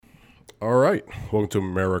All right. Welcome to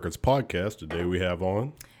America Records Podcast. Today we have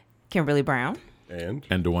on Kimberly Brown. and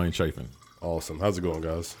Dwayne Chafin. awesome. How's it going,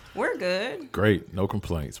 guys? We're good. Great. No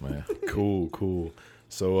complaints, man. Cool.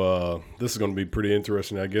 So this is going to be pretty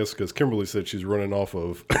interesting, I guess, because Kimberly said she's running off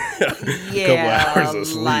of a couple hours of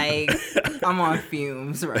sleep. Like I'm on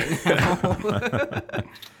fumes right now.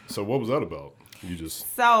 So what was that about? You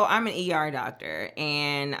just So I'm an ER doctor,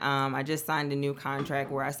 and I just signed a new contract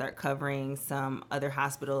where I start covering some other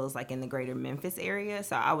hospitals, like in the greater Memphis area.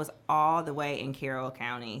 So I was all the way in Carroll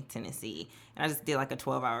County, Tennessee, and I just did like a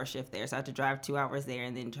 12-hour shift there. So I had to drive 2 hours there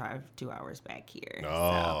and then drive 2 hours back here.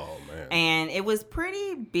 man. And it was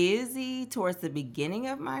pretty busy towards the beginning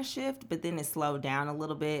of my shift, but then it slowed down a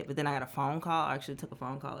little bit. But then I got a phone call. I actually took a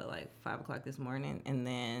phone call at like 5 o'clock this morning, and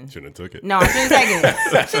then Shouldn't have took it. no, I shouldn't take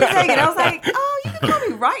it. Shouldn't take it. I was like, oh, you can call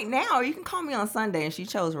me right now, or you can call me on Sunday, and she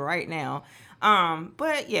chose right now.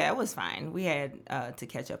 But yeah, it was fine. We had to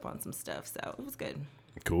catch up on some stuff, so it was good.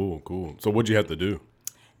 Cool. So what'd you have to do?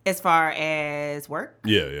 As far as work?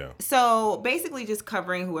 Yeah. So basically just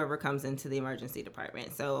covering whoever comes into the emergency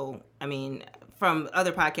department. So, I mean, from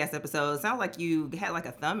other podcast episodes, it sounds like you had like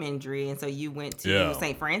a thumb injury, and so you went to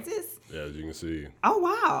St. Francis? Yeah, as you can see. Oh,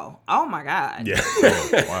 wow. Oh, my God. Yeah.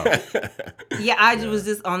 Wow. Yeah, I was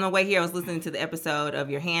just on the way here. I was listening to the episode of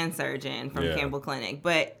your hand surgeon from Campbell Clinic.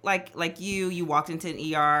 But like you walked into an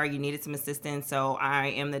ER, you needed some assistance. So I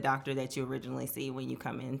am the doctor that you originally see when you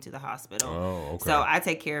come into the hospital. Oh, okay. So I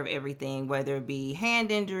take care of everything, whether it be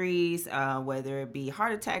hand injuries, whether it be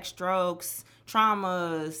heart attack, strokes,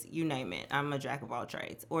 traumas, you name it. I'm a jack of all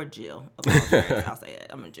trades, or Jill of all trades. I'll say it.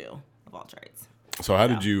 I'm a Jill of all trades. So how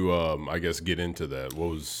did you, I guess, get into that? What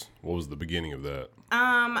was the beginning of that?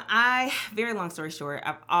 Very long story short,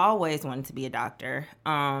 I've always wanted to be a doctor.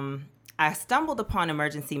 I stumbled upon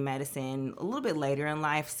emergency medicine a little bit later in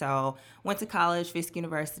life. So went to college, Fisk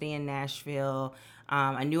University in Nashville.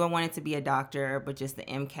 I knew I wanted to be a doctor, but just the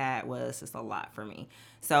MCAT was just a lot for me.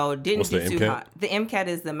 So didn't do too hot. The MCAT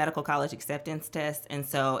is the medical college acceptance test. And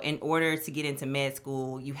so in order to get into med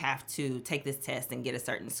school, you have to take this test and get a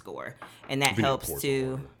certain score. And that helps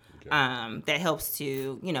to,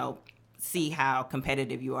 see how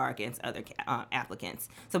competitive you are against other applicants.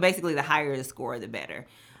 So basically, the higher the score, the better.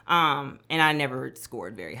 And I never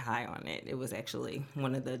scored very high on it. It was actually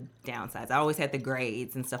one of the downsides. I always had the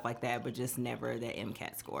grades and stuff like that, but just never the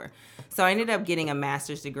MCAT score. So I ended up getting a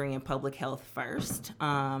master's degree in public health first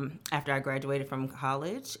after I graduated from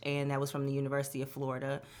college, and that was from the University of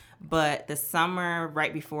Florida. But the summer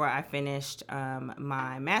right before I finished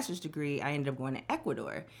my master's degree, I ended up going to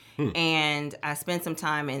Ecuador. And I spent some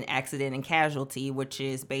time in accident and casualty, which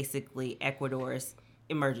is basically Ecuador's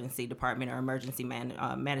emergency department or emergency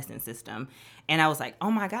medicine system. And I was like,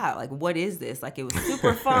 oh my God, like, what is this? Like, it was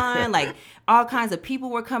super fun. Like, all kinds of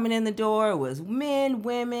people were coming in the door. It was men,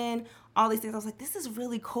 women, all these things. I was like, this is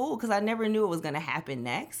really cool, because I never knew what was going to happen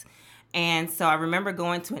next. And so I remember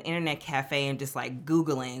going to an internet cafe and just like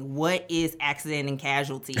Googling, what is accident and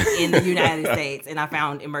casualty in the United States? And I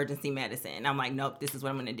found emergency medicine. I'm like, nope, this is what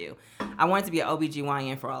I'm going to do. I wanted to be an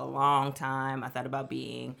OBGYN for a long time. I thought about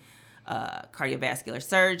being a cardiovascular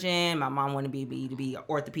surgeon. My mom wanted me to be an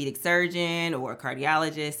orthopedic surgeon or a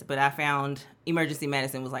cardiologist, but I found emergency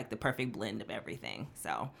medicine was like the perfect blend of everything.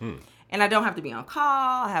 So, and I don't have to be on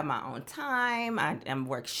call. I have my own time. I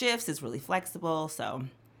work shifts. It's really flexible. So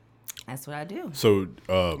that's what I do. So,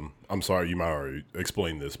 I'm sorry, you might already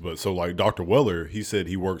explain this, but so like Dr. Weller, he said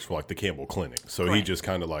he works for like the Campbell Clinic. So Correct. He just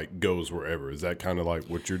kind of like goes wherever. Is that kind of like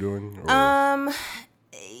what you're doing? Or?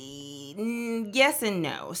 Yes and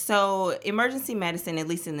no. So emergency medicine, at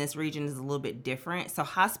least in this region, is a little bit different. So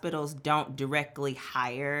hospitals don't directly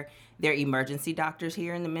hire their emergency doctors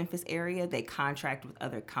here in the Memphis area. They contract with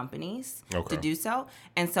other companies to do so.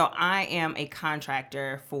 And so I am a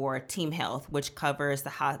contractor for Team Health, which covers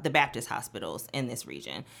the Baptist hospitals in this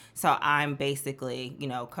region. So I'm basically,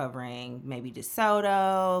 covering maybe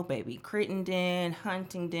DeSoto, maybe Crittenden,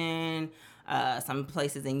 Huntingdon, some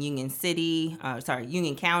places in Union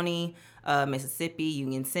County, Mississippi,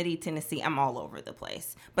 Union City, Tennessee. I'm all over the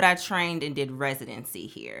place. But I trained and did residency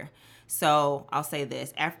here. So I'll say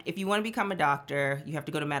this. If you want to become a doctor, you have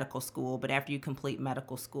to go to medical school. But after you complete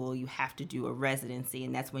medical school, you have to do a residency,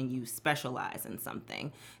 and that's when you specialize in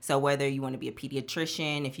something. So whether you want to be a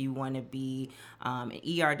pediatrician, if you want to be an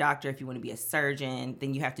ER doctor, if you want to be a surgeon,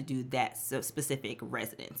 then you have to do that specific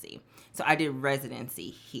residency. So I did residency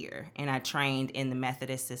here, and I trained in the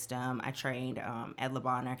Methodist system. I trained at Le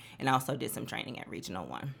Bonheur, and I also did some training at Regional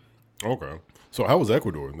 1. Okay. So how was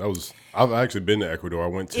Ecuador? I've actually been to Ecuador. I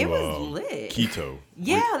went to it was lit. Quito.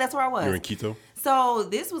 Yeah, that's where I was. You're in Quito? So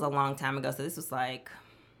this was a long time ago. So this was like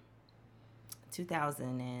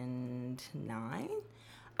 2009.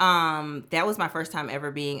 That was my first time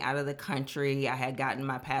ever being out of the country. I had gotten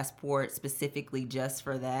my passport specifically just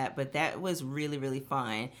for that, but that was really, really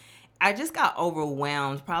fun. I just got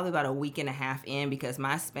overwhelmed probably about a week and a half in because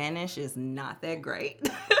my Spanish is not that great.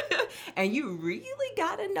 And you really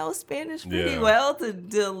got to know Spanish pretty well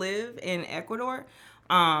to live in Ecuador.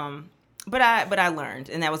 But I learned,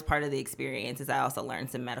 and that was part of the experience, is I also learned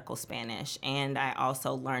some medical Spanish, and I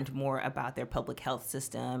also learned more about their public health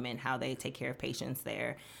system and how they take care of patients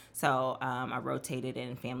there. So I rotated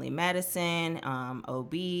in family medicine,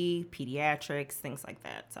 OB, pediatrics, things like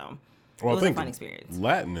that. So it was a fun experience.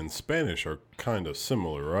 Latin and Spanish are kind of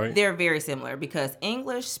similar, right? They're very similar because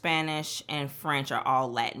English, Spanish, and French are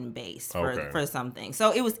all Latin-based for some things.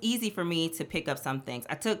 So it was easy for me to pick up some things.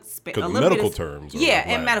 I took a little medical bit of, terms.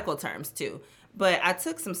 and medical terms too. But I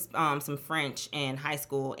took some French in high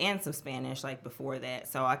school and some Spanish like before that.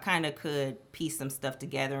 So I kind of could piece some stuff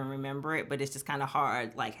together and remember it. But it's just kind of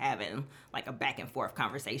hard like having like a back and forth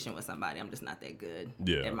conversation with somebody. I'm just not that good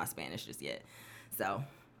at my Spanish just yet. So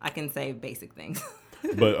I can say basic things.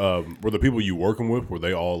 But were the people you working with, were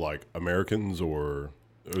they all like Americans or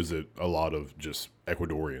is it a lot of just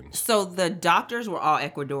Ecuadorians? So the doctors were all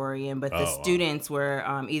Ecuadorian, but the students were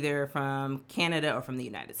either from Canada or from the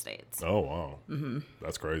United States. Oh, wow. Mm-hmm.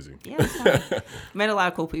 That's crazy. Yeah, met a lot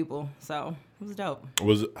of cool people, so it was dope.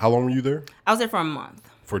 How long were you there? I was there for a month.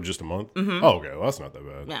 For just a month? Mm-hmm. Oh, okay. Well, that's not that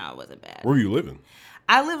bad. No, it wasn't bad. Where were you living?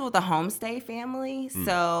 I lived with a homestay family,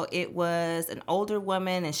 so it was an older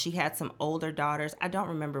woman, and she had some older daughters. I don't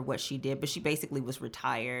remember what she did, but she basically was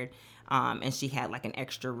retired, and she had like an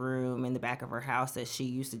extra room in the back of her house that she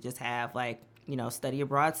used to just have like, study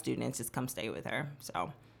abroad students just come stay with her.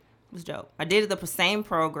 So it was dope. I did the same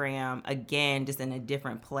program again, just in a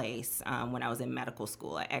different place when I was in medical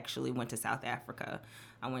school. I actually went to South Africa.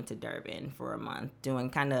 I went to Durban for a month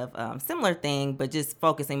doing kind of similar thing, but just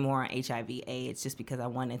focusing more on HIV/AIDS just because I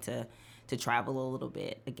wanted to travel a little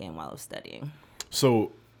bit again while I was studying.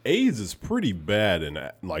 So AIDS is pretty bad in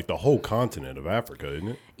like the whole continent of Africa, isn't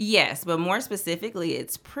it? Yes, but more specifically,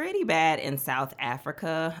 it's pretty bad in South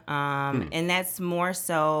Africa. And that's more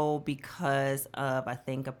so because of, I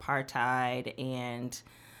think, apartheid and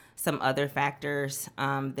some other factors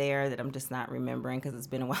there that I'm just not remembering because it's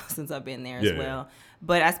been a while since I've been there as well. Yeah.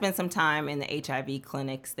 But I spent some time in the HIV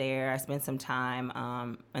clinics there. I spent some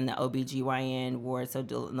time in the OBGYN ward, so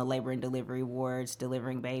in the labor and delivery wards,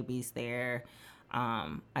 delivering babies there.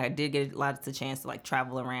 I did get lots of chance to like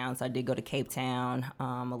travel around, so I did go to Cape Town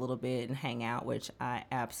a little bit and hang out, which I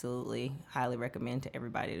absolutely highly recommend to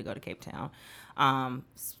everybody to go to Cape Town.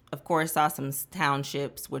 Of course, saw some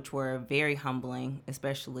townships which were very humbling,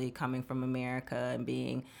 especially coming from America and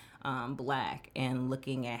being Black and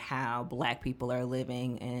looking at how Black people are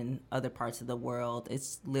living in other parts of the world.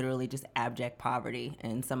 It's literally just abject poverty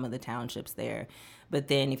in some of the townships there. But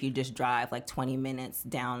then if you just drive like 20 minutes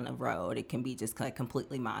down the road, it can be just like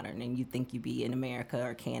completely modern, and you think you'd be in America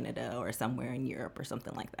or Canada or somewhere in Europe or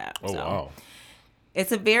something like that. Oh, wow.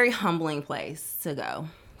 It's a very humbling place to go.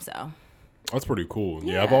 So that's pretty cool.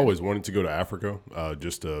 Yeah, I've always wanted to go to Africa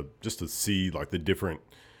just to see like the different.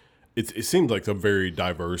 It seems like a very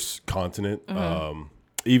diverse continent. Mm-hmm.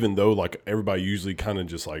 Even though like everybody usually kind of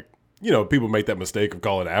just like, people make that mistake of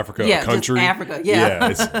calling Africa a country. Just Africa, yeah.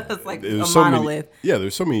 It's like a monolith.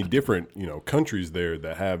 There's so many different, countries there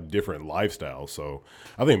that have different lifestyles. So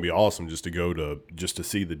I think it'd be awesome just to go to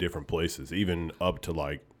see the different places, even up to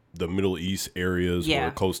like the Middle East areas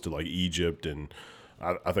where close to like Egypt, and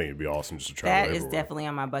I think it'd be awesome just to travel everywhere. That is definitely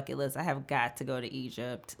on my bucket list. I have got to go to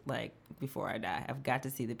Egypt, like, before I die. I've got to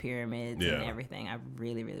see the pyramids and everything. I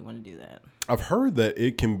really, really want to do that. I've heard that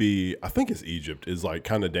it can be, I think it's Egypt, is like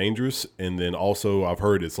kind of dangerous. And then also I've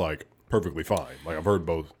heard it's like perfectly fine. Like I've heard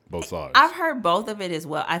both sides. I've heard both of it as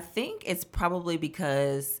well. I think it's probably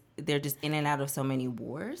because they're just in and out of so many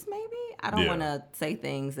wars, maybe. I don't want to say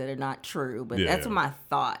things that are not true, but that's what my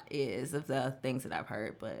thought is of the things that I've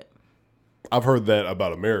heard. But I've heard that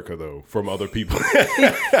about America, though, from other people.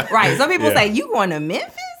 Right. Some people say, you going to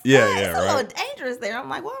Memphis? Yeah, it's a little dangerous there. I'm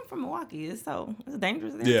like, well, I'm from Milwaukee. It's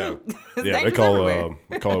dangerous there, too. They call it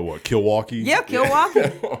what? Kilwaukee? Yeah,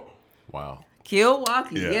 Kilwaukee. Wow.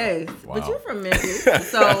 Kilwaukee, yes. Wow. But you're from Memphis,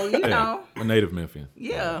 so, know. A native Memphian.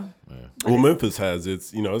 Yeah. Well, Memphis has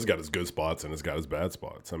it's got its good spots and it's got its bad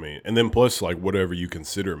spots. I mean, and then plus, like, whatever you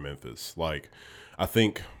consider Memphis. Like, I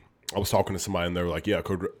think I was talking to somebody and they were like, yeah,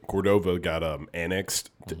 Cordova got annexed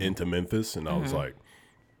into Memphis. And I was like,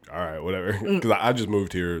 all right, whatever. Because I just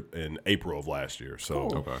moved here in April of last year.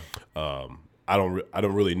 So I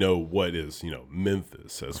don't really know what is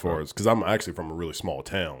Memphis as far as, because I'm actually from a really small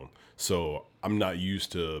town, so I'm not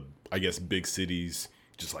used to, I guess, big cities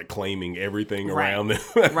just like claiming everything around them.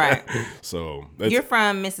 Right. So you're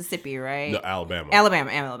from Mississippi, right? No, Alabama.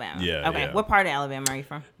 Alabama. Yeah. Okay. Yeah. What part of Alabama are you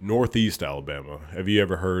from? Northeast Alabama. Have you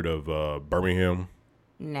ever heard of Birmingham?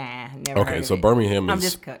 Nah, never. Okay, heard so of it. Birmingham is. I'm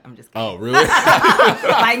just kidding. Oh, really?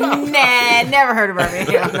 Like, nah, never heard of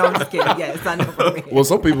Birmingham. No, I'm just kidding. Yes, I know Birmingham. Well,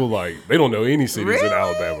 some people they don't know any cities Really? in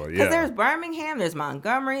Alabama. Yeah. Because there's Birmingham, there's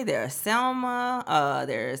Montgomery, there's Selma,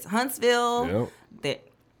 there's Huntsville. Yep.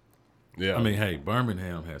 Yeah. I mean, hey,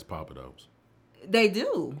 Birmingham has Papados. They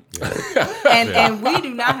do. And we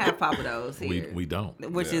do not have Papados here. We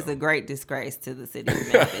don't. Which is a great disgrace to the city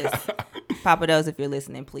of Memphis. Papados, if you're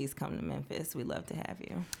listening, please come to Memphis. We'd love to have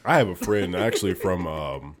you. I have a friend actually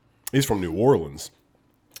from he's from New Orleans,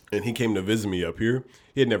 and he came to visit me up here.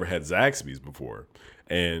 He had never had Zaxby's before,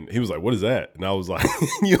 and he was like, "What is that?" And I was like,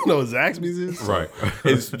 "You don't know what Zaxby's is?" Right.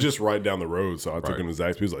 It's just right down the road. So I took him to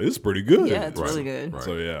Zaxby's. He was like, "It's pretty good." Yeah, it's really good. Right.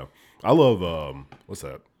 So yeah, I love what's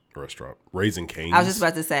that restaurant? Raising Cane's. I was just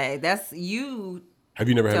about to say, that's you. Have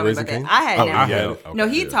you never had Tell me Raising about that. Cane's? I had never. I Yeah. have. Okay, No,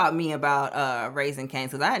 he yeah. taught me about Raising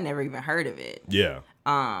Cane's because I had never even heard of it. Yeah.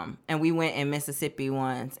 And we went in Mississippi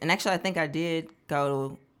once. And actually, I think I did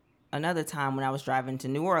go another time when I was driving to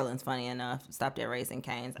New Orleans, funny enough. Stopped at Raising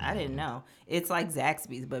Cane's. I didn't know. It's like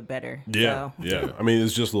Zaxby's, but better. Yeah, So, yeah. I mean,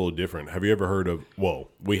 it's just a little different. Have you ever heard of? Well,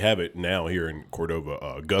 we have it now here in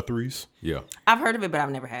Cordova. Guthrie's. Yeah. I've heard of it, but I've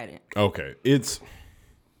never had it. Okay, it's.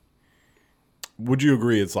 Would you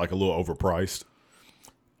agree it's like a little overpriced?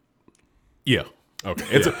 Yeah. Okay,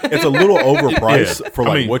 it's a little overpriced for I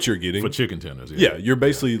like mean, what you're getting. For chicken tenders. Yeah, you're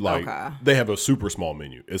basically like Okay. they have a super small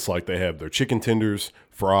menu. It's like they have their chicken tenders,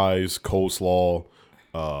 fries, coleslaw,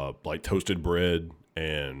 like toasted bread,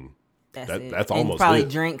 and That's That- it. that's and almost probably it.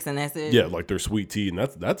 drinks, and that's it. yeah, like their sweet tea, and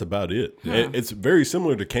that's about it. And it's very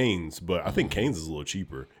similar to Cane's, but I think Cane's is a little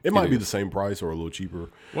cheaper. It might be the same price or a little cheaper.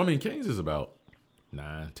 Well, I mean, Cane's is about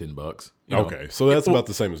 $9-10. You know? Okay, so that's about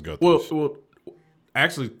the same as Guthrie's. Well,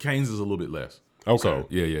 actually, Cane's is a little bit less. Okay. So,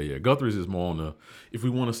 yeah. Guthrie's is more on the, if we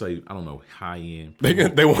want to say, I don't know, high end. they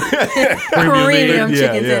want Premium Yeah,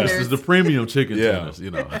 chicken yeah. This tenders. is the premium chicken Yeah. tenders, you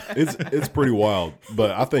know. it's pretty wild.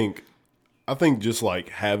 But I think just like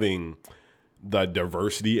having the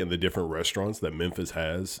diversity and the different restaurants that Memphis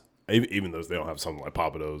has, even though they don't have something like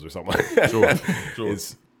Papados or something like that.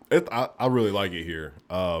 Sure. I really like it here.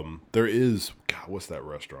 There is, God, what's that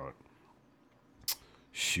restaurant?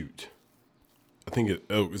 Shoot. I think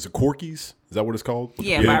is it Corky's? Is that what it's called?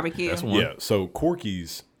 Yeah, barbecue. That's one. Yeah, so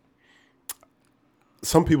Corky's,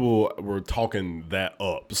 some people were talking that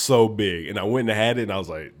up so big, and I went and had it, and I was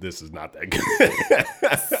like, this is not that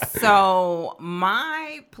good. So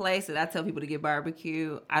my place that I tell people to get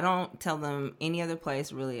barbecue, I don't tell them any other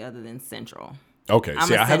place really other than Central. Okay, I'm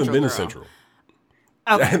see, a I haven't Central been to girl. Central.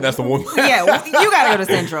 Okay. That's the one. Yeah, well, you gotta go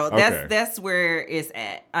to Central. Okay. That's where it's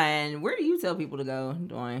at. And where do you tell people to go,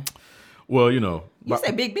 Dwayne? Well, you know. You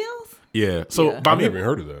say Big Bill's? Yeah. So Yeah. by I've me, never even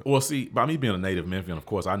heard of that. Well, see, by me being a native Memphian, of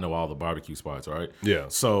course, I know all the barbecue spots, right? Yeah.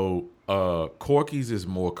 So Corky's is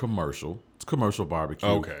more commercial. It's commercial barbecue.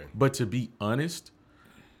 Okay. But to be honest,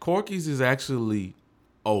 Corky's is actually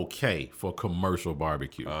okay for commercial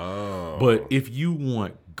barbecue. Oh. But if you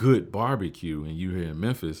want good barbecue and you're here in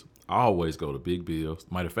Memphis, I always go to Big Bill's.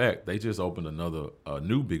 Matter of fact, they just opened another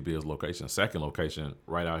new Big Bill's location, second location,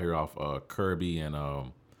 right out here off Kirby and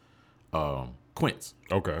Quince.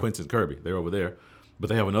 Okay. Quince and Kirby. They're over there. But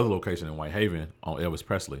they have another location in Whitehaven on Elvis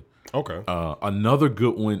Presley. Okay. Another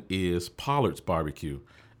good one is Pollard's Barbecue.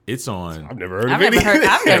 It's on. I've never heard of I've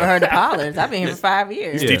it. never heard of Pollard's. I've been here for 5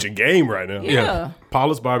 years. He's teaching game right now. Yeah.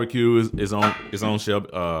 Pollard's Barbecue is on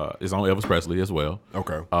Elvis Presley as well.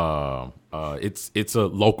 Okay. It's a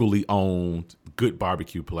locally owned good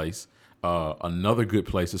barbecue place. Another good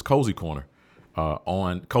place is Cozy Corner.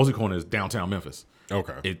 Cozy Corner is downtown Memphis.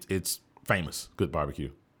 Okay. It's famous good barbecue.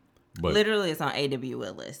 But Literally, it's on A.W.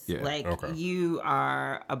 Willis. Yeah. Like, Okay. you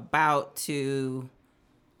are about to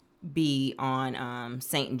be on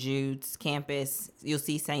St. Jude's campus. You'll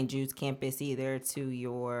see St. Jude's campus either to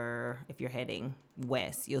your, if you're heading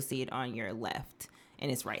west, you'll see it on your left, and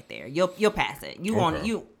it's right there. You'll pass it. You won't.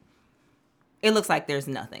 Okay. It looks like there's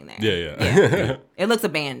nothing there. Yeah. It looks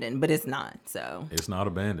abandoned, but it's not. So it's not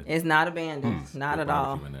abandoned. it's not abandoned. Not Good at all.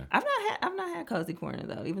 barbecue in there. I've not had Cozy Corner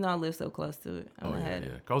though, even though I live so close to it. I've not had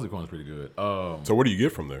it. Cozy Corner's pretty good. So what do you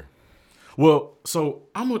get from there? Well, so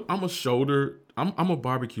I'm a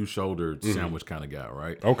barbecue shoulder sandwich kind of guy,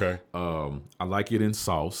 right? Okay. I like it in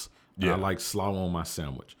sauce. I like slaw on my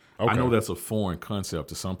sandwich. Okay. I know that's a foreign concept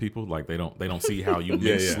to some people. Like they don't see how you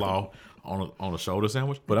mix slaw on a shoulder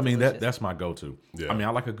sandwich. But I mean that's my go-to. Yeah. I mean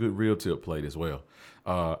I like a good rib tip plate as well.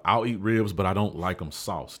 I'll eat ribs, but I don't like them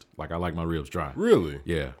sauced. Like I like my ribs dry. Really?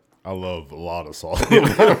 Yeah. I love a lot of sauce.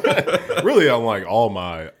 Really, I'm like all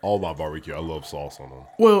my barbecue. I love sauce on them.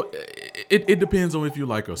 Well, it depends on if you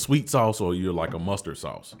like a sweet sauce or you're like a mustard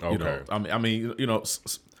sauce. You know, Okay. I mean, you know,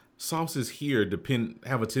 sauces here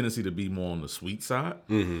have a tendency to be more on the sweet side.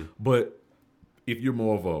 Mm-hmm. But if you're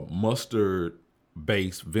more of a mustard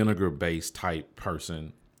based, vinegar based type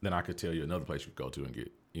person, then I could tell you another place you could go to and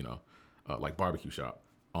get, you know, like barbecue shop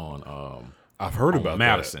on. I've heard about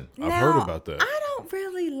Madison. that. I've heard about that. I don't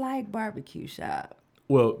really like barbecue shop.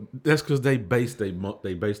 Well, that's because they base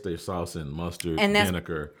their sauce in mustard, And that's-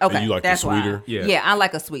 vinegar. Okay, And you like the that's why. sweeter? Yeah. I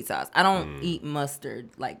like a sweet sauce. I don't eat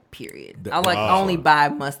mustard, like, period. I like only buy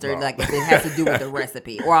mustard, like, if it has to do with the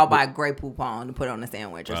recipe. Or I'll buy Grey Poupon to put on a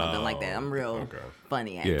sandwich or something like that. I'm real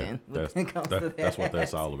funny acting when it comes to that. That's what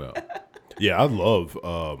that's all about. Yeah, I love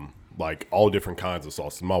like all different kinds of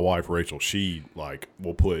sauces. My wife Rachel, she like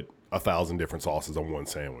will put 1,000 different sauces on one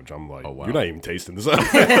sandwich. I'm like, wow. You're not even tasting this.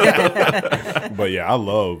 But yeah, I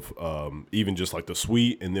love even just like the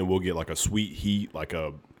sweet, and then we'll get like a sweet heat,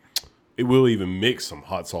 it will even mix some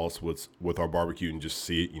hot sauce with our barbecue and just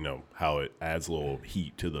see it, you know, how it adds a little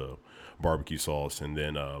heat to the barbecue sauce. And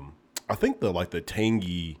then I think the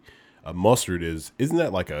tangy mustard isn't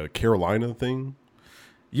that like a Carolina thing?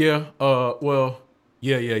 Yeah. Well.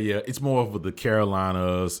 Yeah. It's more of the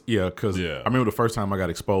Carolinas. Yeah, because I remember the first time I got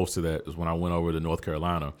exposed to that was when I went over to North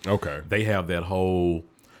Carolina. Okay. They have that whole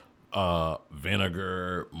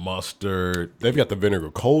vinegar, mustard. They've got the vinegar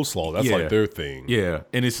coleslaw. That's like their thing. Yeah,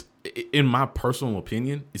 and it's, in my personal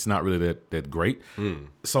opinion, it's not really that great.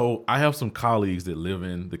 So I have some colleagues that live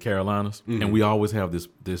in the Carolinas, and we always have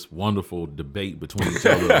this wonderful debate between each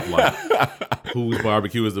other of like whose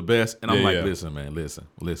barbecue is the best. And I'm like, listen, man,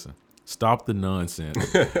 listen. Stop the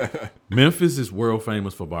nonsense. Memphis is world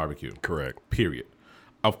famous for barbecue. Correct. Period.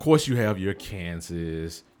 Of course, you have your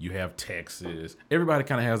Kansas, you have Texas. Everybody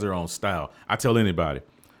kind of has their own style. I tell anybody,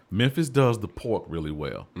 Memphis does the pork really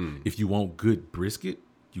well. If you want good brisket,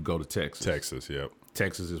 you go to Texas. Texas, yep.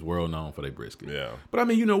 Texas is world known for their brisket. Yeah. But I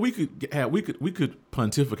mean, you know, we could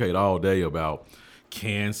pontificate all day about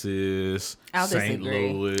Kansas, I'll St.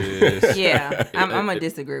 disagree. Louis. Yeah, I'm gonna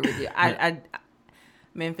disagree with you.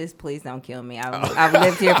 Memphis, please don't kill me. I've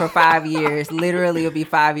lived here for 5 years. Literally, it'll be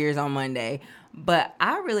 5 years on Monday. But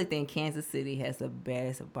I really think Kansas City has the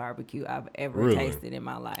best barbecue I've ever tasted in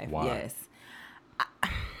my life. Why? Yes,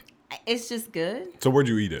 it's just good. So where'd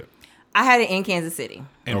you eat it? I had it in Kansas City.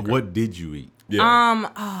 And what did you eat? Yeah.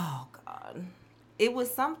 Oh God, it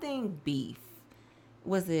was something beef.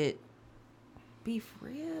 Was it beef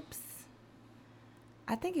ribs?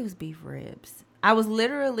 I think it was beef ribs. I was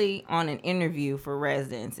literally on an interview for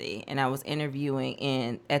residency, and I was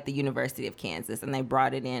interviewing at the University of Kansas, and they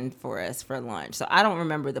brought it in for us for lunch. So I don't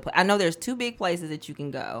remember the place. I know there's 2 big places that you can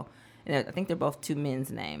go, and I think they're both 2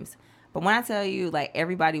 men's names. But when I tell you, like,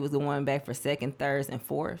 everybody was going back for second, thirds, and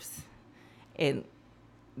fourths, and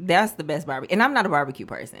that's the best barbecue. And I'm not a barbecue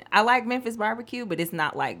person. I like Memphis barbecue, but it's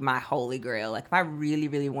not like my holy grail. Like, if I really,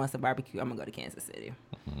 really want some barbecue, I'm gonna go to Kansas City.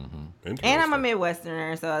 And I'm a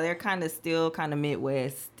Midwesterner, so they're still kind of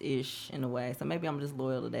Midwest-ish in a way. So maybe I'm just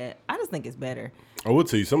loyal to that. I just think it's better. I would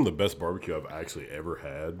tell you some of the best barbecue I've actually ever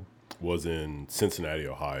had was in Cincinnati,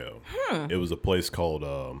 Ohio. It was a place called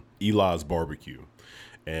Eli's Barbecue.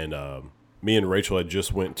 And me and Rachel had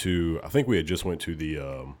just went to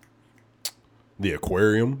the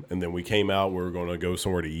aquarium, and then we came out. We were going to go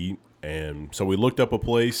somewhere to eat, and so we looked up a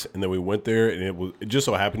place, and then we went there, and it just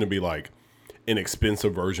so happened to be like an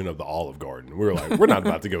expensive version of the Olive Garden. We were like, we're not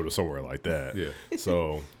about to go to somewhere like that. Yeah.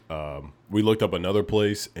 So we looked up another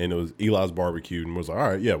place, and it was Eli's Barbecue, and was like, all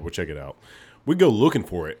right, yeah, we'll check it out. We go looking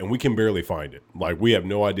for it, and we can barely find it. Like, we have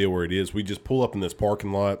no idea where it is. We just pull up in this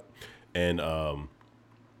parking lot, and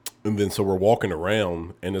then so we're walking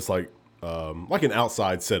around, and it's like an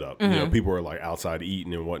outside setup. You know, people are like outside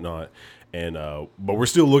eating and whatnot. And but we're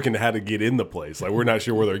still looking at how to get in the place. Like, we're not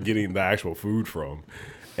sure where they're getting the actual food from.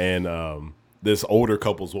 And this older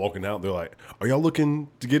couple's walking out. They're like, "Are y'all looking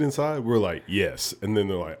to get inside?" We're like, "Yes." And then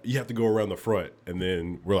they're like, "You have to go around the front." And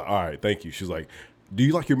then we're like, "All right, thank you." She's like, "Do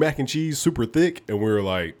you like your mac and cheese super thick?" And we were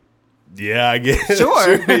like, "Yeah, I guess."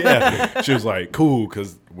 Sure. Yeah. She was like, "Cool,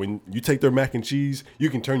 because when you take their mac and cheese,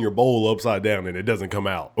 you can turn your bowl upside down and it doesn't come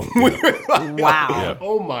out." Wow.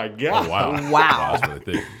 Oh my God. Wow. Wow. That's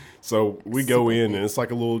really thick. So we go in, and it's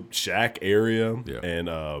like a little shack area. Yeah. And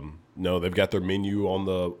no, they've got their menu on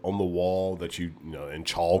the wall that you know, and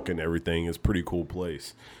chalk and everything. It's a pretty cool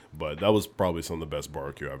place. But that was probably some of the best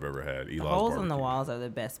barbecue I've ever had. Eli's Holes barbecue. in the walls are the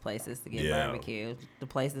best places to get Yeah. barbecue. The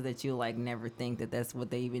places that you like never think that that's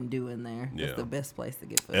what they even do in there. Yeah. That's the best place to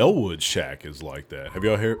get food. Elwood Shack is like that. Have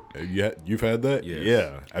y'all heard? You've had that? Yes.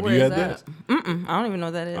 Yeah. Have Where you is had that? I don't even know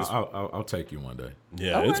what that is. I'll take you one day.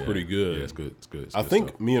 Yeah, Okay. it's pretty good. Yeah, it's good. It's good. It's I good think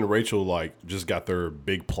stuff. me and Rachel like just got their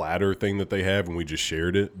big platter thing that they have, and we just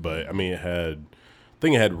shared it. But I mean, I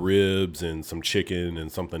think it had ribs and some chicken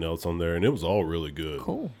and something else on there, and it was all really good.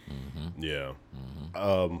 Cool. Yeah.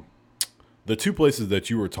 The two places that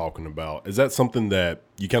you were talking about, is that something that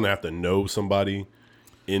you kind of have to know somebody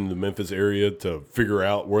in the Memphis area to figure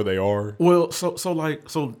out where they are? Well, so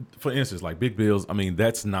for instance, like Big Bill's. I mean,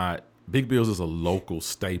 that's not Big Bill's is a local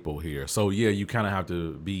staple here. So yeah, you kind of have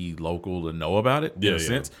to be local to know about it in a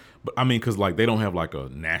sense. But I mean, because like they don't have like a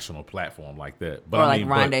national platform like that. But Or I like mean,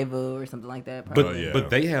 Rendezvous or something like that. But Probably. yeah. but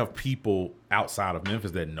they have people outside of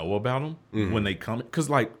Memphis that know about them when they come. Because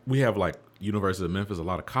like we have like University of Memphis, a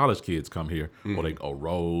lot of college kids come here, or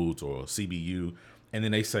Rhodes or CBU, and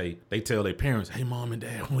then they tell their parents, "Hey, mom and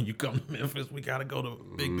dad, when you come to Memphis, we gotta go to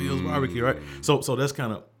Big Bill's barbecue, right?" So that's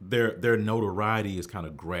kind of their notoriety is kind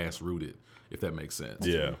of grassrooted, if that makes sense.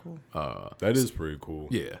 Yeah. That is pretty cool.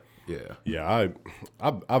 Yeah. Yeah,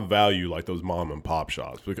 I value like those mom and pop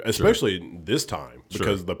shops, especially this time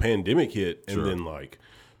because the pandemic hit and then like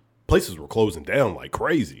places were closing down like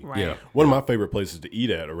crazy. Right. Yeah. One of my favorite places to eat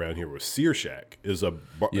at around here was Sear Shack. Is a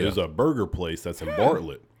burger place that's in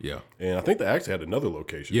Bartlett. Yeah. And I think they actually had another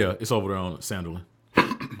location. Yeah, it's over there on Sanderlin,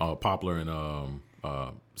 Poplar and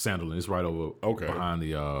Sanderlin. It's right over behind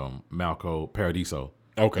the Malco Paradiso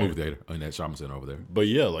movie theater in that shopping center over there. But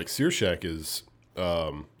yeah, like Sear Shack is,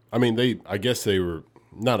 I mean, I guess they were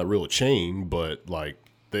not a real chain, but like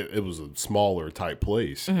it was a smaller type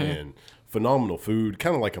place and phenomenal food,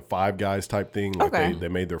 kind of like a Five Guys type thing. Like Okay. they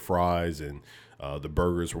made their fries and the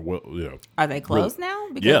burgers were Are they closed now?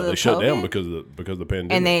 Because yeah, of they shut down COVID? because of the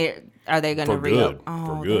pandemic. And are they going to For reopen? good. Oh,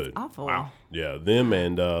 For good. that's awful. Wow. Yeah, them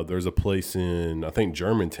and there's a place in I think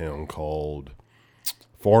Germantown called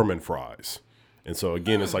Farm and Fries, and so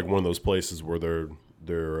again, it's like one of those places where they're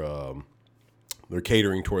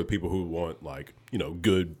catering toward people who want like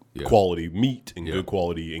good quality meat and good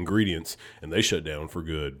quality ingredients, and they shut down for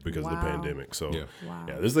good because of the Wow. pandemic. So Wow.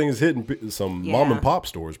 yeah, this thing is hitting some mom Yeah. and pop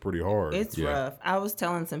stores pretty hard. It's rough. I was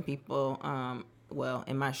telling some people, well,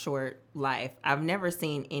 in my short life, I've never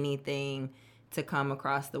seen anything to come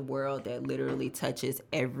across the world that literally touches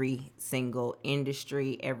every single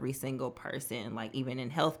industry, every single person. Like even in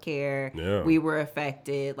healthcare, we were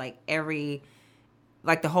affected. Like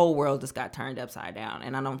the whole world just got turned upside down.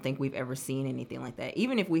 And I don't think we've ever seen anything like that.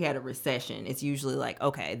 Even if we had a recession, it's usually like,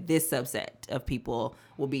 okay, this subset of people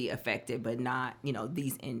will be affected, but not,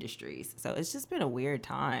 these industries. So it's just been a weird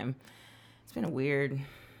time. It's been a weird,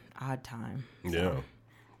 odd time. So. Yeah.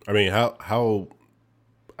 I mean, how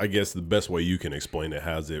I guess the best way you can explain it,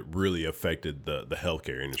 has it really affected the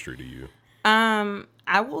healthcare industry to you?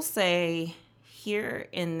 I will say here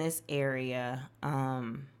in this area,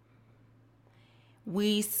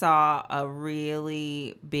 we saw a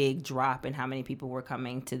really big drop in how many people were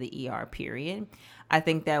coming to the ER, period. I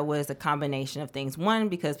think that was a combination of things. One,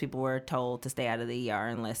 because people were told to stay out of the ER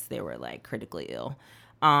unless they were like critically ill.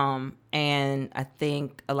 And I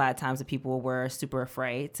think a lot of times the people were super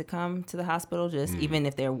afraid to come to the hospital, just even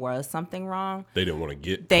if there was something wrong. They didn't want to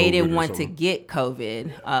get They COVID didn't or want to something? get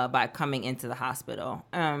COVID by coming into the hospital.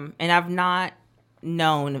 And I've not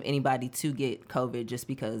known of anybody to get COVID just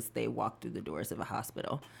because they walked through the doors of a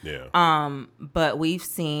hospital. Yeah. But we've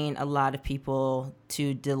seen a lot of people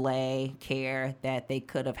to delay care that they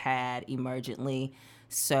could have had emergently.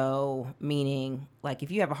 So meaning like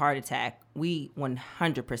if you have a heart attack, we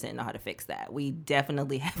 100% know how to fix that. We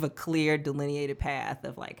definitely have a clear delineated path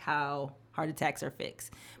of like how heart attacks are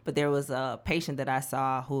fixed. But there was a patient that I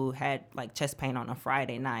saw who had like chest pain on a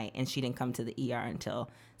Friday night and she didn't come to the ER until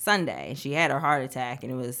Sunday. She had her heart attack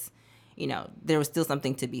and it was, there was still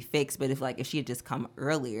something to be fixed. But if she had just come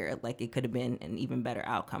earlier, like it could have been an even better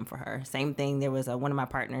outcome for her. Same thing. There was one of my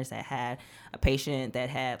partners that had a patient that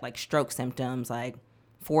had like stroke symptoms, like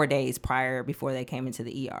 4 days prior before they came into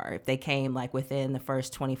the ER. If they came like within the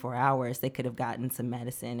first 24 hours, they could have gotten some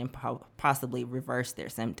medicine and possibly reversed their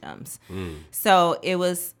symptoms. So it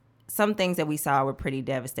was some things that we saw were pretty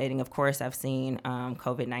devastating. Of course, I've seen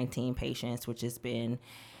COVID-19 patients, which has been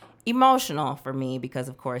emotional for me because,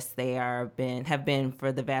 of course, they have been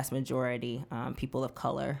for the vast majority people of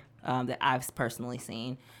color that I've personally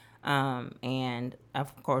seen. And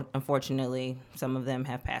of course, unfortunately, some of them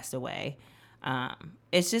have passed away.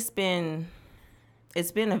 It's just been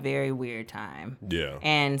a very weird time. Yeah.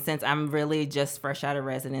 And since I'm really just fresh out of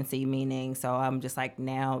residency, meaning so I'm just like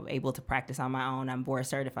now able to practice on my own. I'm board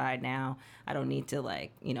certified now. I don't need to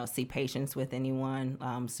see patients with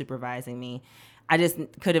anyone supervising me. I just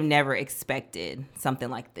could have never expected something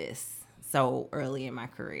like this so early in my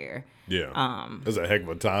career. Yeah. It's a heck of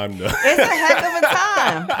a time. It's a heck of a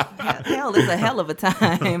time. Hell, it's a hell of a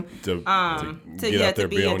time to get out there,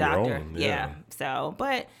 be a on doctor. your own. Yeah. So,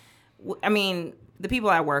 but I mean, the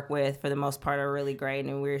people I work with, for the most part, are really great,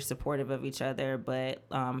 and we're supportive of each other. But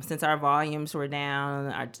since our volumes were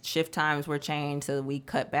down, our shift times were changed, so we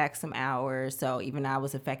cut back some hours. So even I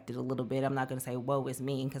was affected a little bit. I'm not going to say woe is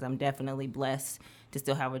me, because I'm definitely blessed to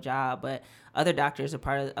still have a job. But other doctors are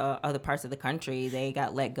part of other parts of the country. They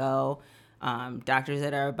got let go. Doctors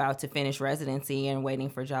that are about to finish residency and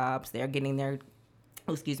waiting for jobs, they're getting their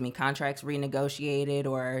contracts renegotiated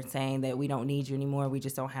or saying that we don't need you anymore. We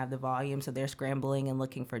just don't have the volume. So they're scrambling and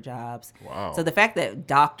looking for jobs. Wow. So the fact that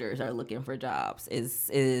doctors are looking for jobs is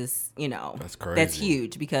that's crazy. That's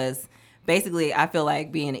huge, because basically I feel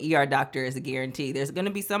like being an ER doctor is a guarantee. There's going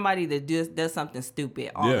to be somebody that does something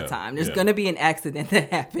stupid all the time. There's going to be an accident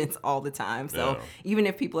that happens all the time. So even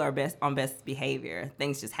if people are on best behavior,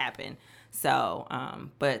 things just happen. So,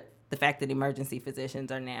 but the fact that emergency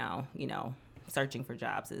physicians are now, searching for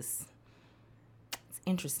jobs it's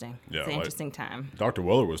interesting. Yeah, it's an interesting time. Dr.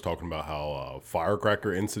 Weller was talking about how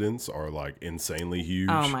firecracker incidents are insanely huge.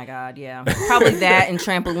 Oh my God, yeah. Probably that and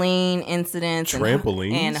trampoline incidents.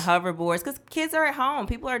 Trampolines? And hoverboards, because kids are at home.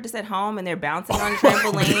 People are just at home and they're bouncing on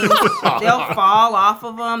trampolines. They'll fall off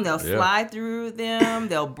of them. They'll slide through them.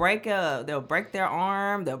 They'll break their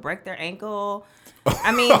arm. They'll break their ankle.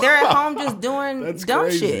 I mean, they're at home just doing dumb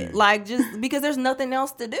shit, just because there's nothing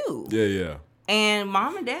else to do. Yeah. And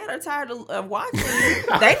mom and dad are tired of watching.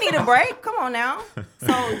 They need a break. Come on now.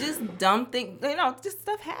 So just dumb things, just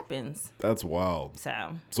stuff happens. That's wild.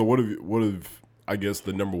 So what have I guess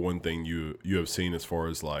the number one thing you have seen as far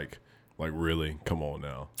as like really, come on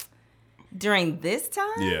now. During this time?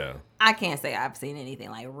 Yeah. I can't say I've seen anything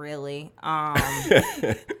really.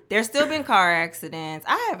 There's still been car accidents.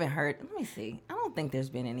 I haven't heard. Let me see. I don't think there's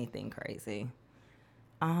been anything crazy.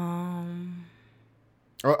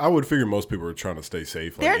 I would figure most people are trying to stay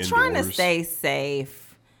safe. They're indoors. trying to stay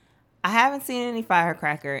safe. I haven't seen any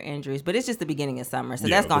firecracker injuries, but it's just the beginning of summer, so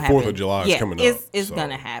that's gonna happen. 4th of July is coming up. It's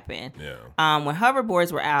gonna happen. Yeah. When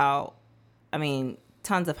hoverboards were out, I mean,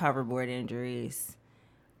 tons of hoverboard injuries.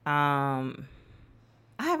 I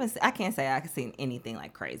can't say I've seen anything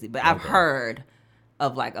crazy, but I've heard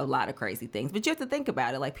of a lot of crazy things. But you have to think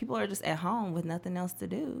about it. People are just at home with nothing else to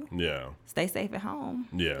do. Yeah. Stay safe at home.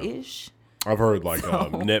 Yeah. Ish. I've heard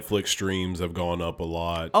Netflix streams have gone up a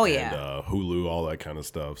lot. Oh yeah. And Hulu, all that kind of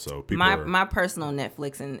stuff. So people my personal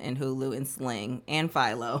Netflix and Hulu and Sling and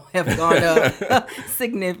Philo have gone up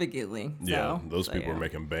significantly. Yeah, those people are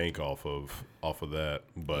making bank off of that.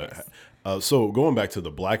 But so going back to the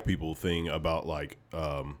black people thing about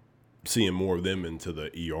seeing more of them into the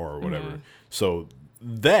ER or whatever. Mm-hmm. So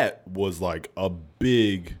that was a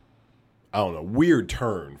big, I don't know, weird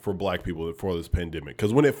turn for black people for this pandemic.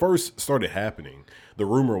 Because when it first started happening, the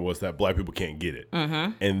rumor was that black people can't get it.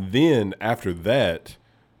 Mm-hmm. And then after that,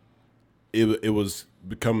 it was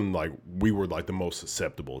becoming we were the most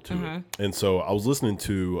susceptible to it. And so I was listening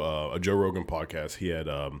to a Joe Rogan podcast. He had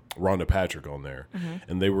Rhonda Patrick on there. Mm-hmm.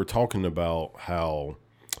 And they were talking about how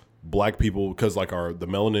black people, because the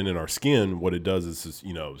melanin in our skin, what it does is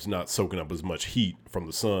it's not soaking up as much heat from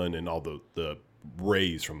the sun and all the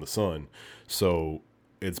rays from the sun, so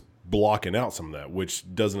it's blocking out some of that, which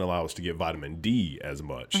doesn't allow us to get vitamin D as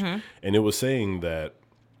much. Mm-hmm. And it was saying that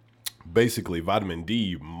basically vitamin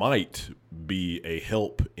D might be a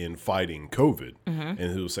help in fighting COVID. Mm-hmm. And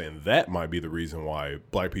it was saying that might be the reason why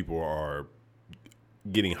black people are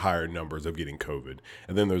getting higher numbers of getting COVID.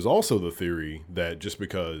 And then there's also the theory that just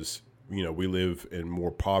because we live in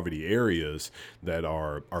more poverty areas, that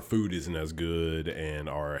our food isn't as good and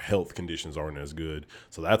our health conditions aren't as good.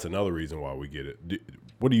 So that's another reason why we get it.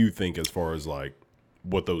 What do you think as far as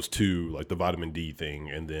what those two, the vitamin D thing,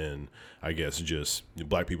 and then I guess just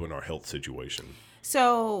black people in our health situation?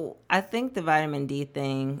 So I think the vitamin D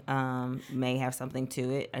thing may have something to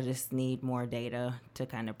it. I just need more data to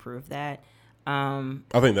kind of prove that. I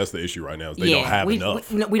think that's the issue right now. Is they don't have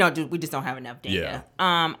enough. We just don't have enough data.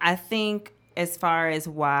 Yeah. I think as far as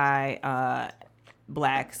why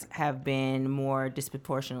blacks have been more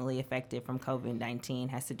disproportionately affected from COVID-19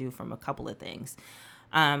 has to do from a couple of things.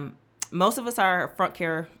 most of us are front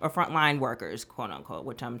care or frontline workers, quote unquote,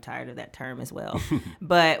 which I'm tired of that term as well.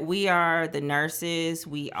 But we are the nurses.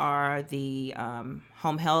 We are the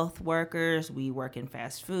home health workers. We work in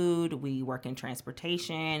fast food. We work in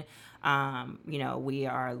transportation. We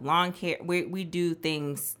are lawn care. We do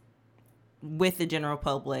things with the general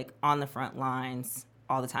public on the front lines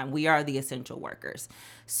all the time. We are the essential workers.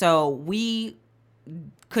 So we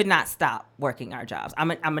could not stop working our jobs.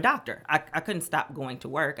 I'm a doctor. I couldn't stop going to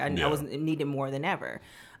work. I was needed more than ever.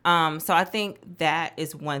 So I think that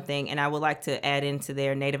is one thing. And I would like to add into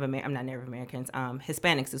their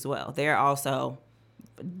Hispanics as well. They're also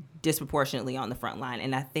disproportionately on the front line.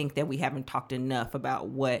 And I think that we haven't talked enough about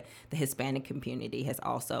what the Hispanic community has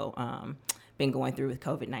also been going through with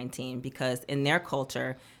COVID-19, because in their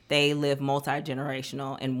culture, they live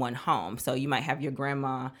multi-generational in one home. So you might have your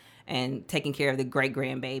grandma and taking care of the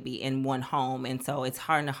great-grandbaby in one home. And so it's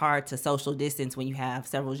hard to social distance when you have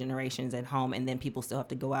several generations at home, and then people still have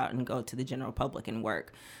to go out and go to the general public and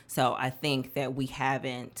work. So I think that we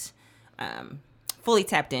haven't fully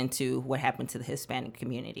tapped into what happened to the Hispanic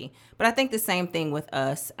community. But I think the same thing with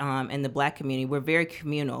us and the Black community. We're very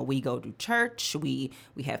communal. We go to church, we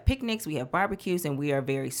have picnics, we have barbecues, and we are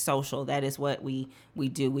very social. That is what we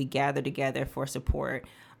do. We gather together for support.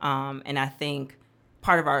 And I think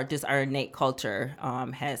part of our innate culture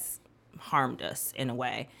has harmed us in a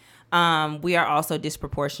way. We are also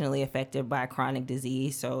disproportionately affected by chronic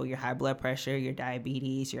disease. So your high blood pressure, your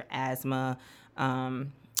diabetes, your asthma,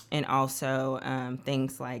 and also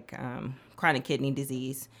things like chronic kidney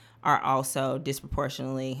disease are also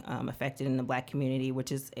disproportionately affected in the Black community,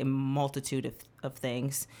 which is a multitude of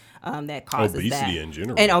things that causes obesity that. In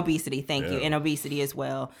general. And obesity, thank you, and obesity as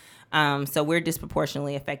well. So we're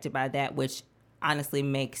disproportionately affected by that, which honestly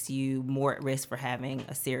makes you more at risk for having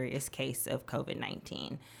a serious case of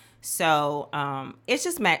COVID-19. So it's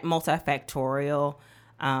just multifactorial.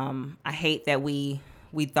 I hate that we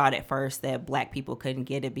thought at first that Black people couldn't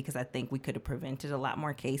get it, because I think we could have prevented a lot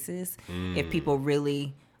more cases if people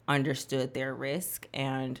really understood their risk.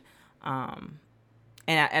 And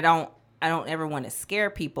I don't ever want to scare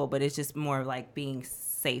people, but it's just more like being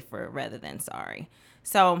safer rather than sorry.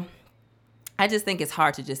 So I just think it's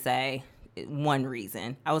hard to just say one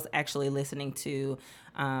reason. I was actually listening to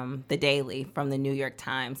The Daily from the New York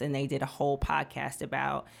Times, and they did a whole podcast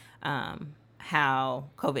about how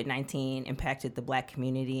COVID-19 impacted the Black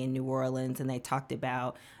community in New Orleans, and they talked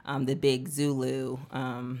about the big Zulu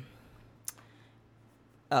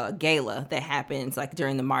gala that happens like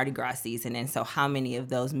during the Mardi Gras season. And so how many of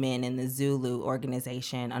those men in the Zulu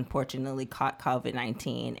organization unfortunately caught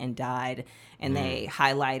COVID-19 and died. And they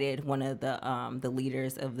highlighted one of the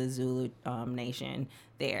leaders of the Zulu nation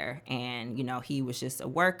there. And, he was just a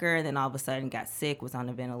worker, and then all of a sudden got sick, was on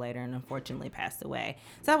a ventilator, and unfortunately passed away.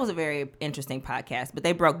 So that was a very interesting podcast. But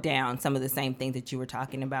they broke down some of the same things that you were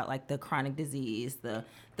talking about, like the chronic disease, the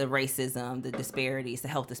racism, the disparities, the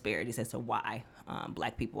health disparities as to why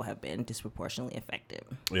Black people have been disproportionately affected.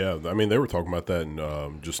 Yeah, I mean, they were talking about that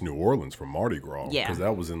in just New Orleans for Mardi Gras. Yeah. Because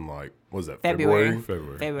that was in February.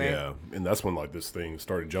 February. Yeah, and that's when this thing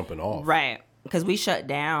started jumping off. Right. Because we shut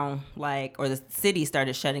down, or the city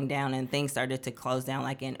started shutting down, and things started to close down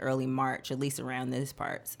in early March, at least around these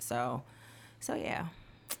parts. So yeah,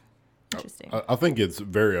 interesting. I think it's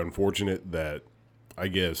very unfortunate that, I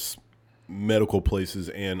guess, medical places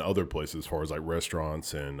and other places, as far as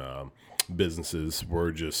restaurants and businesses,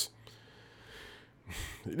 were just,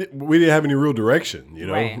 we didn't have any real direction,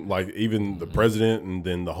 Right. Even the president and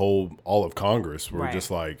then all of Congress were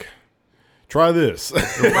just try this.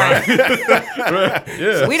 Right.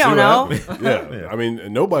 Yeah, we don't know. Yeah. I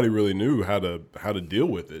mean, nobody really knew how to deal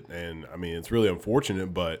with it. And I mean, it's really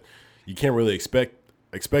unfortunate, but you can't really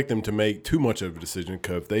expect them to make too much of a decision,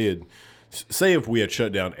 because if we had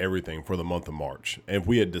shut down everything for the month of March, and if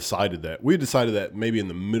we had decided that maybe in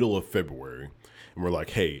the middle of February, and we're like,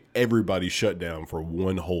 hey, everybody shut down for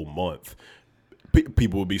one whole month,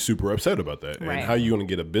 people would be super upset about that. Right. And how are you going to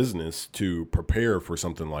get a business to prepare for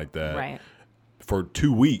something like that? Right. For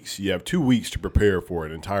 2 weeks, you have 2 weeks to prepare for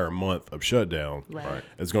an entire month of shutdown. Right.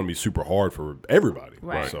 It's going to be super hard for everybody.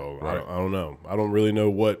 Right. So I don't know. I don't really know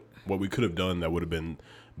what we could have done that would have been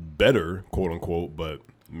better, quote unquote, but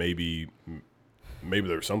maybe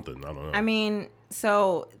there's something. I don't know. I mean,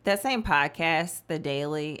 so that same podcast, The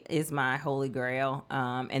Daily, is my holy grail.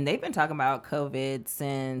 And they've been talking about COVID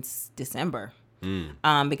since December.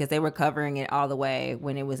 Because they were covering it all the way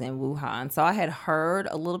when it was in Wuhan. So I had heard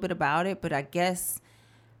a little bit about it, but I guess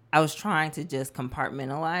I was trying to just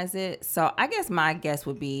compartmentalize it. So I guess my guess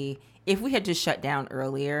would be, if we had just shut down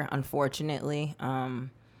earlier, unfortunately, and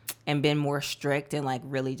and been more strict and like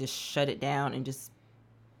really just shut it down and just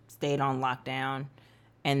stayed on lockdown,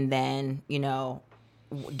 and then, you know,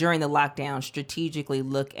 during the lockdown strategically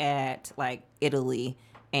look at like Italy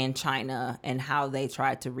and China and how they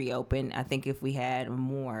tried to reopen. I think if we had a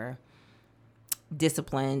more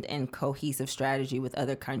disciplined and cohesive strategy with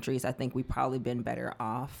other countries, I think we'd probably been better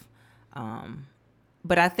off.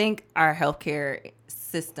 But I think our healthcare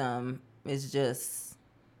system is just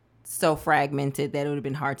so fragmented that it would have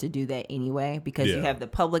been hard to do that anyway, because you have the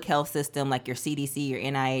public health system, like your CDC, your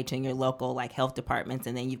NIH, and your local like health departments,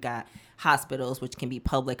 and then you've got hospitals, which can be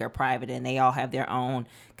public or private, and they all have their own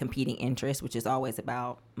competing interests, which is always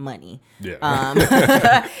about money.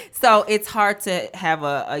 So it's hard to have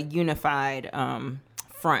a unified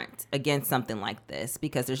front against something like this,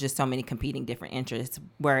 because there's just so many competing different interests.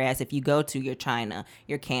 Whereas if you go to your China,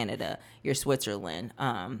 your Canada, your Switzerland,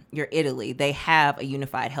 your Italy, they have a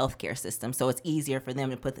unified healthcare system. So it's easier for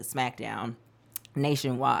them to put the smackdown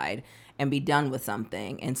nationwide and be done with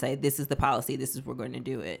something and say, this is the policy, this is we're going to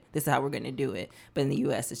do it, this is how we're going to do it. But in the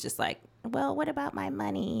US, it's just like, well, what about my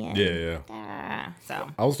money? And, so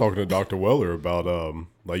I was talking to Dr. Weller about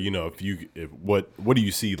like, you know, what do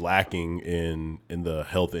you see lacking in the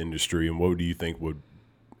health industry, and what do you think would,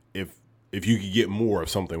 if you could get more of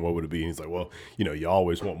something, what would it be? And he's like, well, you know, you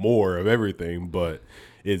always want more of everything, but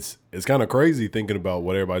it's kind of crazy thinking about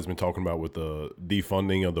what everybody's been talking about with the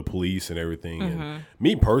defunding of the police and everything. And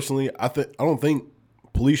me personally, I don't think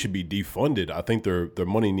police should be defunded. I think their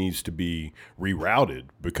money needs to be rerouted,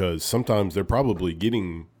 because sometimes they're probably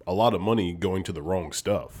getting a lot of money going to the wrong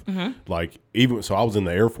stuff. Like, even so, I was in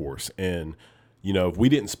the Air Force, and you know, if we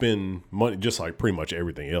didn't spend money, just like pretty much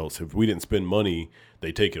everything else, if we didn't spend money,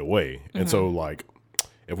 they take it away. And so like,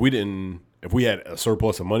 if we had a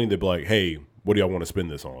surplus of money, they'd be like, hey, what do y'all want to spend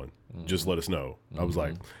this on? Just let us know. I was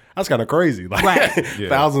like, that's kind of crazy. Like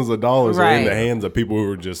thousands of dollars are in the hands of people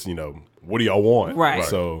who are just, you know, what do y'all want?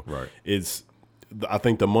 So I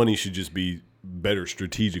think the money should just be better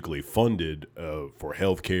strategically funded for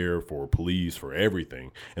healthcare, for police, for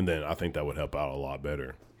everything. And then I think that would help out a lot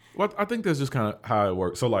better. Well, I think that's just kind of how it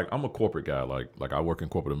works. So like, I'm a corporate guy, like I work in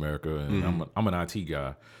corporate America, and I'm an IT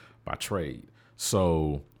guy by trade.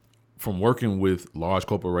 So from working with large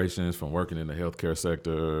corporations, from working in the healthcare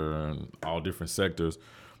sector and all different sectors,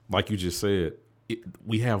 like you just said,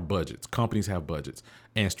 we have budgets. Companies have budgets,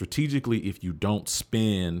 and strategically, if you don't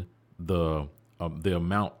spend the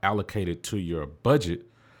amount allocated to your budget,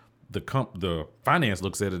 the finance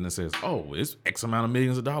looks at it and says, "Oh, it's X amount of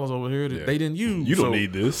millions of dollars over here that they didn't use. You don't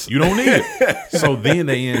need this. You don't need it." So then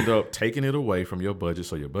they end up taking it away from your budget,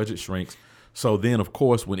 so your budget shrinks. So then, of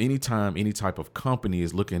course, when any type of company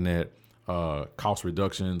is looking at cost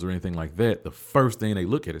reductions or anything like that, the first thing they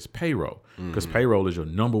look at is payroll, because payroll is your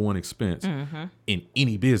number one expense in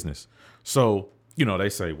any business. So, you know, they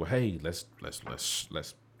say, well, hey, let's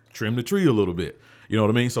trim the tree a little bit. You know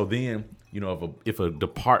what I mean? So then, you know, if a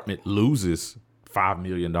department loses $5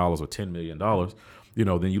 million or $10 million, you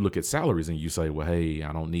know, then you look at salaries and you say, well, hey,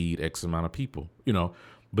 I don't need X amount of people, you know.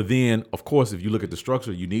 But then, of course, if you look at the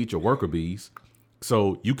structure, you need your worker bees.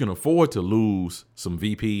 So you can afford to lose some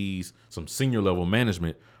VPs, some senior level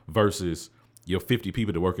management versus your 50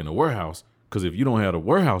 people that work in the warehouse. Because if you don't have the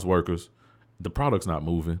warehouse workers, the product's not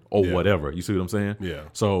moving or whatever. You see what I'm saying? Yeah.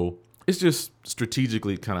 So it's just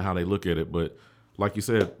strategically kind of how they look at it. But like you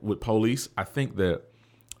said, with police, I think that,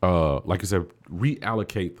 like you said,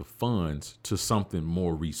 reallocate the funds to something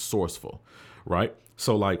more resourceful, right?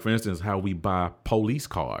 So like, for instance, how we buy police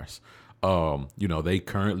cars. You know, they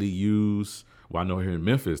currently use, well, I know here in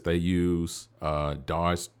Memphis, they use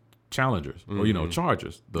Dodge Challengers or, you know,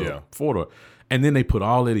 Chargers, the four-door. And then they put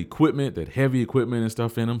all that equipment, that heavy equipment and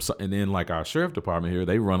stuff in them. So, and then like our sheriff department here,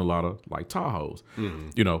 they run a lot of like Tahoes,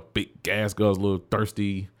 you know, big gas guzzler,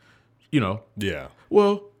 thirsty, you know. Yeah.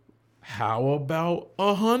 Well, how about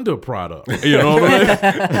a Honda product? You know what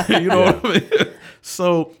I mean? You know what I mean?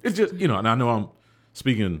 So it's just, you know, and I know I'm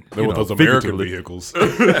speaking with those American vehicles.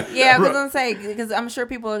 Yeah, I was going to say, because I'm sure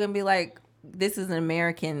people are going to be like, this is an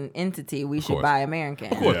American entity. We should buy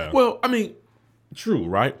American. Of course. Yeah. Well, I mean, true,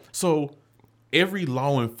 right? So every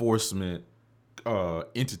law enforcement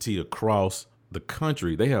entity across the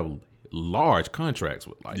country, they have large contracts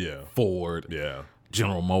with like Ford,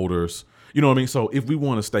 General Motors. You know what I mean? So if we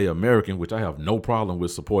want to stay American, which I have no problem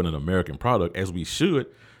with supporting an American product, as we should,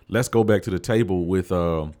 let's go back to the table with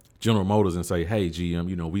General Motors and say, hey, GM,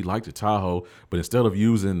 you know, we like the Tahoe, but instead of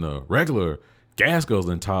using the regular gas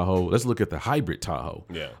guzzling Tahoe, let's look at the hybrid Tahoe.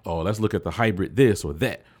 Yeah. Or let's look at the hybrid this or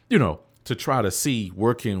that, you know, to try to see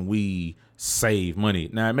where can we save money.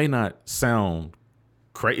 Now, it may not sound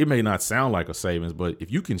it may not sound like a savings, but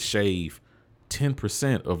if you can shave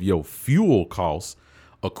 10% of your fuel costs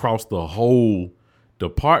across the whole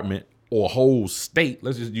department or whole state,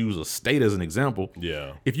 let's just use a state as an example.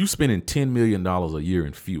 Yeah. If you're spending $10 million a year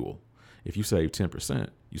in fuel, if you save 10%,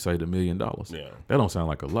 you saved $1 million. Yeah. That don't sound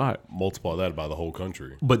like a lot. Multiply that by the whole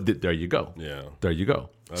country. But there you go. Yeah. There you go.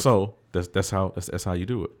 So that's how you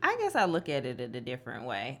do it. I guess I look at it in a different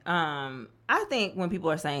way. I think when people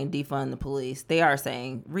are saying defund the police, they are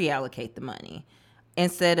saying reallocate the money.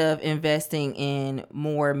 Instead of investing in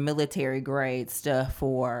more military grade stuff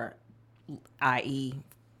for, i.e.,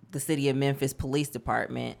 the city of Memphis Police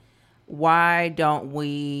Department, why don't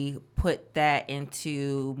we put that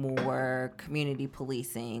into more community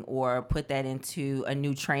policing or put that into a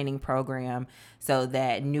new training program so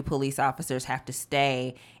that new police officers have to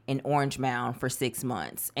stay in Orange Mound for 6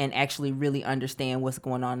 months and actually really understand what's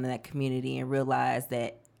going on in that community and realize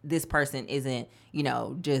that this person isn't,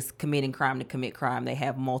 just committing crime to commit crime. They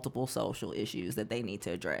have multiple social issues that they need to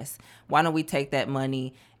address. Why don't we take that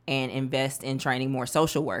money and invest in training more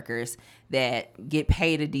social workers that get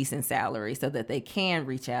paid a decent salary so that they can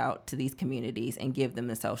reach out to these communities and give them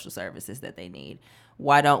the social services that they need?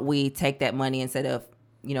 Why don't we take that money instead of,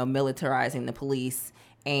 militarizing the police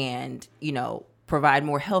and, provide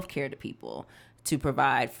more health care to people, to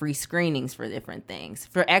provide free screenings for different things,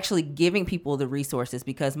 for actually giving people the resources,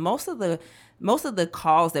 because most of the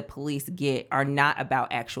calls that police get are not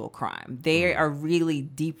about actual crime. They are really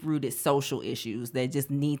deep-rooted social issues that just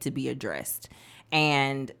need to be addressed.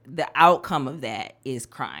 And the outcome of that is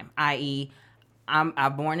crime, i.e., I'm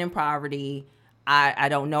born in poverty. I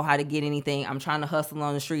don't know how to get anything. I'm trying to hustle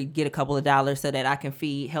on the street, get a couple of dollars so that I can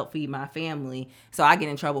help feed my family. So I get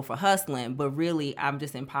in trouble for hustling, but really I'm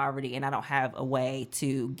just in poverty and I don't have a way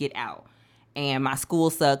to get out. And my school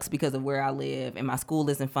sucks because of where I live and my school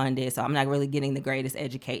isn't funded, so I'm not really getting the greatest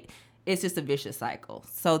educate. It's just a vicious cycle.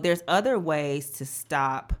 So there's other ways to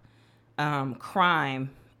stop crime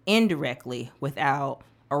indirectly without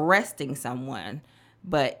arresting someone.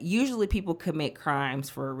 But usually people commit crimes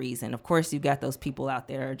for a reason. Of course, you got those people out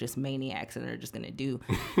there that are just maniacs and are just going to do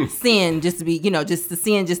sin just to be, just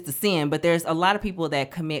to sin. But there's a lot of people that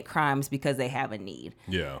commit crimes because they have a need.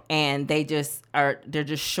 Yeah. And they're just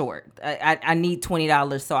short. I need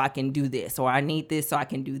 $20 so I can do this, or I need this so I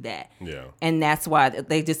can do that. Yeah. And that's why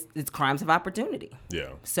it's crimes of opportunity. Yeah.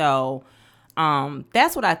 So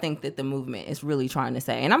that's what I think that the movement is really trying to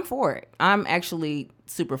say. And I'm for it. I'm actually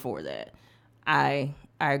super for that. I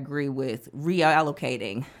agree with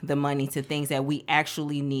reallocating the money to things that we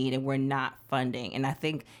actually need and we're not funding. And I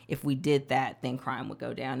think if we did that, then crime would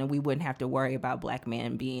go down and we wouldn't have to worry about black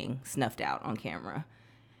men being snuffed out on camera.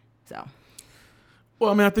 So,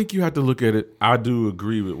 well, I think you have to look at it. I do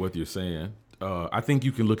agree with what you're saying. I think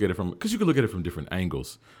you can look at it from different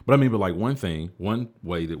angles. But one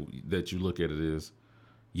way that you look at it is,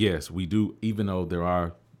 yes, we do, even though there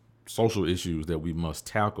are social issues that we must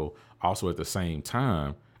tackle. Also, at the same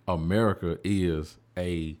time, America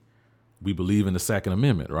we believe in the Second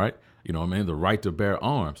Amendment, right? The right to bear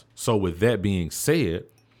arms. So with that being said,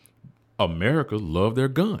 America love their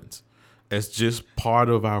guns. It's just part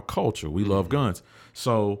of our culture. We love guns.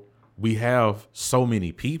 So we have so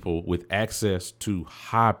many people with access to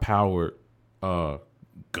high-powered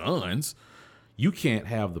guns. You can't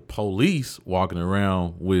have the police walking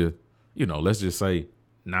around with, let's just say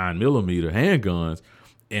 9mm handguns,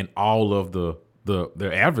 and all of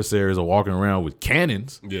their adversaries are walking around with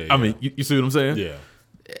cannons. Yeah, yeah. I mean, you see what I'm saying? Yeah.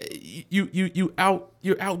 You're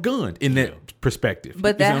outgunned in that perspective.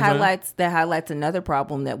 But that highlights another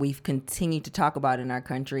problem that we've continued to talk about in our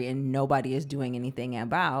country and nobody is doing anything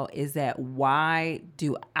about, is that why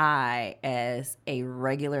do I, as a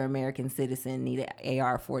regular American citizen, need an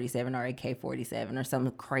AR-47 or AK-47 or some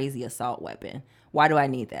crazy assault weapon? Why do I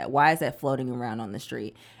need that? Why is that floating around on the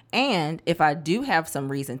street? And if I do have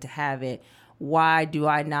some reason to have it, why do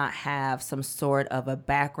I not have some sort of a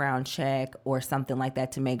background check or something like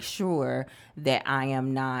that to make sure that I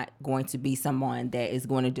am not going to be someone that is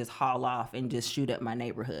going to just haul off and just shoot up my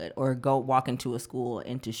neighborhood or go walk into a school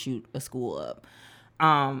and to shoot a school up?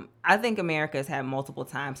 I think America has had multiple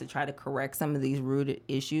times to try to correct some of these rooted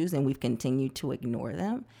issues, and we've continued to ignore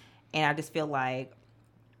them. And I just feel like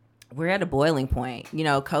we're at a boiling point.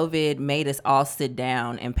 COVID made us all sit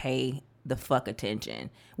down and pay the fuck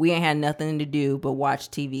attention. We ain't had nothing to do but watch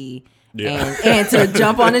TV and to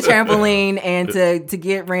jump on the trampoline and to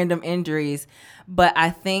get random injuries. But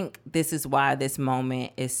I think this is why this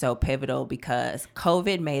moment is so pivotal, because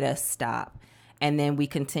COVID made us stop. And then we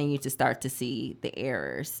continue to start to see the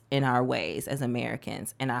errors in our ways as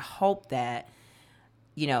Americans. And I hope that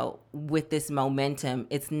with this momentum,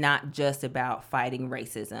 it's not just about fighting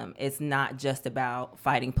racism. It's not just about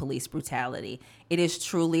fighting police brutality. It is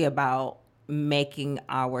truly about making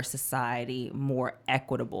our society more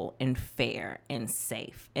equitable and fair and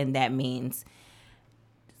safe. And that means,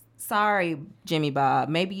 sorry, Jimmy Bob,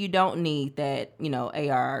 maybe you don't need that,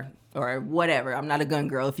 AR or whatever. I'm not a gun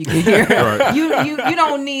girl, if you can hear. Right. You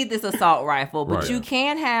don't need this assault rifle, but you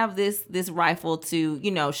can have this rifle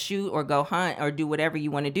to, shoot or go hunt or do whatever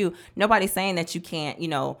you want to do. Nobody's saying that you can't,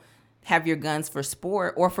 have your guns for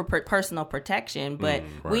sport or for personal protection, but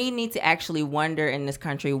we need to actually wonder in this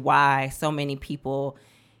country why so many people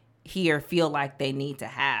here feel like they need to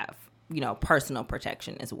have, personal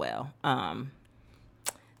protection as well.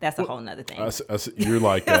 That's a whole nother thing. You're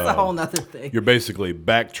like that's a whole nother thing. You're basically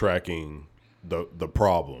backtracking the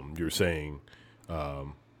problem. You're saying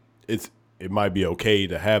it might be okay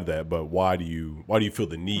to have that, but why do you feel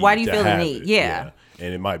the need? Why do you to feel have the need? It? Yeah,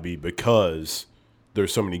 and it might be because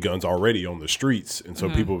there's so many guns already on the streets, and so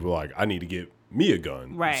people are like, I need to get me a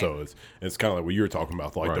gun. Right. So it's kind of like what you were talking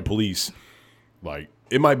about, like the police. Like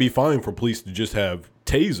it might be fine for police to just have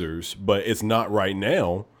tasers, but it's not right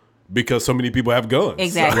now. Because so many people have guns.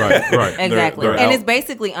 Exactly. Right. Exactly. They're and out. It's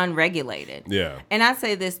basically unregulated. Yeah. And I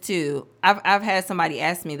say this too. I've had somebody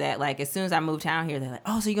ask me that, like, as soon as I moved down here, they're like,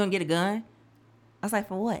 oh, so you're going to get a gun? I was like,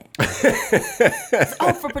 for what?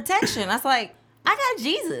 Oh, for protection. I was like, I got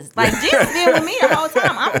Jesus. Like, Jesus been with me the whole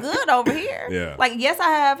time. I'm good over here. Yeah. Like, yes, I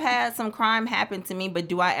have had some crime happen to me, but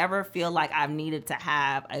do I ever feel like I've needed to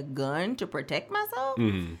have a gun to protect myself?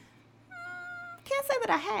 Can't say that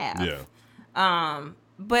I have. Yeah.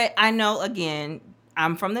 But I know, again,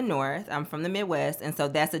 I'm from the North, I'm from the Midwest, and so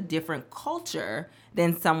that's a different culture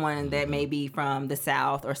than someone that may be from the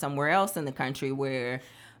South or somewhere else in the country where,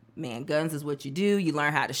 man, guns is what you do. You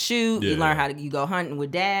learn how to shoot. You learn how to, you go hunting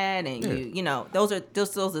with dad, and those are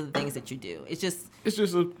the things that you do. It's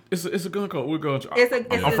a gun culture. We're going.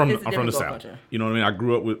 I'm from the South. Culture. You know what I mean? I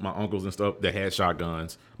grew up with my uncles and stuff that had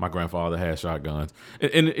shotguns. My grandfather had shotguns,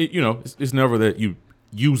 and it's never that you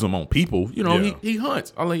use them on people. He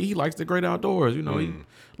hunts. He likes the great outdoors. He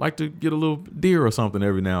like to get a little deer or something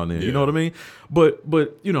every now and then. You know what I mean? But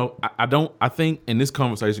I think, and this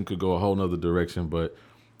conversation could go a whole nother direction, but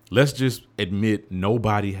let's just admit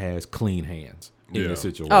nobody has clean hands in this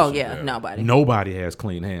situation. Oh yeah, nobody. Nobody has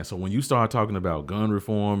clean hands. So when you start talking about gun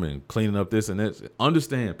reform and cleaning up this and that,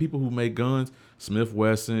 understand people who make guns, Smith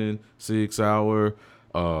Wesson, Sig Sauer,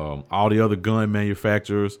 all the other gun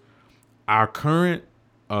manufacturers, our current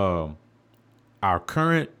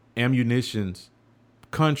ammunitions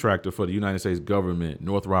contractor for the United States government,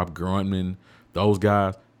 Northrop Grumman, those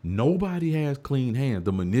guys, nobody has clean hands.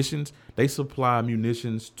 The munitions, they supply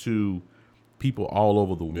munitions to people all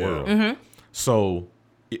over the world. Mm-hmm. So,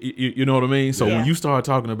 you know what I mean? So when you start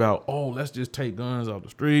talking about, let's just take guns off the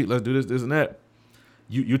street, let's do this, and that,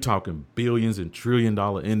 you're talking billions and $1 trillion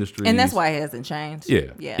industries. And that's why it hasn't changed.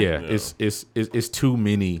 Yeah. It's too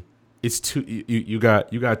many. It's too you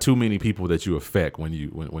got too many people that you affect when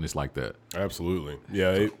it's like that. Absolutely,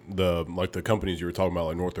 yeah. The companies you were talking about,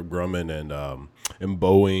 like Northrop Grumman and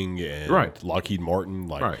Boeing and Lockheed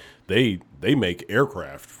Martin, they make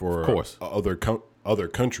aircraft for other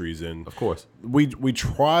countries, and of course we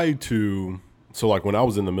try to. So like when I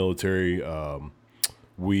was in the military,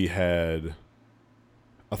 we had.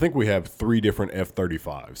 I think we have 3 different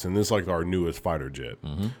F-35s, and this is like our newest fighter jet.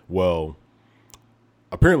 Mm-hmm. Well.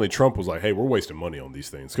 Apparently, Trump was like, "Hey, we're wasting money on these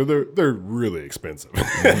things because they're really expensive.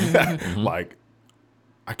 Mm-hmm. Like,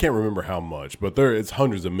 I can't remember how much, but it's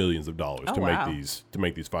hundreds of millions of dollars to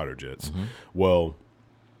make these fighter jets." Mm-hmm. Well,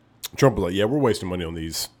 Trump was like, "Yeah, we're wasting money on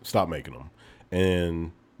these. Stop making them."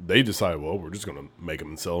 And they decided, well, we're just going to make them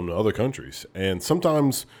and sell them to other countries. And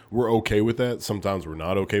sometimes we're okay with that. Sometimes we're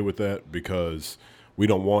not okay with that because we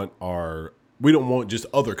don't want just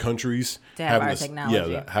other countries to have our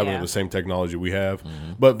technology. Having the same technology we have.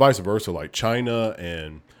 Mm-hmm. But vice versa, like China,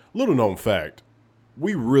 and little known fact,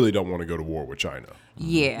 we really don't want to go to war with China.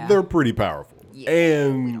 Yeah. They're pretty powerful. Yeah,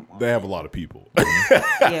 and they have a lot of people.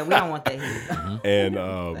 Yeah, we don't want that here. Mm-hmm.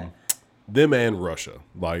 And them and Russia.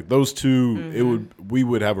 Like those two, we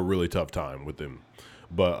would have a really tough time with them.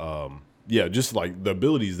 But just like the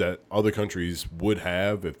abilities that other countries would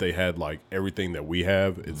have if they had like everything that we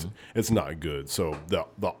have, it's not good. So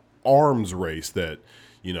the arms race that,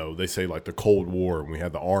 they say like the Cold War, and we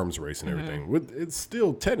had the arms race and everything, it's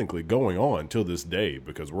still technically going on till this day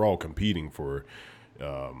because we're all competing for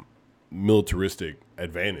militaristic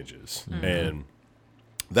advantages. Mm-hmm. And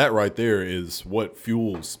that right there is what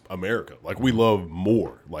fuels America. Like we love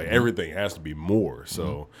more. Like everything has to be more.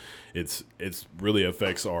 So it's really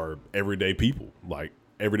affects our everyday people. Like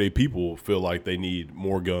everyday people feel like they need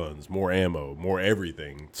more guns, more ammo, more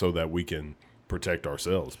everything so that we can protect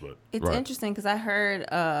ourselves. But it's interesting because I heard,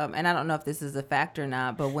 and I don't know if this is a fact or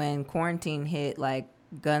not, but when quarantine hit, like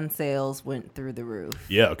gun sales went through the roof.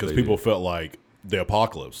 Yeah, because people felt like the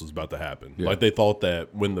apocalypse was about to happen. Yeah. Like they thought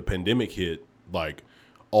that when the pandemic hit, like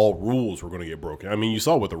all rules were going to get broken. I mean, you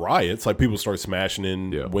saw with the riots, like people started smashing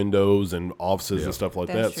in windows and offices and stuff like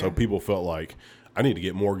That's that. So true. people felt like I need to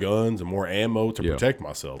get more guns and more ammo to protect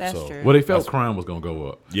myself. That's so true. Well, they felt crime was going to go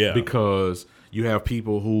up. Yeah. Because you have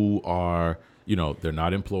people who are, they're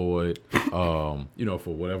not employed, for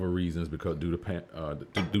whatever reasons, because due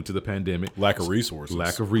to the pandemic. lack of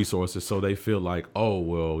resources. So they feel like, oh,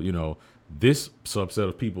 well, this subset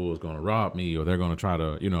of people is going to rob me, or they're going to try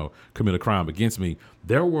to, commit a crime against me.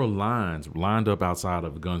 There were lines lined up outside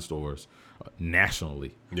of gun stores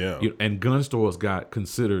nationally. Yeah. And gun stores got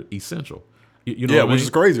considered essential. You know Yeah, what I which mean? is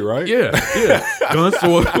crazy, right? Yeah. Gun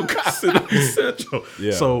stores were considered essential.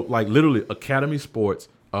 Yeah. So, like, literally, Academy Sports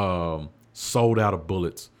sold out of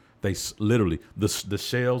bullets. They literally, the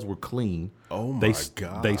shells were clean. Oh, they, my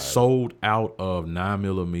God. They sold out of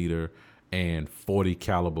 9mm and 40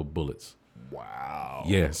 caliber bullets. Wow.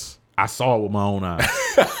 Yes. I saw it with my own eyes.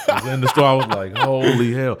 I was in the store. I was like,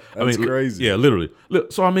 holy hell. That's crazy. Yeah, literally.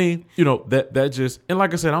 So, I mean, that just, and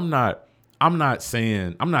like I said, I'm not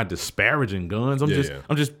saying, I'm not disparaging guns. I'm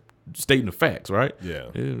just stating the facts, right? Yeah.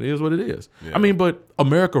 It is what it is. Yeah. I mean, but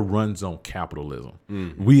America runs on capitalism.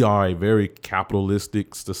 Mm-hmm. We are a very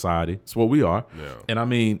capitalistic society. It's what we are. Yeah. And I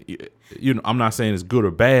mean, I'm not saying it's good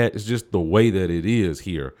or bad. It's just the way that it is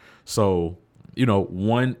here. So,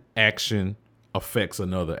 one action affects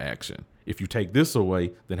another action. If you take this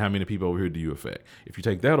away, then how many people over here do you affect? If you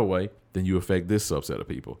take that away, then you affect this subset of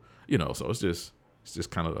people. So it's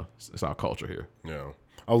just kind of it's our culture here. Yeah.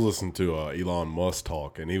 I was listening to Elon Musk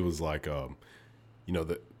talk, and he was like,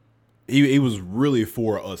 that he was really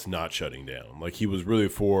for us not shutting down. Like he was really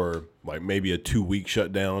for like maybe a 2-week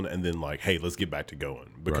shutdown, and then like, hey, let's get back to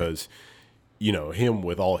going because. Him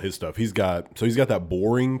with all his stuff, he's got that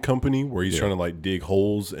boring company where he's trying to like dig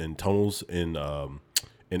holes and tunnels in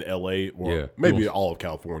LA or maybe all of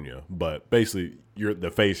California. But basically,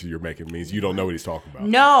 the face you're making means you don't know what he's talking about.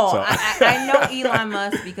 No, So- I know Elon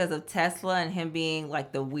Musk because of Tesla and him being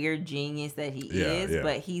like the weird genius that he is, yeah.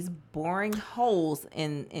 but he's boring holes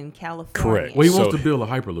in California. Correct. Well, he So- wants to build a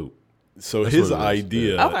hyperloop. So That's his what it is.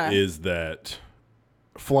 idea Okay. is that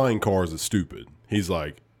flying cars is stupid. He's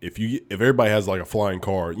like, if everybody has like a flying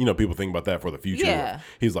car, people think about that for the future. Yeah.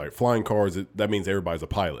 He's like, flying cars, that means everybody's a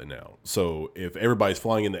pilot now. So if everybody's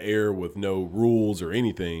flying in the air with no rules or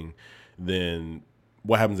anything, then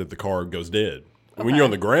what happens if the car goes dead? When you're on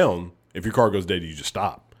the ground, if your car goes dead, you just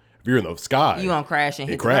stop. If you're in the sky, You gonna crash and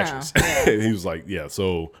hit it the crashes. ground. Yeah. He was like, yeah,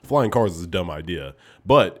 so flying cars is a dumb idea.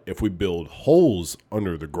 But if we build holes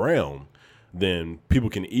under the ground, then people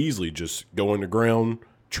can easily just go underground,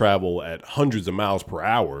 travel at hundreds of miles per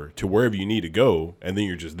hour to wherever you need to go, and then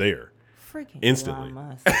you're just there. Freaking Instantly. Elon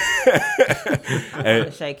Musk. I'm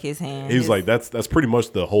gonna shake his hand. He's like, that's pretty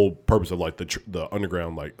much the whole purpose of like the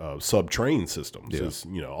underground like sub train systems. Is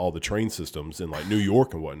all the train systems in like New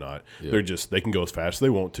York and whatnot. They're they can go as fast as they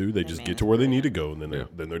want to. They just get to where they need to go, and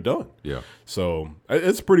then they're done. Yeah. So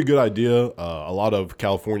it's a pretty good idea. A lot of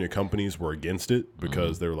California companies were against it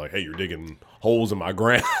because they were like, hey, you're digging holes in my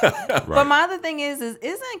ground. But my other thing is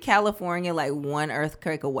isn't California like one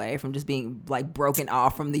earthquake away from just being like broken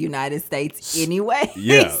off from the United States anyway?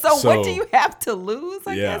 Yeah, so so- what do you have to lose?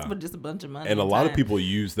 I Yeah. guess, but just a bunch of money. And a lot of time. people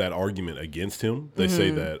use that argument against him. They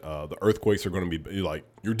say that the earthquakes are going to be like,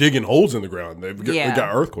 you're digging holes in the ground. They've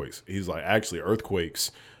got earthquakes. He's like, actually,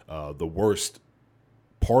 earthquakes, the worst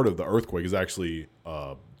part of the earthquake is actually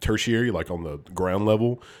tertiary, like on the ground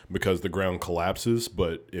level, because the ground collapses.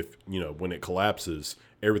 But if, when it collapses,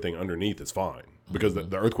 everything underneath is fine because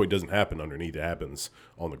the earthquake doesn't happen underneath. It happens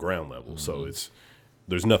on the ground level. So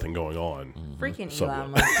there's nothing going on. Freaking somewhat.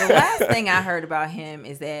 Elon Musk. The last thing I heard about him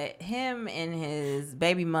is that him and his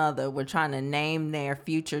baby mother were trying to name their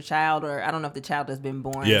future child, or I don't know if the child has been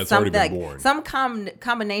born. Yeah, it's already been born. Some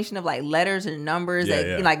combination of like letters and numbers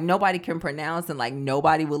that like nobody can pronounce and like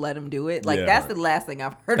nobody will let him do it. Like Yeah. that's the last thing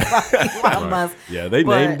I've heard about Elon Musk. Yeah, they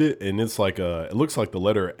But- named it, and it's like it looks like the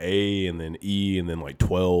letter A and then E and then like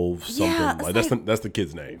 12 something. Yeah, it's That's the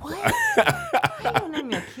kid's name. What? How you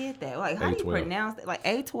name your kid that? Like, how do you A12. pronounce it? Like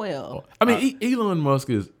A12. I mean, Elon Musk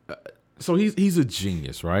is So he's a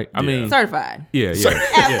genius, right? I mean, certified. yeah.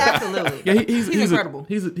 Absolutely. Yeah, he's incredible.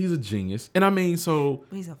 He's a genius, and I mean, so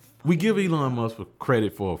we give Elon Musk for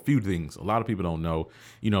credit for a few things. A lot of people don't know.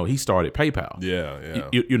 He started PayPal.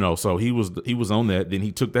 Yeah. So he was on that. Then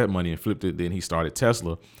he took that money and flipped it. Then he started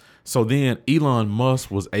Tesla. So then Elon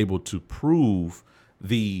Musk was able to prove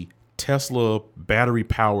the Tesla battery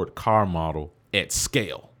powered car model at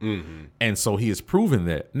scale. Mm-hmm. And so he has proven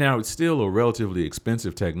that. Now, it's still a relatively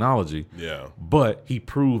expensive technology, but he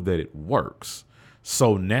proved that it works.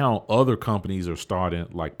 So now other companies are starting,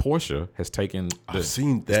 like Porsche has taken this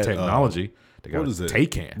technology. They got a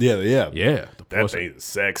Taycan. Yeah. That thing is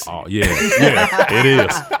sexy. Oh, yeah,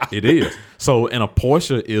 it is. So, and a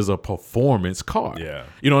Porsche is a performance car. Yeah.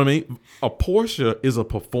 You know what I mean? A Porsche is a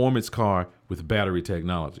performance car with battery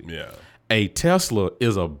technology. Yeah. A Tesla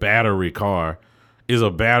is a battery car, is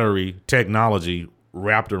a battery technology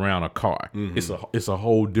wrapped around a car. Mm-hmm. It's a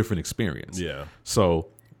whole different experience. Yeah. So,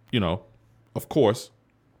 of course,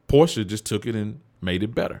 Porsche just took it and made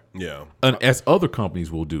it better. Yeah. And as other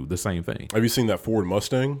companies will do the same thing. Have you seen that Ford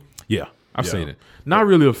Mustang? Yeah, I've seen it. Not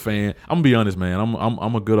really a fan. I'm gonna be honest, man.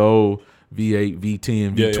 I'm a good old V8,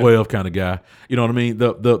 V10, V12 kind of guy. You know what I mean?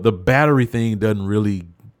 The battery thing doesn't really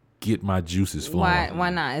get my juices flowing.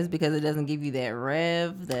 Why not? It's because it doesn't give you that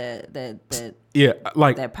rev, that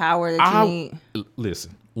that power that you need.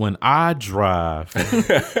 Listen, when I drive,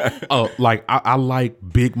 I like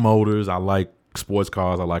big motors. I like sports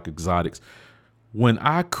cars. I like exotics. When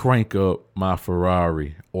I crank up my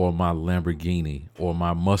Ferrari or my Lamborghini or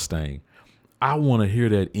my Mustang, I want to hear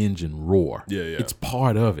that engine roar. Yeah. It's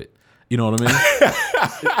part of it. You know what I mean?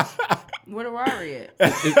 Where the Ferrari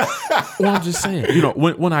at? Well, I'm just saying,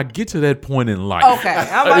 when I get to that point in life. Okay,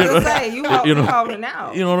 I'm about to say, you holding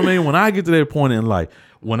out. You know what I mean? When I get to that point in life,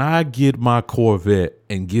 when I get my Corvette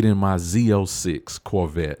and get in my Z06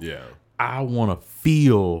 Corvette, I want to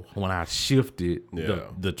feel when I shifted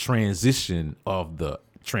the transition of the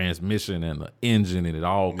transmission and the engine and it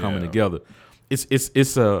all coming together. It's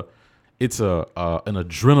an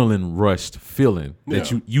adrenaline rushed feeling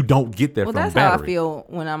that you don't get that from battery. Well, that's how I feel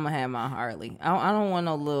when I'm gonna have my Harley. I don't want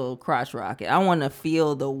no little crotch rocket. I want to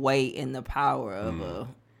feel the weight and the power of a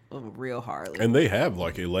real Harley. And they have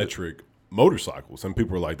like electric motorcycles, and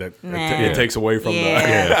people are like that. It takes away from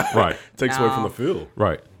right. Takes away from the feel.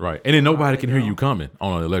 Right. And then nobody can hear you coming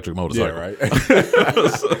on an electric motorcycle. Yeah,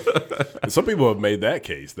 right. Some people have made that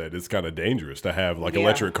case that it's kind of dangerous to have like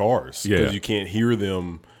electric cars because you can't hear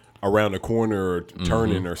them around a corner or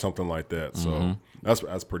turning or something like that. So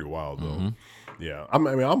that's pretty wild though. Yeah,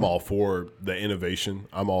 I'm all for the innovation.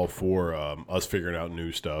 I'm all for us figuring out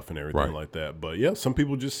new stuff and everything like that. But yeah, some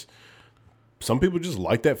people just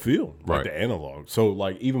like that feel, like the analog. So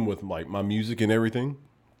like even with like my music and everything,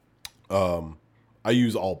 I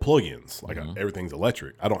use all plugins. Like everything's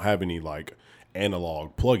electric. I don't have any like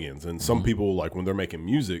analog plugins. And some people, like when they're making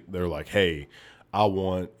music, they're like, hey, I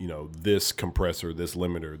want, this compressor, this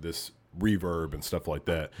limiter, this reverb and stuff like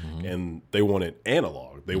that. And they want it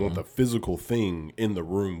analog. They want the physical thing in the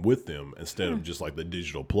room with them instead of just like the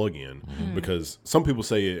digital plug-in, because some people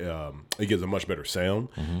say it gives a much better sound.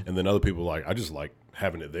 And then other people I just like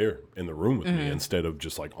having it there in the room with me instead of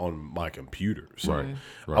just like on my computer. So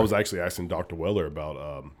I was actually asking Dr. Weller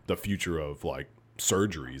about the future of like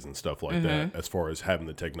surgeries and stuff like that as far as having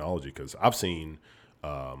the technology, because I've seen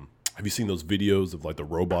have you seen those videos of like the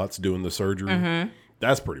robots doing the surgery?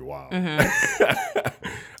 That's pretty wild.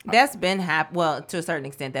 That's been to a certain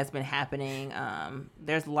extent, that's been happening.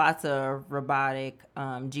 There's lots of robotic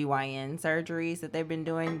GYN surgeries that they've been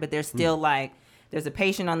doing, but there's still there's a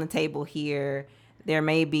patient on the table here. There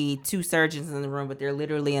may be two surgeons in the room, but they're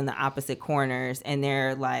literally in the opposite corners, and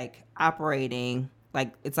they're like operating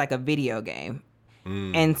like it's like a video game.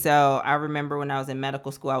 And so I remember when I was in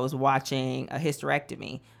medical school, I was watching a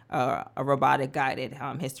hysterectomy, a robotic guided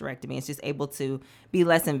hysterectomy. It's just able to be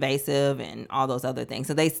less invasive and all those other things.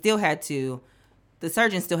 So they still had to, the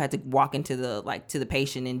surgeon still had to walk into to the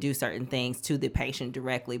patient and do certain things to the patient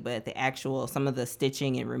directly, but the actual, some of the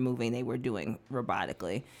stitching and removing they were doing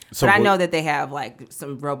robotically. So but I know that they have like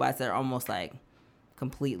some robots that are almost like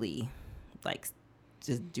completely like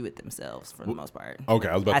just do it themselves for the most part. Okay,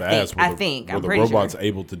 I was about to ask. I'm pretty sure. Were the robots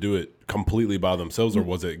able to do it completely by themselves, or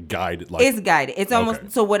was it guided? It's guided. It's almost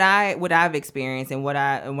so. What I've experienced and what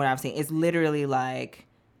I've seen is literally like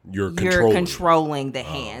you're controlling the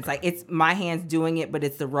hands. Okay. Like it's my hands doing it, but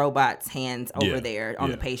it's the robot's hands over there on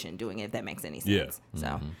the patient doing it. If that makes any sense.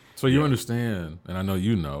 So you understand, and I know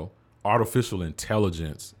artificial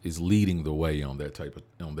intelligence is leading the way on that type of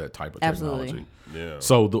Absolutely. technology. Yeah.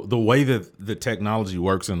 So the way that the technology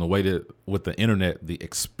works and the way that with the internet, the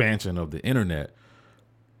expansion of the internet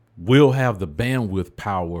will have the bandwidth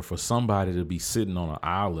power for somebody to be sitting on an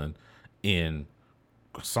island in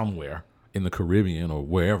somewhere in the Caribbean or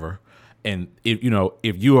wherever. And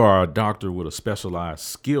if you are a doctor with a specialized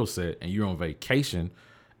skill set and you're on vacation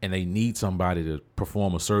and they need somebody to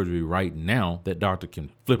perform a surgery right now, that doctor can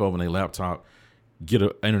flip open their laptop, get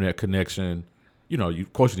an internet connection.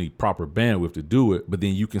 Of course you need proper bandwidth to do it, but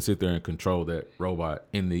then you can sit there and control that robot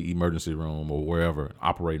in the emergency room or wherever,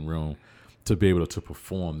 operating room, to be able to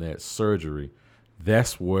perform that surgery.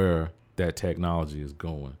 That's where that technology is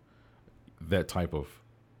going. That type of...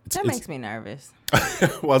 That makes me nervous.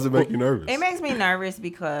 Why does it make you nervous? It makes me nervous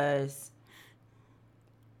because...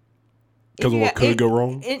 Because of what could go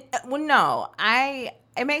wrong?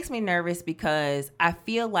 It makes me nervous because I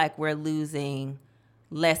feel like we're losing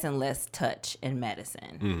less and less touch in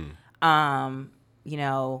medicine.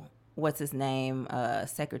 What's his name?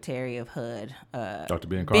 Secretary of HUD. Dr.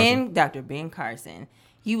 Ben Carson? Dr. Ben Carson.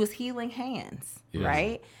 He was healing hands, yes.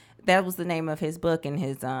 right? That was the name of his book and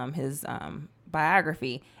his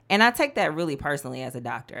biography. And I take that really personally as a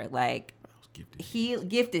doctor. Like,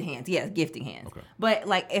 gifted hands. Yes, gifting hands. Okay. But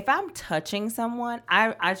like if I'm touching someone,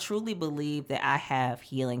 I truly believe that I have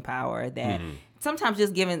healing power that sometimes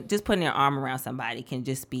just putting your arm around somebody can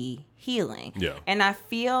just be healing. Yeah. And I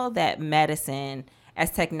feel that medicine, as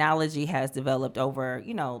technology has developed over,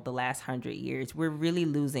 the last 100 years, we're really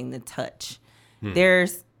losing the touch.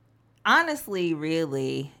 There's honestly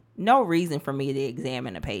really no reason for me to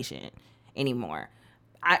examine a patient anymore.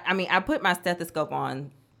 I mean, I put my stethoscope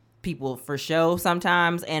on people for show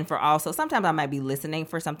sometimes, and sometimes I might be listening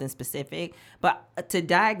for something specific, but to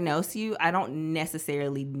diagnose you, I don't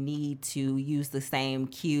necessarily need to use the same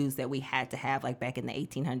cues that we had to have like back in the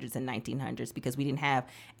 1800s and 1900s, because we didn't have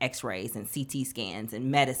x-rays and CT scans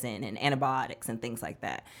and medicine and antibiotics and things like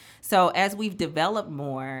that. So as we've developed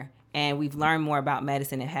more and we've learned more about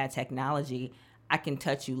medicine and had technology, I can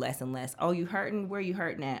touch you less and less. Oh, you hurting? Where you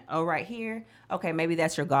hurting at? Oh, right here? Okay, maybe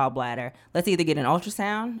that's your gallbladder. Let's either get an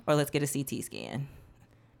ultrasound or let's get a CT scan.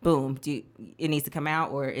 Boom. It needs to come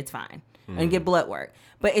out or it's fine. And get blood work.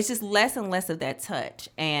 But it's just less and less of that touch.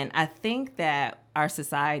 And I think that our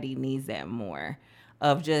society needs that more,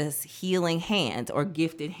 of just healing hands or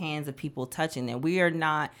gifted hands of people touching them. We are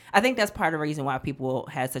not... I think that's part of the reason why people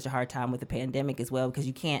had such a hard time with the pandemic as well, because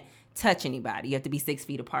you can't touch anybody. You have to be 6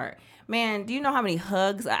 feet apart. Man, do you know how many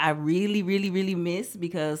hugs I really, really, really miss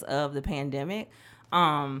because of the pandemic?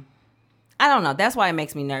 I don't know. That's why it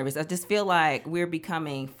makes me nervous. I just feel like we're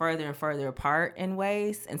becoming further and further apart in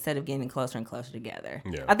ways instead of getting closer and closer together.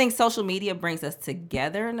 Yeah. I think social media brings us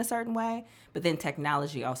together in a certain way, but then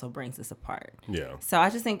technology also brings us apart. Yeah. So I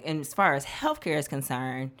just think, and as far as healthcare is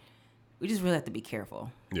concerned, we just really have to be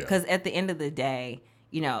careful. Yeah. Because at the end of the day,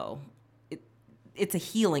 it's a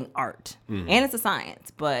healing art and it's a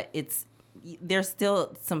science, but there's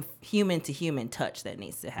still some human to human touch that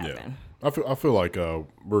needs to happen. Yeah. I feel like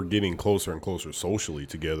we're getting closer and closer socially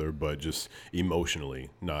together, but just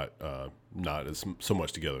emotionally not as so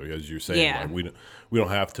much together, as you're saying. Yeah. Like we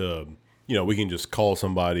don't have to, we can just call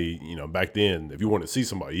somebody. Back then, if you wanted to see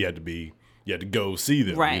somebody, you had to go see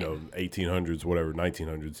them. Right. 1800s, whatever,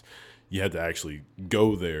 1900s. You had to actually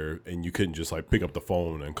go there, and you couldn't just like pick up the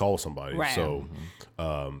phone and call somebody. Right. So,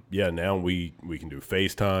 now we can do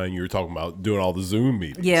FaceTime. You were talking about doing all the Zoom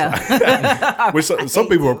meetings. Yeah. Which some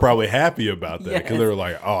people are probably happy about that, because Yes. they're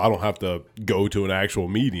like, oh, I don't have to go to an actual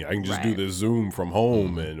meeting. I can just do Right. this Zoom from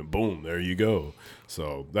home, and boom, there you go.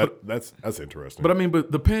 So that's interesting. But I mean,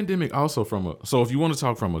 but the pandemic also so if you want to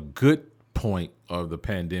talk from a good point of the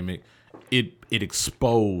pandemic, it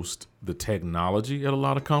exposed the technology at a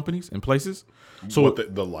lot of companies and places. So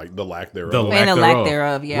the lack thereof. the lack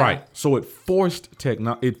thereof, yeah. Right. So it forced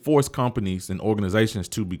companies and organizations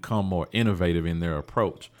to become more innovative in their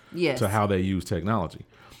approach Yes. to how they use technology.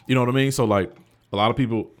 You know what I mean? So like a lot of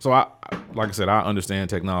people, so I understand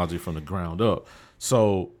technology from the ground up.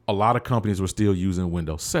 So a lot of companies were still using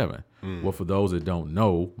Windows 7. Well, for those that don't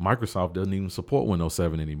know, Microsoft doesn't even support Windows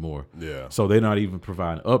 7 anymore. Yeah. So they're not even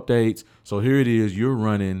providing updates. So here it is, you're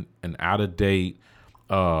running an out of date,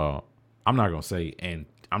 I'm not gonna say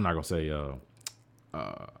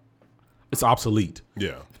it's obsolete.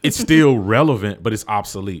 Yeah. It's still relevant, but it's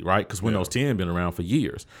obsolete, right? Because Windows 10 been around for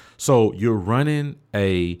years. So you're running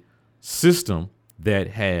a system that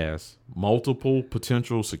has multiple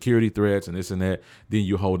potential security threats and this and that, then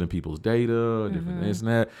you're holding people's data, different this and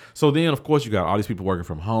that. So then, of course, you got all these people working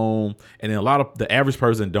from home. And then a lot of the average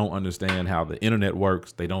person don't understand how the internet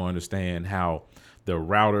works. They don't understand how the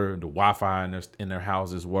router, the Wi-Fi in their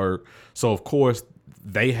houses work. So, of course,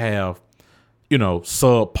 they have,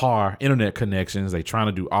 subpar internet connections. They trying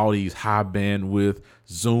to do all these high bandwidth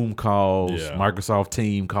Zoom calls, Microsoft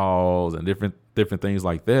Team calls, and different things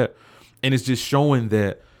like that. And it's just showing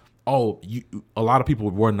that, a lot of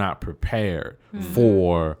people were not prepared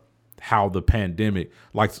for how the pandemic,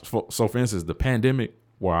 for instance, the pandemic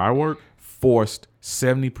where I work forced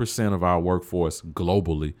 70% of our workforce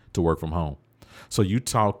globally to work from home. So you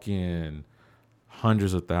talking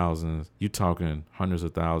hundreds of thousands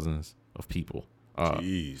of people.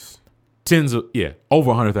 Jeez. Over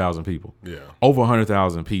 100,000 people. Yeah. Over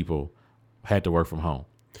 100,000 people had to work from home.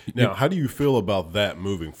 Now, how do you feel about that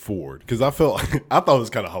moving forward? Because I thought it was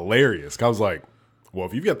kind of hilarious. I was like, well,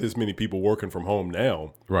 if you've got this many people working from home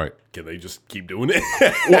now, right? Can they just keep doing it?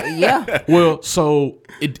 Yeah. Well, so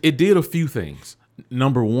it did a few things.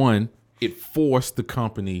 Number one, it forced the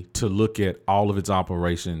company to look at all of its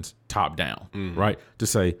operations top down, right? To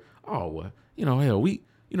say, hell,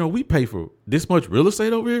 we pay for this much real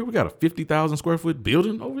estate over here. We got a 50,000 square foot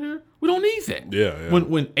building over here. We don't need that. Yeah.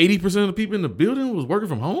 When 80% of the people in the building was working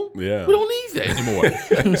from home, we don't need that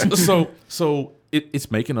anymore. so it's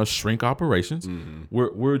making us shrink operations.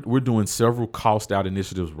 We're doing several cost out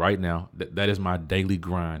initiatives right now. That is my daily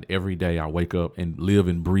grind. Every day I wake up and live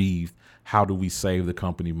and breathe. How do we save the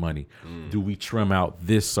company money? Do we trim out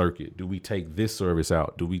this circuit? Do we take this service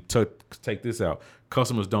out? Do we take this out?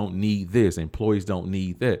 Customers don't need this. Employees don't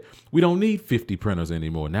need that. We don't need 50 printers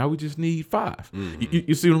anymore. Now we just need 5.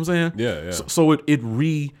 You see what I'm saying? Yeah. So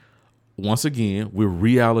once again, we're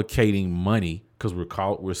reallocating money because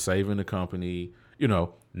we're saving the company.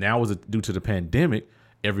 Now due to the pandemic,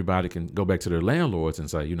 everybody can go back to their landlords and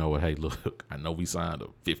say, hey, look, I know we signed a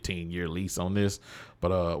 15-year lease on this,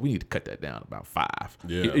 but we need to cut that down about 5.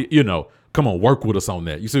 Yeah. Come on, work with us on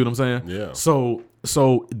that. You see what I'm saying? Yeah. So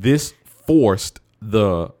this forced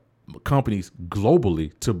the companies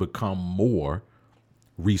globally to become more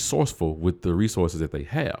resourceful with the resources that they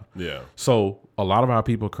have. Yeah. So a lot of our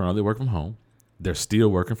people currently work from home. They're still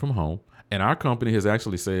working from home. And our company has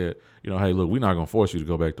actually said, hey, look, we're not going to force you to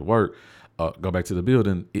go back to work, go back to the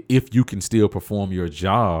building if you can still perform your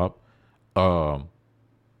job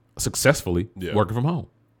successfully working from home.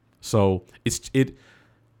 So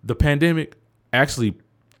the pandemic actually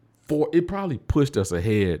it probably pushed us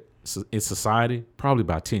ahead in society probably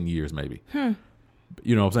by 10 years maybe.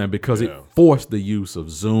 You know what I'm saying? Because it forced the use of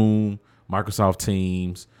Zoom, Microsoft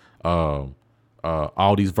Teams,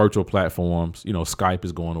 all these virtual platforms. Skype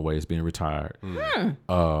is going away. It's being retired.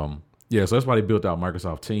 So that's why they built out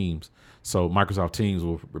Microsoft Teams. So Microsoft Teams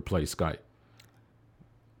will replace Skype.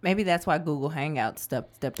 Maybe that's why Google Hangouts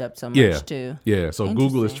stepped up so much too. Yeah. So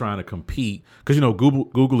Google is trying to compete because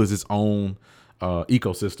Google is its own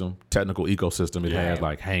ecosystem, technical ecosystem. It has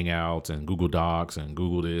like Hangouts and Google Docs and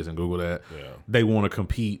Google this and Google that. Yeah. They want to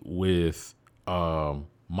compete with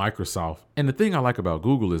Microsoft. And the thing I like about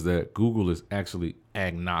Google is that Google is actually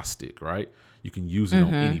agnostic, right? You can use it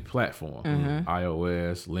on any platform,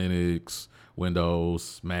 iOS, Linux,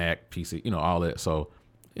 Windows, Mac, PC, all that. So,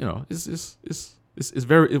 it's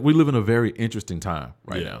very. We live in a very interesting time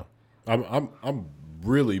right now. I'm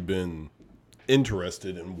really been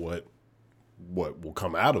interested in what will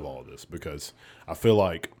come out of all this because I feel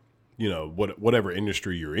like whatever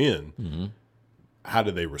industry you're in, how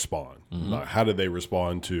do they respond? Like, how do they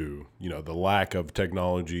respond to the lack of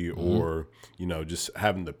technology or just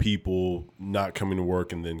having the people not coming to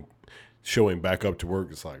work and then showing back up to work?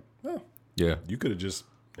 It's like, you could have just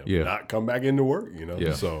not come back into work,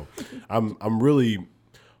 So I'm really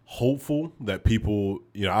hopeful that people,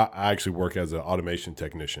 I actually work as an automation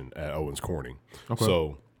technician at Owens Corning. Okay.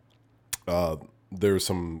 So there's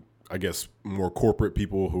some, I guess, more corporate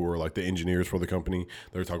people who are like the engineers for the company.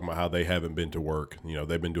 They're talking about how they haven't been to work.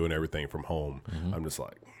 They've been doing everything from home. I'm just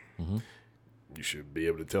like, you should be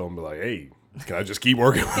able to tell them, like, hey, can I just keep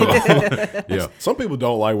working from home? Some people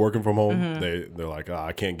don't like working from home. They're like,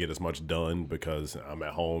 I can't get as much done because I'm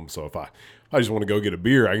at home. So if I just want to go get a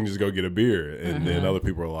beer, I can just go get a beer. And then other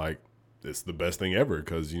people are like, it's the best thing ever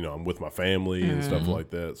because, I'm with my family and stuff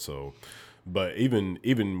like that. So, but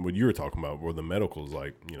even what you were talking about where the medicals,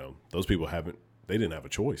 like, those people they didn't have a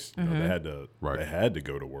choice. They had to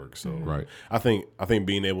go to work. So I think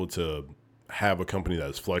being able to have a company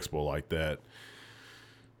that's flexible like that,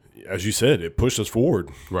 as you said, it pushed us forward.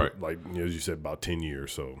 Right. Like, as you said, about 10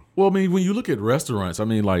 years. So, Well, I mean, when you look at restaurants, I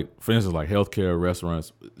mean, like, for instance, like healthcare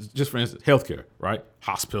restaurants, just for instance, healthcare, right?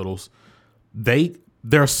 Hospitals,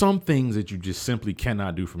 there are some things that you just simply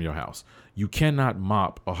cannot do from your house. You cannot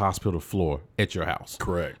mop a hospital floor at your house.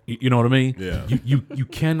 correct. You know what I mean? Yeah. You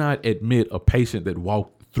cannot admit a patient that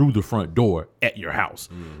walked through the front door at your house.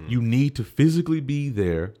 You need to physically be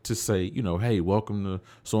there to say, hey, welcome to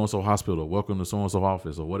so-and-so hospital, welcome to so-and-so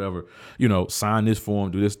office or whatever, sign this form,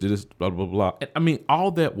 do this, blah, blah, blah. I mean,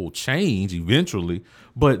 all that will change eventually,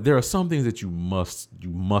 but there are some things that you must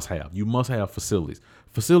have. You must have facilities.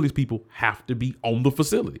 Facilities people have to be on the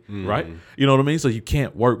facility, right? You know what I mean? So you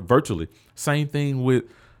can't work virtually. Same thing with,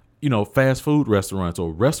 fast food restaurants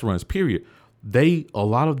or restaurants, period. A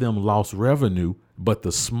lot of them lost revenue, but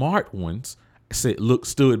the smart ones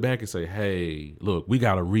stood back and say, hey, look, we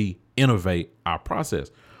got to re-innovate our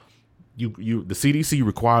process. The CDC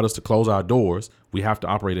required us to close our doors. We have to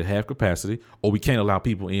operate at half capacity, or we can't allow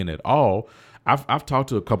people in at all. I've talked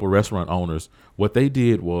to a couple of restaurant owners. What they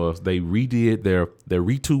did was they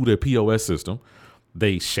retooled their POS system.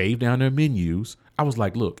 They shaved down their menus. I was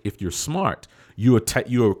like, look, if you're smart, you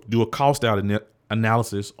do a cost out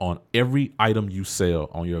analysis on every item you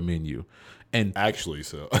sell on your menu. And Actually,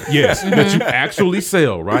 so. yes, that you actually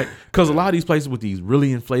sell, right? Because a lot of these places with these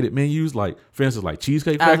really inflated menus, like for instance, like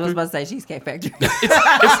Cheesecake Factory. I was about to say Cheesecake Factory.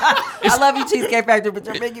 I love you, Cheesecake Factory, but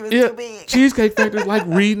your menu is too big. Cheesecake Factory is like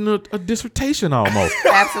reading a dissertation almost.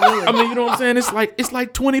 Absolutely. I mean, you know what I'm saying? It's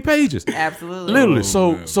like 20 pages. Absolutely. Literally.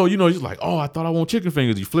 Man. So you're like, oh, I thought I want chicken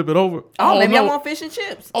fingers. You flip it over. Oh, maybe no. I want fish and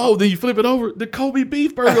chips. Oh, then you flip it over. The Kobe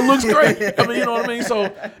beef burger looks great. I mean, you know what I mean?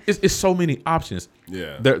 So it's so many options.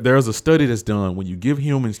 Yeah. There's a study that's done. When you give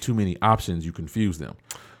humans too many options, you confuse them.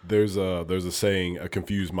 There's a saying, a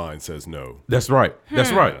confused mind says no. That's right.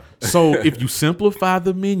 That's right. So if you simplify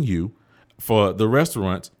the menu for the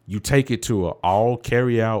restaurants, you take it to an all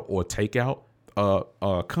carry out or takeout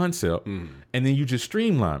concept, and then you just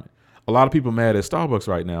streamline it. A lot of people mad at Starbucks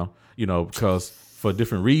right now, because for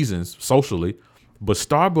different reasons socially, but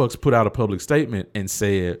Starbucks put out a public statement and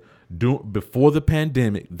said before the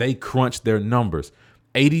pandemic, they crunched their numbers.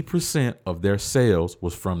 80% of their sales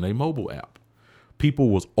was from their mobile app. People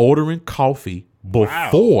was ordering coffee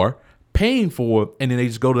before paying for it, and then they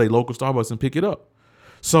just go to their local Starbucks and pick it up.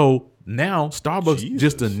 So now Starbucks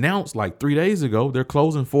just announced like 3 days ago they're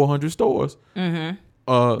closing 400 stores.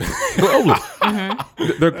 Globally.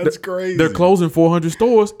 That's crazy. They're closing 400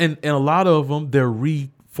 stores, and a lot of them they're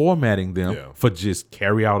reformatting them for just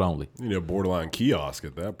carry out only. Borderline kiosk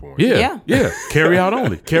at that point. Yeah. Carry out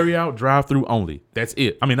only. Carry out, drive through only. That's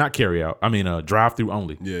it. I mean, not carry out. I mean, drive through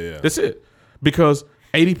only. Yeah. That's it. Because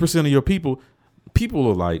 80% of your people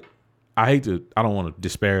are like, I don't want to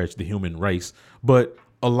disparage the human race, but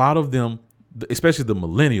a lot of them, especially the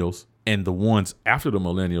millennials and the ones after the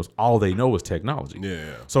millennials, all they know is technology.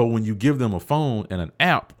 Yeah. So when you give them a phone and an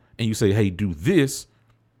app and you say, hey, do this,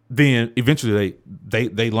 then eventually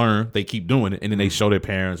they learn, they keep doing it, and then they show their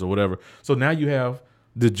parents or whatever. So now you have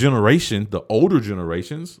the older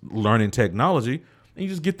generations learning technology, and you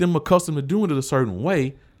just get them accustomed to doing it a certain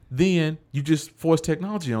way. Then you just force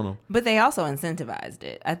technology on them. But they also incentivized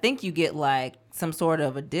it. I think you get like some sort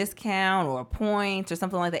of a discount or a point or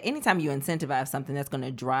something like that. Anytime you incentivize something, that's going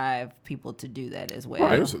to drive people to do that as well.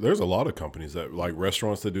 Right. There's a lot of companies that like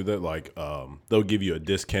restaurants that do that. Like they'll give you a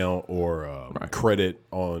discount or credit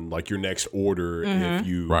on like your next order if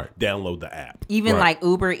you download the app. Even like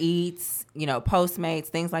Uber Eats, Postmates,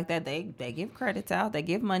 things like that. They give credits out. They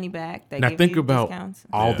give money back. They give think you about discounts.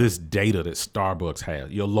 all this data that Starbucks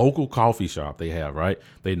has. Your local coffee shop they have, right?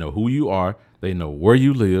 They know who you are. They know where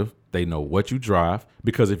you live. They know what you drive.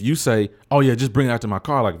 Because if you say, oh, yeah, just bring it out to my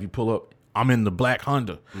car. Like if you pull up, I'm in the black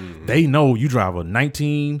Honda. They know you drive a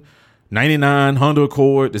 1999 Honda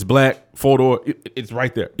Accord. It's black, 4-door. It's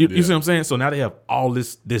right there. You see what I'm saying? So now they have all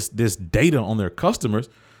this data on their customers.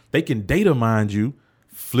 They can data mine you,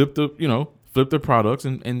 flip the products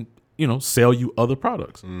and sell you other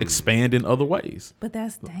products, expand in other ways. But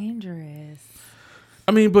that's dangerous.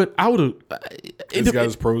 I mean, but I would have. It's got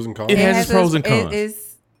its pros and cons. It has its pros and cons.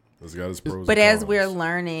 It's got its pros But and as cons. we're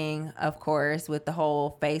learning, of course, with the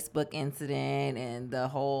whole Facebook incident and the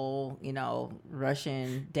whole,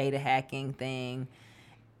 Russian data hacking thing,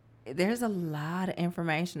 there's a lot of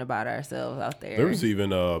information about ourselves out there. There was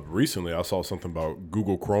even recently I saw something about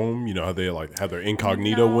Google Chrome. You know how they like have their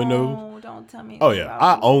incognito window. No, don't tell me. Oh yeah,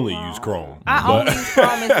 I about only Chrome. use Chrome. I only use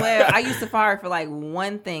Chrome as well. I use Safari for like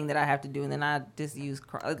one thing that I have to do, and then I just use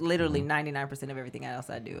Chrome. Literally 99% of everything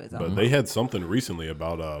else I do is. But they had something recently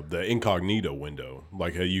about the incognito window,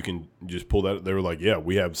 like how you can just pull that. They were like, yeah,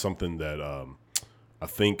 we have something that I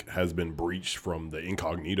think has been breached from the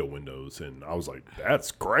incognito windows, and I was like,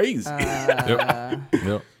 that's crazy.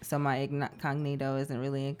 Yep. So my incognito isn't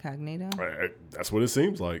really incognito. That's what it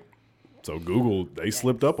seems like. So Google, they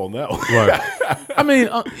slipped up on that one. Right. I mean,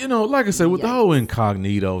 like I said, with the whole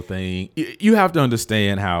incognito thing, you have to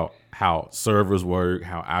understand how servers work,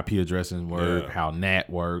 how IP addressing work, how NAT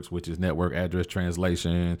works, which is network address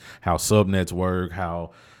translation, how subnets work, how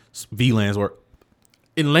VLANs work.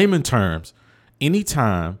 In layman terms,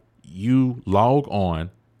 anytime you log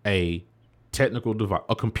on a technical device,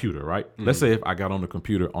 a computer, right? Let's say if I got on the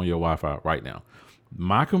computer on your Wi-Fi right now,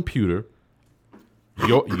 my computer,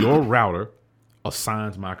 your router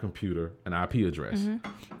assigns my computer an IP address.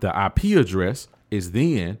 The IP address is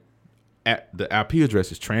then the IP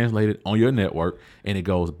address is translated on your network, and it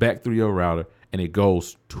goes back through your router, and it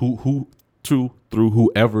goes through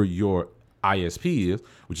whoever your ISP is,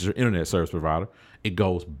 which is your internet service provider. It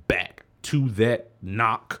goes back to that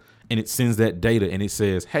NOC, and it sends that data, and it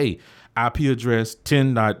says, hey, IP address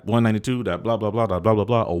 10.192. Blah, blah, blah, blah, blah, blah,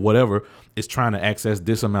 blah, or whatever is trying to access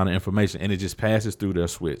this amount of information, and it just passes through their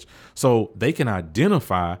switch. So they can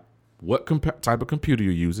identify what type of computer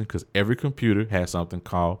you're using, because every computer has something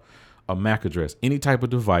called a MAC address. Any type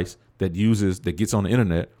of device that gets on the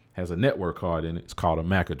internet has a network card in it. It's called a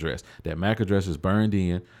MAC address. That MAC address is burned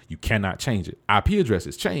in. You cannot change it. IP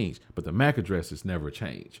addresses change, but the MAC addresses never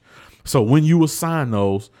change. So when you assign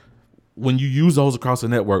those, when you use those across the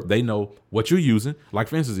network, they know what you're using. Like,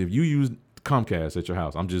 for instance, if you use Comcast at your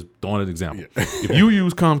house, I'm just throwing an example. Yeah. If you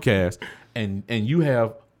use Comcast and you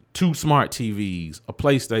have 2 smart TVs, a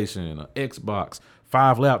PlayStation, an Xbox,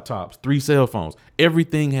 5 laptops, 3 cell phones,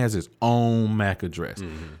 everything has its own MAC address.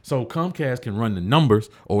 So Comcast can run the numbers,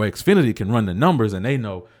 or Xfinity can run the numbers, and they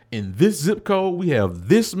know in this zip code, we have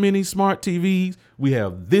this many smart TVs, we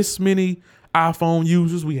have this many iPhone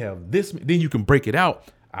users, we have this. Then you can break it out.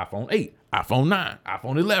 iPhone 8, iPhone 9,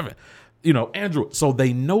 iPhone 11, Android. So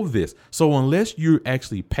they know this. So unless you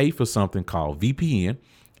actually pay for something called VPN,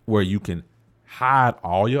 where you can hide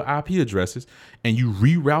all your IP addresses and you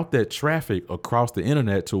reroute that traffic across the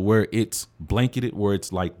internet to where it's blanketed, where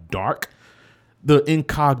it's like dark, the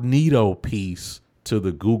incognito piece to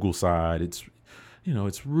the Google side, it's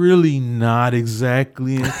really not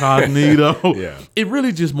exactly incognito. Yeah. It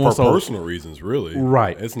really just more for so personal reasons, really.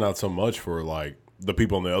 Right. It's not so much for like the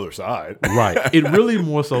people on the other side. Right. It really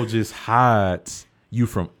more so just hides you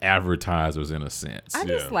from advertisers in a sense. I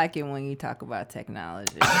just like it when you talk about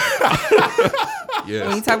technology. Yes.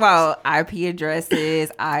 When you talk about IP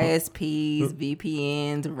addresses, ISPs,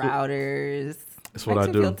 VPNs, routers. That's what I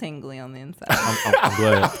do. Feel tingly on the inside. I'm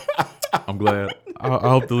glad. I'm glad. I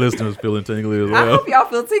hope the listeners feeling tingly as well. I hope y'all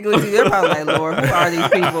feel tingly too. They're probably like, Lord, who are these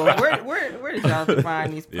people? Where did y'all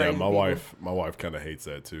find these crazy my people? my wife kind of hates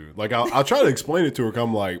that too. Like I'll try to explain it to her.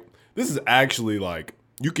 I'm like, this is actually like,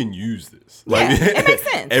 you can use this. Like, yeah, it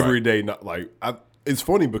makes sense. Every day, not like it's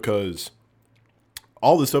funny because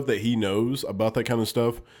all the stuff that he knows about that kind of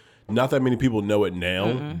stuff, not that many people know it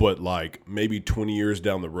now, but like maybe 20 years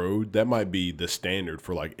down the road, that might be the standard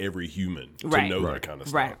for like every human to know that kind of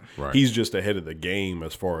stuff. Right. He's just ahead of the game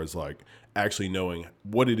as far as like actually knowing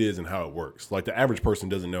what it is and how it works. Like the average person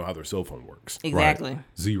doesn't know how their cell phone works. Exactly. Right.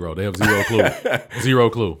 Zero. They have zero clue. Zero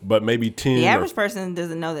clue. But maybe 10. The average person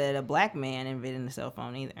doesn't know that a black man invented a cell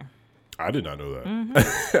phone either. I did not know that.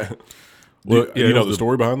 Mm-hmm. Well, you know the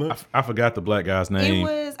story behind that? I forgot the black guy's name.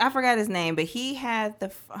 I forgot his name, but he had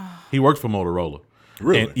the. He worked for Motorola.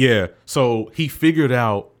 Really? And, yeah. So he figured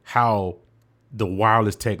out how the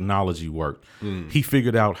wireless technology worked. He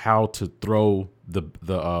figured out how to throw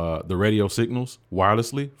the radio signals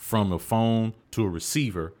wirelessly from a phone to a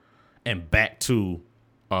receiver and back to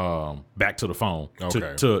the phone.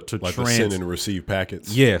 Okay. To like to send and receive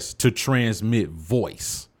packets. Yes, to transmit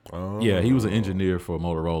voice. Oh. Yeah, he was an engineer for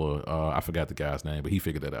Motorola. I forgot the guy's name, but he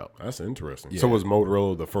figured that out. That's interesting. Yeah. So was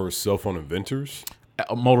Motorola the first cell phone inventors?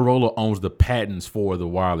 Motorola owns the patents for the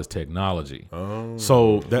wireless technology. Oh.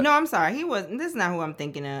 So that, No, I'm sorry. He wasn't. This is not who I'm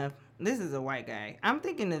thinking of. This is a white guy. I'm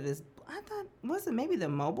thinking of this. I thought, was it maybe the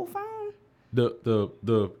mobile phone?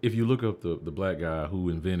 the if you look up the black guy who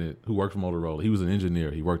worked for Motorola, he was an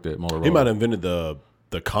engineer. He worked at Motorola. He might have invented the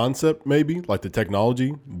the concept, maybe like the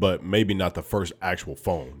technology, but maybe not the first actual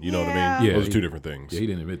phone. You know what I mean? Yeah, Those are two different things. Yeah, he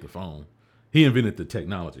didn't invent the phone. He invented the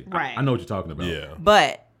technology. Right. I know what you're talking about. Yeah.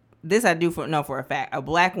 But this I do know for a fact. A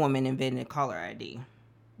black woman invented caller ID.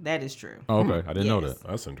 That is true. Oh, okay. I didn't know Yes. that.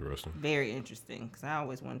 That's interesting. Very interesting, because I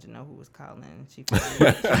always wanted to know who was calling. She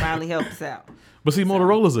finally helped us out. But see,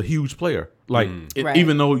 Motorola's a huge player. Like, Right.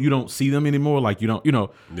 even though you don't see them anymore, like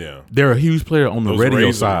Yeah. they're a huge player on the Those radio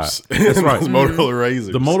razors. side. That's right. Those Motorola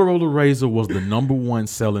razors. The Motorola Razr was the number one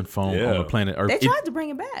selling phone Yeah. on the planet Earth. They tried to bring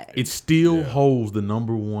it back. It still holds the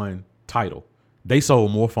number one title. They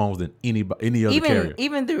sold more phones than any other carrier.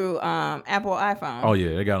 Even through Apple iPhone. Oh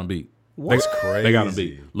yeah, they got them beat. What? Crazy. They got them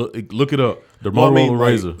beat. Look it up. The Well, I Motorola mean,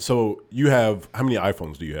 like, Razr. so you have, how many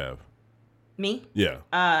iPhones do you have? Me? Yeah.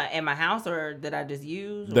 At my house, or that I just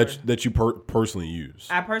use? Or? That you personally use.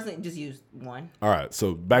 I personally just use one. All right.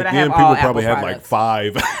 So back But I then, have people all probably Apple had like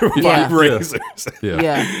products. five Yeah. razors. Yeah.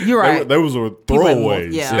 Yeah, you're right. Those were People had throwaways. more-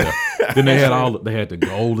 yeah. Then they had they had the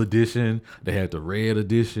gold edition, they had the red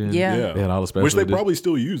edition. Yeah. Yeah. They had all the special Which they edition. probably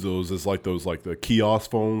still use those as like the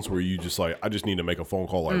kiosk phones where you just like, I just need to make a phone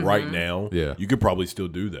call like right now. Yeah. You could probably still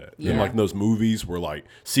do that. And Yeah. like in those movies where like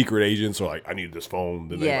secret agents are like, I need this phone,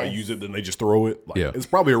 then they like Yes. use it, then they just throw it. Like, Yeah. it's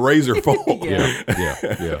probably a razor phone.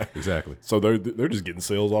 yeah, exactly. So they're just getting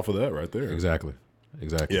sales off of that right there. Exactly.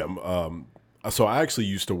 Yeah. So I actually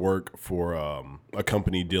used to work for a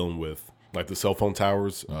company dealing with like the cell phone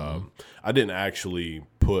towers. I didn't actually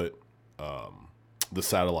put the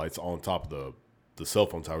satellites on top of the cell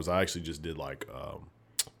phone towers. I actually just did like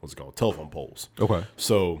what's it called, telephone poles. Okay.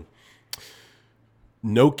 So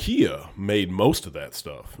Nokia made most of that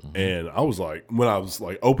stuff, and I was like, when I was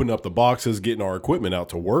like opening up the boxes, getting our equipment out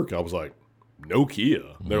to work, I was like,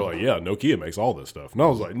 Nokia. They're like, yeah, Nokia makes all this stuff, and I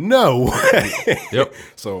was like, no. Yep.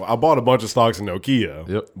 So I bought a bunch of stocks in Nokia,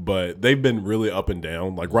 Yep. but they've been really up and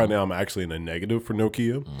down. Like right now, I'm actually in a negative for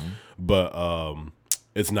Nokia, but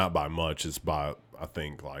it's not by much. It's by, I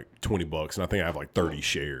think, like $20, and I think I have like 30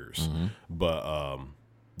 shares. But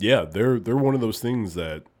yeah, they're one of those things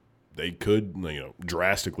that they could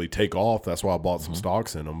drastically take off. That's why I bought some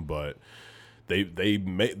stocks in them. But they're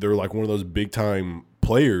like one of those big time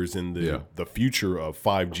players in the future of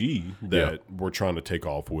 5G that we're trying to take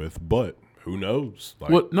off with. But who knows?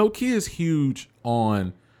 Like, Well, Nokia is huge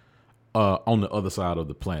on the other side of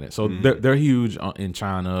the planet. So they're huge in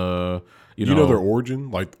China. You know their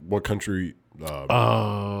origin? Like what country?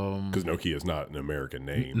 Um, Because Nokia is not an American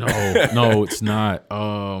name. no, it's not.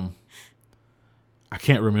 I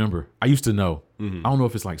can't remember. I used to know. I don't know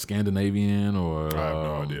if it's like Scandinavian or I have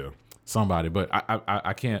no idea. somebody, but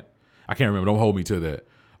I can't remember. Don't hold me to that.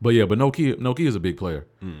 But yeah, but Nokia is a big player.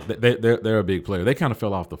 They're a big player. They kind of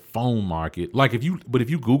fell off the phone market. Like if you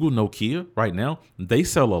Google Nokia right now, they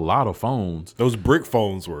sell a lot of phones. Those brick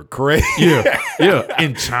phones were crazy. Yeah,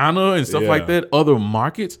 in China and stuff like Yeah. that. Other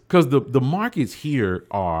markets, because the markets here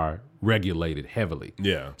are regulated heavily.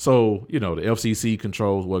 Yeah. So the FCC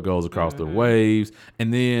controls what goes across the waves,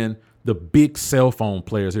 and then the big cell phone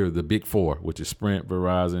players here, the big four, which is Sprint,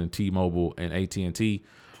 Verizon, T-Mobile, and AT&T,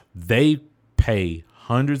 they pay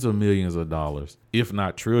hundreds of millions of dollars, if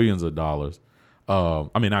not trillions of dollars.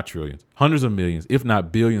 Not trillions, hundreds of millions, if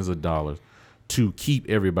not billions of dollars, to keep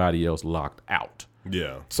everybody else locked out.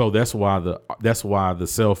 Yeah. So that's why the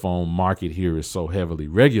cell phone market here is so heavily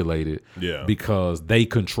regulated. Yeah. Because they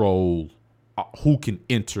control who can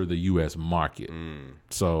enter the U.S. market.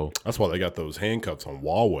 So That's why they got those handcuffs on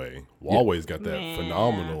Huawei. Huawei's got that Man.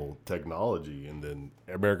 phenomenal technology, and then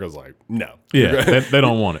America's like, no. yeah, they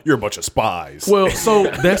don't want it. You're a bunch of spies. Well, so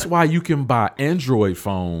that's why you can buy Android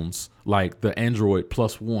phones like the Android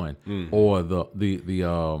Plus One or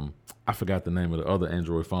the I forgot the name of the other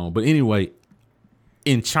Android phone, but anyway,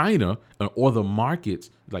 in China or the markets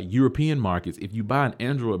like European markets, if you buy an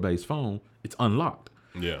Android based phone, it's unlocked.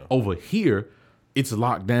 Yeah. Over here, it's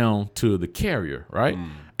locked down to the carrier, right?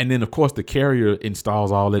 And then of course the carrier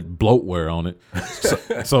installs all that bloatware on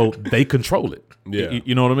it, so they control it. Yeah.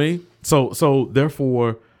 You know what I mean? So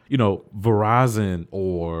therefore, Verizon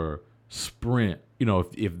or Sprint,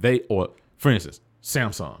 if they, or for instance,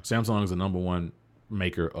 Samsung is the number one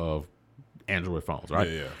maker of Android phones, right?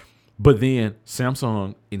 Yeah. But then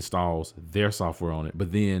Samsung installs their software on it,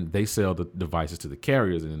 but then they sell the devices to the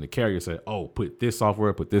carriers, and then the carriers say, oh, put this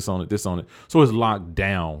software, put this on it. So it's locked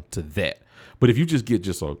down to that. But if you just get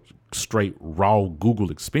just a straight raw Google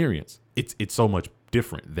experience, it's so much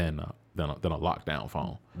different than a lockdown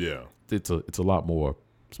phone. Yeah. It's a lot more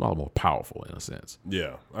more powerful in a sense.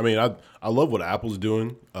 Yeah, I mean, I love what Apple's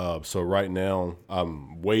doing. So right now,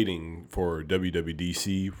 I'm waiting for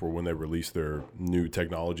WWDC for when they release their new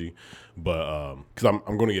technology, but because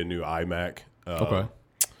I'm going to get a new iMac. Okay.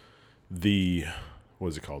 What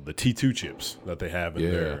is it called? The T2 chips that they have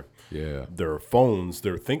in Yeah. their phones.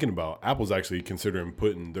 They're thinking about, Apple's actually considering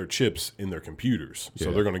putting their chips in their computers.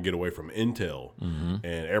 So they're going to get away from Intel, and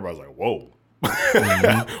everybody's like, whoa.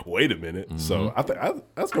 Wait a minute. So I think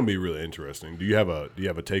that's going to be really interesting. Do you have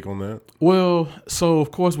a take on that? Well, so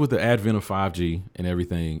of course with the advent of 5G and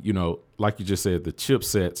everything, you know, like you just said, the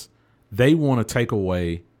chipsets, they want to take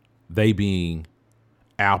away, they being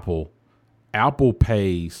Apple. Apple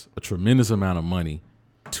pays a tremendous amount of money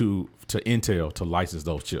to Intel to license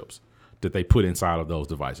those chips that they put inside of those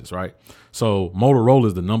devices, right? So Motorola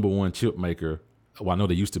is the number one chip maker. Well, I know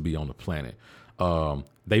they used to be on the planet.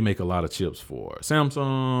 They make a lot of chips for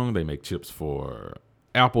Samsung. They make chips for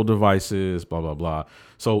Apple devices, blah, blah, blah.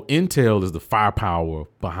 So Intel is the firepower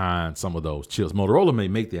behind some of those chips. Motorola may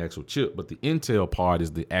make the actual chip, but the Intel part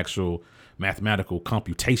is the actual mathematical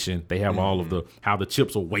computation. They have all of the how the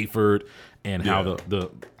chips are wafered and how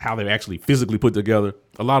how they're actually physically put together.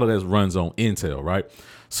 A lot of that runs on Intel, right?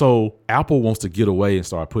 So Apple wants to get away and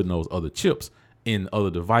start putting those other chips in other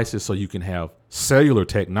devices so you can have cellular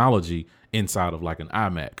technology inside of like an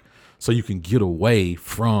iMac. So you can get away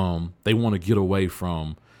from, they want to get away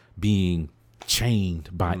from being chained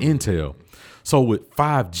by Intel. So with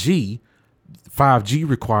 5G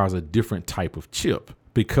requires a different type of chip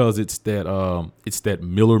because it's that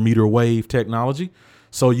millimeter wave technology.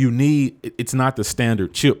 So it's not the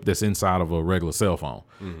standard chip that's inside of a regular cell phone.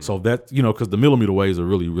 So that, you know, because the millimeter waves are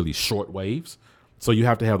really, really short waves. So you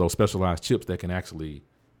have to have those specialized chips that can actually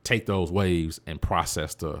take those waves and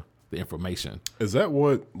process the information. Is that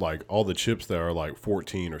what, like, all the chips that are like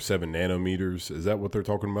 14 or 7 nanometers, is that what they're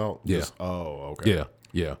talking about? Yeah. Okay.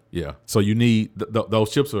 Yeah. So you need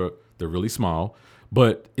those chips they're really small,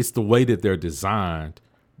 but it's the way that they're designed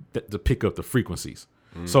to pick up the frequencies.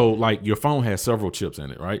 So like your phone has several chips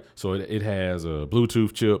in it, right? So it has a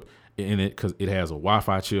Bluetooth chip in it because it has a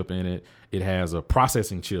Wi-Fi chip in it. It has a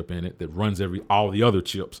processing chip in it that runs all the other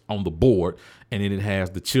chips on the board. And then it has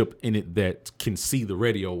the chip in it that can see the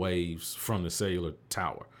radio waves from the cellular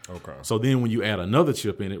tower. Okay. So then when you add another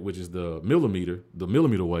chip in it, which is the millimeter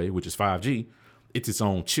wave, which is 5G, it's its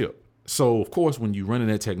own chip. So, of course, when you're running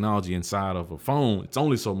that technology inside of a phone, it's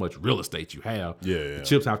only so much real estate you have. Yeah. The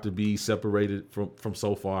chips have to be separated from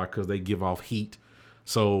so far because they give off heat.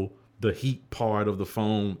 So the heat part of the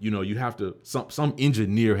phone, you know, you have to, some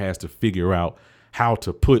engineer has to figure out how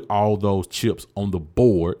to put all those chips on the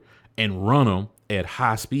board and run them at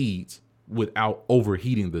high speeds without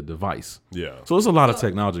overheating the device. Yeah. So there's a lot of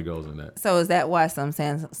technology goes in that. So is that why some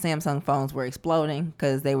Samsung phones were exploding?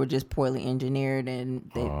 Because they were just poorly engineered and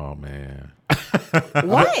Oh, man.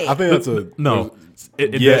 What? I think that's a No. That's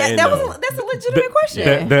a legitimate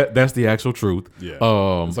question. That's the actual truth. Yeah.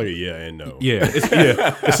 It's like a yeah and no. Yeah.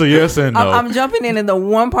 It's a yes and no. I'm jumping in the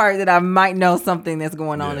one part that I might know something that's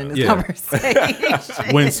going on in this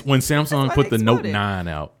conversation. when Samsung why put they the Note exploded. 9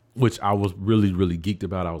 out, which I was really, really geeked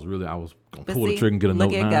about. I was gonna But pull the see, trigger and get a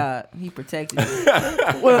Note look 9. at God. He protected you.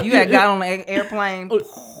 Well, you had got on an airplane.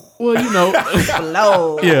 Well, you know,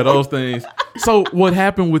 Blow. yeah, those things. So what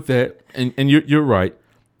happened with that? And you're right.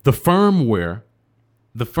 The firmware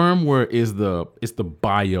is the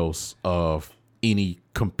BIOS of any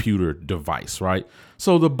computer device, right?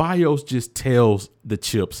 So the BIOS just tells the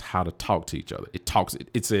chips how to talk to each other.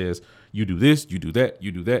 It says, you do this, you do that,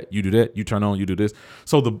 you do that, you do that, you turn on, you do this.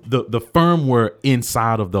 So the firmware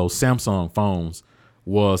inside of those Samsung phones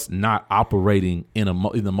was not operating in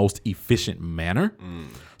the most efficient manner.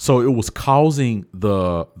 So it was causing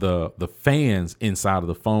the fans inside of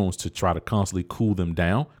the phones to try to constantly cool them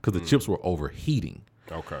down because the chips were overheating.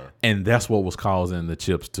 Okay. And that's what was causing the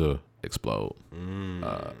chips to explode.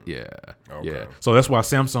 Yeah. So that's why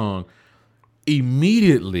Samsung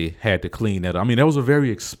immediately had to clean that up. I mean, that was a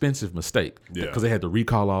very expensive mistake because they had to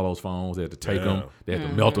recall all those phones. They had to take them. They had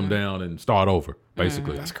to melt them down and start over,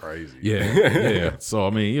 basically. That's crazy. Yeah. So, I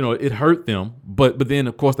mean, you know, it hurt them. But then,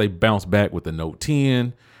 of course, they bounced back with the Note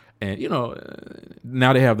 10. And, you know,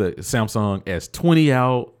 now they have the Samsung S20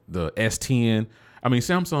 out, the S10. I mean,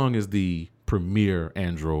 Samsung is the premier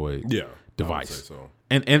Android device. I would say so.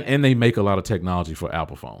 And they make a lot of technology for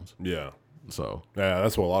Apple phones. Yeah. So yeah,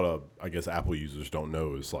 that's what a lot of, I guess, Apple users don't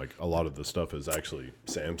know is like a lot of the stuff is actually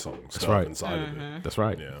Samsung stuff inside of it. that's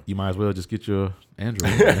right. Yeah. You might as well just get your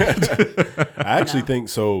Android. I actually think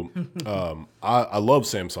so. I love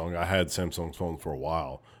Samsung. I had Samsung phones for a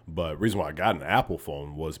while, but the reason why I got an Apple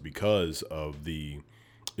phone was because of the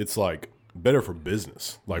it's like better for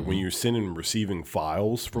business. Like when you're sending and receiving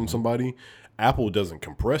files from somebody, Apple doesn't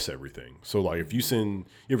compress everything. So like if you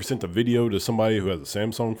ever sent a video to somebody who has a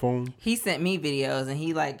Samsung phone? He sent me videos and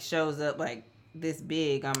he like shows up like this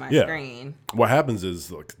big on my screen. What happens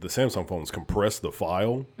is like the Samsung phones compress the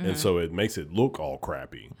file, and so it makes it look all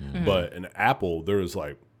crappy. But in Apple, there's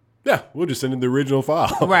like, yeah, we'll just send in the original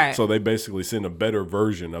file. Right. So they basically send a better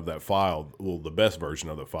version of that file, well, the best version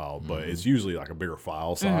of the file, but it's usually like a bigger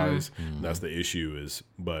file size. And that's the issue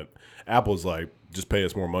but Apple's like, just pay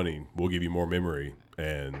us more money, we'll give you more memory,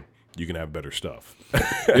 and you can have better stuff.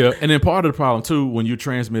 Yeah, and then part of the problem too, when you're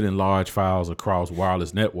transmitting large files across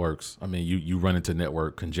wireless networks, I mean, you run into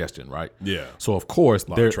network congestion, right? Yeah. So of course,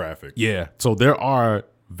 A lot of traffic. Yeah. So there are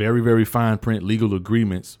very, very fine print legal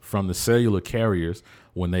agreements from the cellular carriers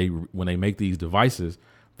when they make these devices.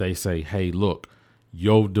 They say, hey, look,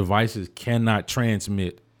 your devices cannot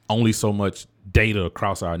transmit only so much data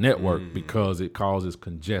across our network because it causes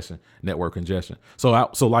network congestion. So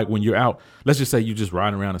like when you're out, let's just say you're just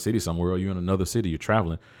riding around a city somewhere, or you're in another city, you're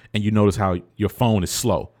traveling, and you notice how your phone is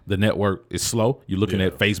slow. The network is slow. You're looking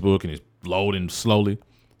at Facebook and it's loading slowly.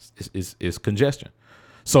 It's congestion.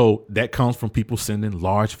 So that comes from people sending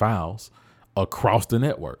large files across the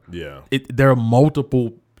network. Yeah. There are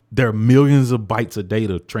millions of bytes of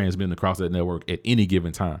data transmitting across that network at any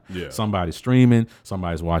given time. Yeah. Somebody's streaming,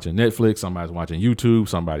 somebody's watching Netflix, somebody's watching YouTube,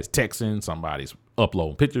 somebody's texting, somebody's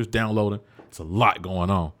uploading pictures, downloading. It's a lot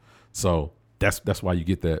going on. So that's why you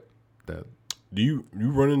get that. Do you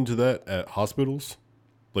run into that at hospitals?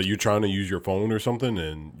 Like you're trying to use your phone or something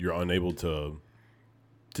and you're unable to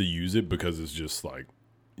use it because it's just like,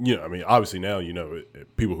 I mean, obviously now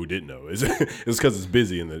people who didn't know it's because it's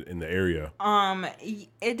busy in the area.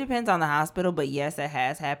 It depends on the hospital, but yes, it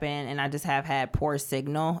has happened, and I just have had poor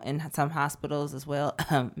signal in some hospitals as well.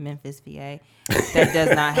 Memphis, VA, that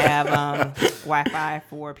does not have Wi-Fi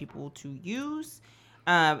for people to use,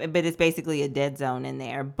 but it's basically a dead zone in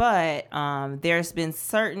there. But there's been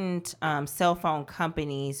certain cell phone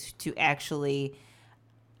companies to actually,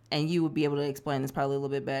 and you would be able to explain this probably a little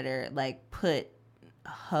bit better, like put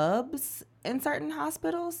hubs in certain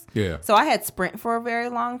hospitals. Yeah. So I had Sprint for a very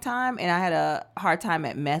long time, and I had a hard time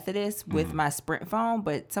at Methodist with my Sprint phone,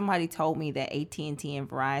 but somebody told me that AT&T and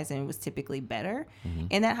Verizon was typically better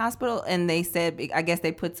in that hospital, and they said, I guess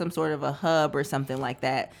they put some sort of a hub or something like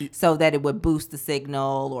that so that it would boost the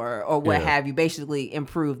signal or what have you, basically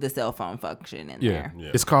improve the cell phone function in there. Yeah.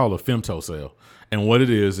 It's called a femtocell. And what it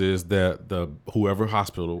is that whoever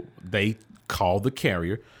hospital, they call the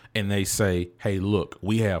carrier and they say, hey, look,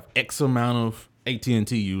 we have X amount of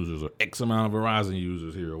AT&T users or X amount of Verizon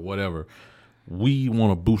users here or whatever. We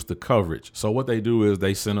want to boost the coverage. So what they do is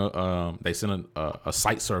they send a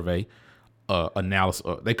site survey analysis.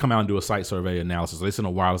 They come out and do a site survey analysis. So they send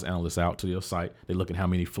a wireless analyst out to your site. They look at how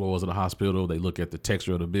many floors of the hospital. They look at the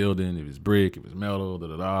texture of the building, if it's brick, if it's metal,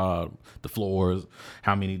 the floors,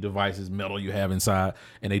 how many devices, metal you have inside.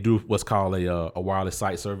 And they do what's called a wireless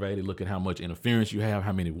site survey. They look at how much interference you have,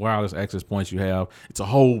 how many wireless access points you have. It's a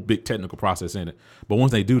whole big technical process in it. But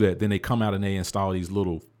once they do that, then they come out and they install these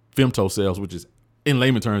little femtocells, which is, in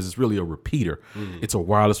layman terms, it's really a repeater. It's a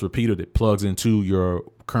wireless repeater that plugs into your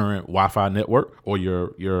current Wi-Fi network or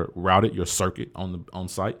your circuit on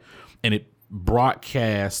site, and it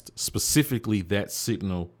broadcasts specifically that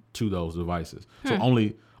signal to those devices. So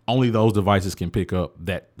only those devices can pick up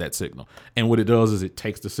that signal. And what it does is it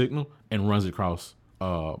takes the signal and runs it across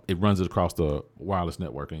the wireless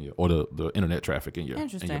network or the internet traffic in your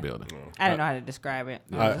building. I don't know how to describe it.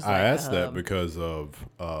 I asked that because of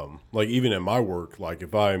like even at my work, like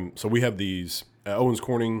we have these at Owens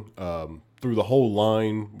Corning through the whole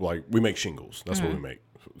line, like we make shingles. That's what we make,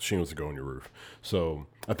 shingles that go on your roof. So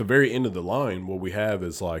at the very end of the line, what we have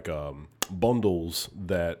is like bundles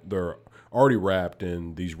that they're already wrapped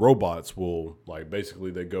in. These robots will like basically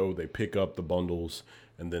they pick up the bundles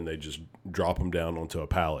and then they just drop them down onto a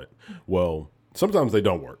pallet. Well, sometimes they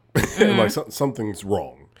don't work. Like something's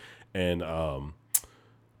wrong. And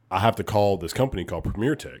I have to call this company called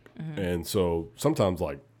Premier Tech. And so sometimes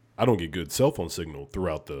like I don't get good cell phone signal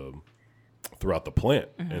throughout the plant.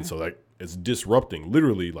 And so it's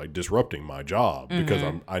literally disrupting my job because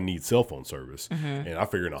I need cell phone service. And I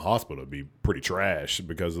figure in a hospital it'd be pretty trash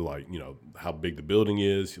because of how big the building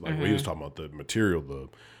is. Like what he was talking about, the material the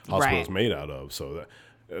hospital is made out of. So that,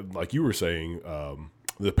 like you were saying,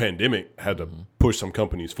 the pandemic had to push some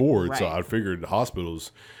companies forward. Right. So I figured the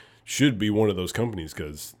hospitals should be one of those companies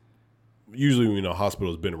because usually, a hospital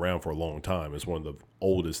has been around for a long time. It's one of the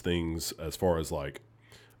oldest things as far as like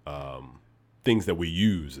things that we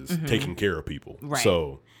use is taking care of people. Right.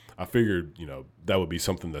 So I figured, that would be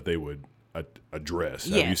something that they would address.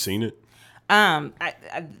 Have you Yes. seen it?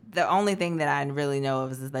 The only thing that I really know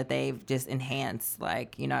of is that they've just enhanced,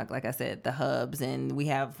 like I said, the hubs, and we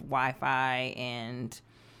have Wi-Fi, and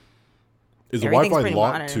Is the everything's Wi-Fi pretty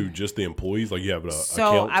locked modern. to just the employees? Like you have an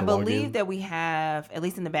So account to I log believe in? that we have, at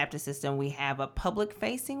least in the Baptist system, we have a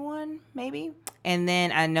public-facing one, maybe, and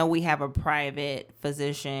then I know we have a private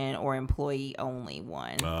physician or employee-only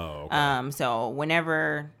one. Oh, okay. So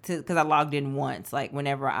whenever, because I logged in once, like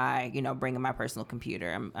whenever I, bring in my personal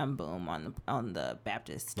computer, I'm boom on the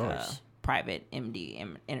Baptist Nice. private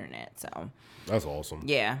MD internet. So That's awesome.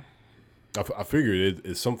 yeah, I figured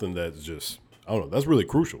it's something that's just, I don't know, that's really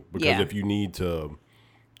crucial because Yeah. if you need to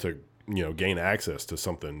gain access to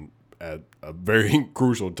something at a very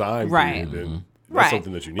crucial time Right. period, then that's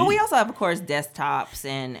something that you need. But we also have, of course, desktops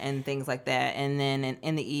and things like that. And then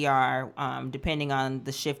in the ER, depending on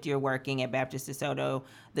the shift you're working at Baptist DeSoto,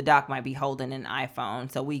 the doc might be holding an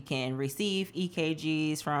iPhone. So we can receive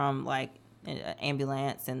EKGs from like an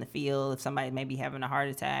ambulance in the field. If somebody may be having a heart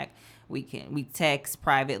attack, we text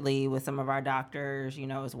privately with some of our doctors,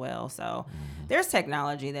 as well. So there's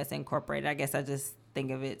technology that's incorporated. I guess I just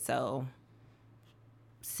think of it so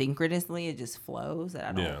synchronously, it just flows that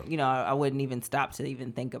I don't, I wouldn't even stop to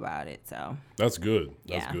even think about it. So That's good.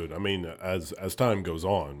 That's Yeah. good. I mean, as time goes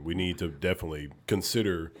on, we need to definitely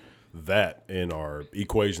consider that in our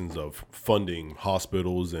equations of funding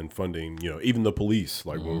hospitals and funding, even the police,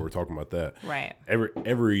 like when we're talking about that. Right.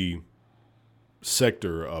 Every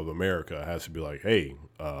sector of America has to be like, hey,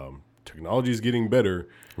 technology is getting better,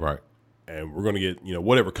 Right. and we're going to get,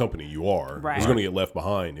 whatever company you are, Right. is going to get left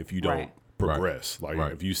behind if you don't Right. progress. Like, Right.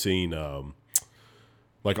 have you seen,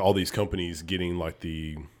 like all these companies getting like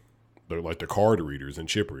they're like the card readers and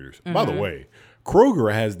chip readers. By the way,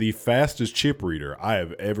 Kroger has the fastest chip reader I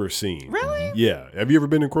have ever seen. Really? Yeah. Have you ever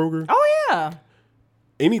been in Kroger? Oh yeah.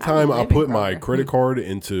 Anytime I live in put my Kroger. credit card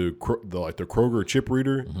into the Kroger chip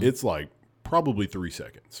reader, it's like probably 3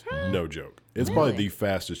 seconds. No joke. It's probably the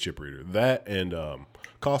fastest chip reader. That and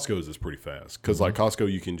Costco's is pretty fast because like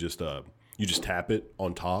Costco, you can just tap it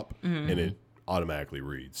on top and it automatically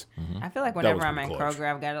reads. I feel like was whenever I'm pretty in clutch. Kroger,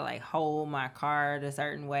 I've got to like hold my card a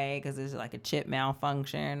certain way because there's like a chip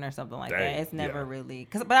malfunction or something like Dang, that. It's never yeah. really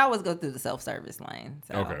but I always go through the self-service lane.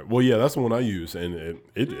 So Okay. Well, yeah, that's the one I use, and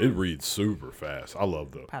it reads super fast. I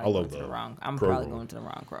love the probably going to the wrong. I'm probably Kroger going one. to the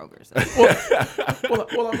wrong Kroger. So.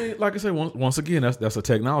 Well, I mean, like I said, once again, that's a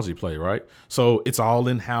technology play, right? So it's all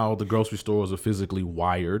in how the grocery stores are physically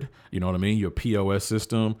wired. You know what I mean? Your POS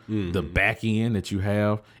system, the back end that you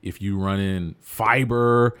have. If you run in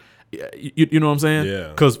fiber, you know what I'm saying? Yeah.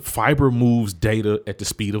 Because fiber moves data at the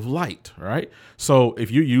speed of light, right? So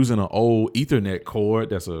if you're using an old Ethernet cord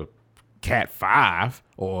that's a Cat 5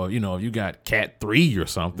 or, you got Cat 3 or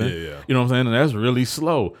something, Yeah. you know what I'm saying? And that's really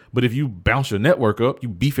slow. But if you bounce your network up, you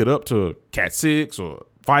beef it up to Cat 6 or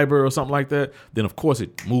fiber or something like that, then of course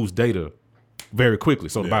it moves data very quickly.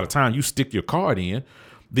 So by the time you stick your card in,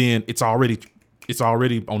 then it's already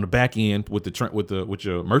on the back end with with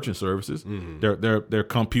your merchant services. They're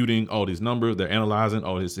computing all these numbers, they're analyzing,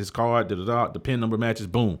 his card, the PIN number matches,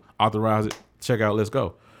 boom, authorize it, check out, let's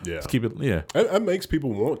go. Yeah. Let's keep it, yeah. That makes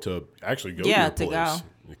people want to actually go Yeah, to to your place go.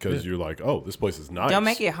 because you're like, oh, this place is nice. Don't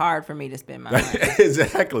make it hard for me to spend my money.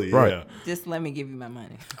 Exactly. Right. Yeah. Just let me give you my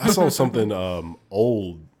money. I saw something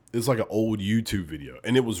old. It's like an old YouTube video,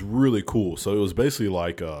 and it was really cool. So it was basically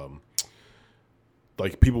like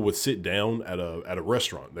people would sit down at a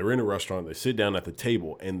restaurant. They were in a restaurant. They sit down at the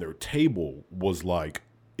table, and their table was like,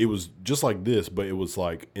 it was just like this, but it was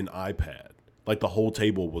like an iPad. Like the whole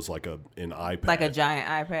table was like an iPad, Like a giant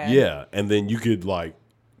iPad. Yeah, and then you could like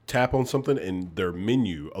tap on something, and their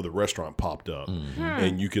menu of the restaurant popped up,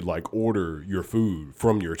 and you could like order your food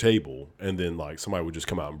from your table, and then like somebody would just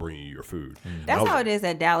come out and bring you your food. That's how it is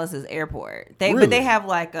at Dallas's airport. But Really? they have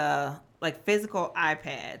like physical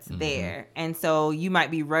iPads there, and so you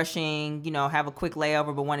might be rushing, have a quick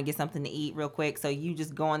layover, but want to get something to eat real quick. So you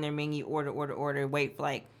just go on their menu, order, wait for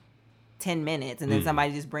like 10 minutes, and then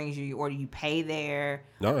somebody just brings you your order. You pay there,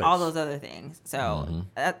 Nice. all those other things. So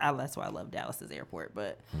that's why I love Dallas's airport.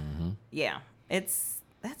 But yeah, that's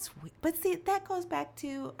weird. But see, that goes back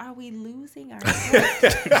to, are we losing our see,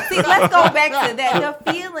 let's go back to that.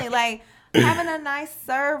 The feeling like having a nice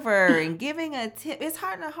server and giving a tip. It's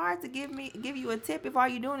hard to give you a tip if all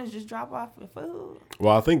you're doing is just drop off the food.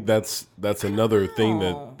 Well, I think that's another thing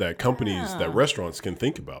know. that companies, that restaurants can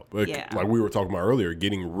think about. Like, Yeah. like we were talking about earlier,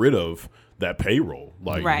 getting rid of that payroll.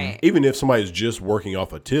 Like, Right. even if somebody's just working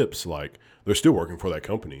off of tips, like they're still working for that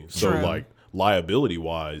company. So, True. like liability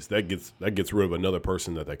wise, that gets rid of another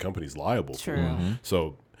person that company's liable True. for.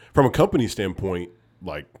 So, from a company standpoint,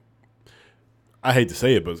 like, I hate to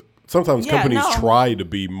say it, but sometimes companies try to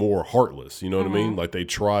be more heartless. You know what I mean? Like, they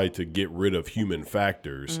try to get rid of human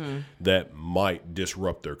factors that might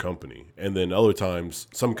disrupt their company. And then other times,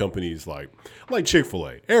 some companies like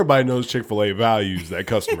Chick-fil-A. Everybody knows Chick-fil-A values that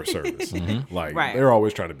customer service. Like, they're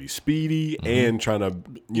always trying to be speedy and trying to,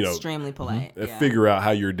 extremely polite. Figure out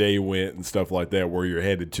how your day went and stuff like that, where you're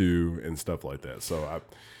headed to and stuff like that. So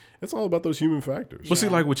it's all about those human factors. But see,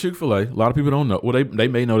 like with Chick-fil-A, a lot of people don't know. Well, they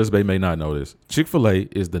may know this, they may not know this. Chick-fil-A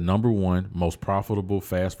is the #1 most profitable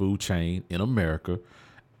fast food chain in America,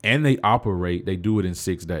 and they do it in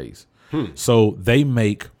 6 days. So they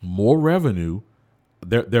make more revenue.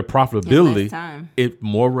 Their profitability,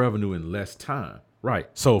 more revenue in less time. Right.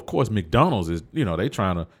 So, of course, McDonald's is, they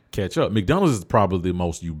trying to catch up. McDonald's is probably the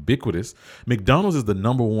most ubiquitous. McDonald's is the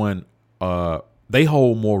 #1 they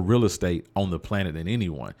hold more real estate on the planet than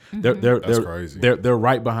anyone. That's crazy. They're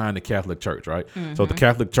right behind the Catholic Church, right? So the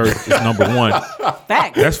Catholic Church is #1.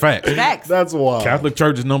 Facts. That's facts. Facts. That's wild. Catholic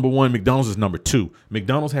Church is #1. McDonald's is #2.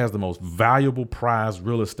 McDonald's has the most valuable prized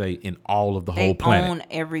real estate in all of the whole planet. They own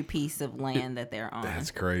every piece of land that they're on.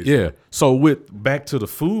 That's crazy. Yeah. So back to the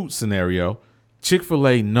food scenario,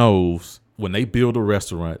 Chick-fil-A knows when they build a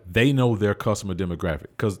restaurant, they know their customer demographic.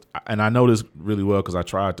 And I know this really well because I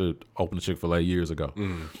tried to open a Chick-fil-A years ago.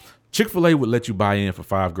 Chick-fil-A would let you buy in for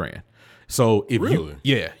 $5,000. So if you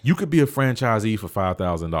could be a franchisee for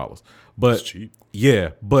 $5,000. But that's cheap. Yeah,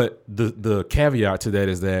 but the caveat to that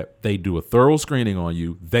is that they do a thorough screening on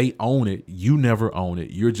you. They own it. You never own it.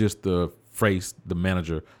 You're just the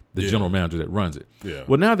manager, the general manager that runs it. Yeah.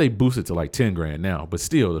 Well, now they boost it to like $10,000 now, but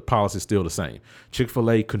still the policy is still the same.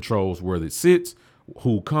 Chick-fil-A controls where it sits,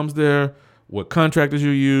 who comes there, what contractors you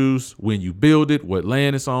use, when you build it, what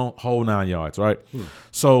land it's on, whole 9 yards, right?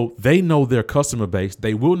 So they know their customer base.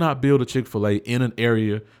 They will not build a Chick-fil-A in an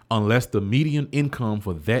area unless the median income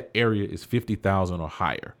for that area is $50,000 or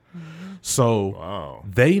higher. So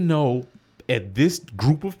they know at this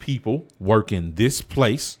group of people work in this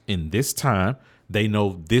place in this time. They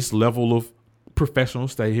know this level of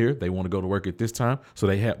professionals stay here. They want to go to work at this time. So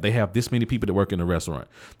they have this many people that work in the restaurant.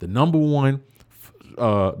 The number one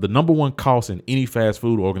cost in any fast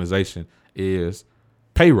food organization is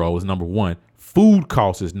payroll is #1. Food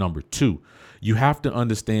cost is #2. You have to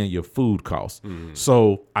understand your food costs.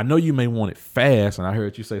 So I know you may want it fast, and I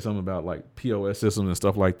heard you say something about like POS systems and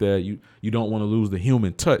stuff like that. You don't want to lose the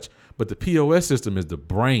human touch, but the POS system is the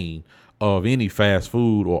brain of any fast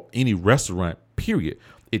food or any restaurant, period.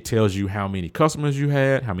 It tells you how many customers you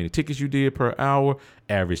had, how many tickets you did per hour,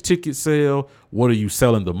 average ticket sale, what are you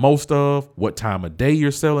selling the most of, what time of day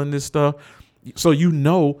you're selling this stuff. So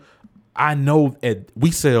I know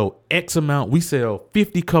we sell X amount, we sell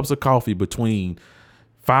 50 cups of coffee between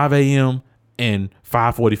 5 a.m. and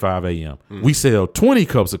 5:45 a.m. We sell 20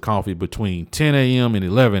 cups of coffee between 10 a.m. and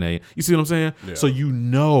 11 a.m. You see what I'm saying? Yeah. So you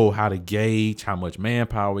know how to gauge how much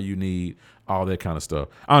manpower you need, all that kind of stuff.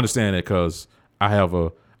 I understand that because I have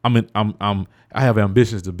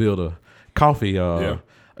ambitions to build a coffee. Open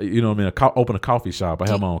a coffee shop. I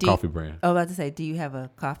have my own coffee brand. I was about to say, do you have a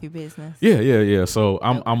coffee business? Yeah. So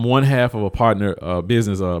I'm one half of a partner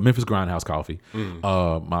business, Memphis Grindhouse Coffee.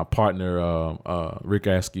 My partner Rick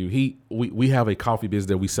Askew, we have a coffee business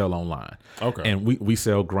that we sell online. Okay. And we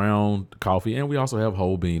sell ground coffee, and we also have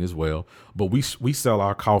whole bean as well. But we sell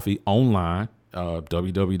our coffee online,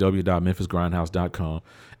 www.memphisgrindhouse.com,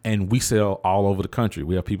 and we sell all over the country.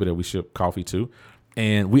 We have people that we ship coffee to.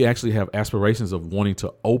 And we actually have aspirations of wanting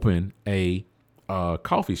to open a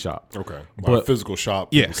coffee shop. Okay, but a physical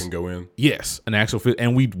shop people can go in. Yes, an actual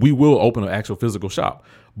and we will open an actual physical shop.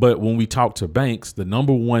 But when we talk to banks, the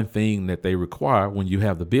number one thing that they require when you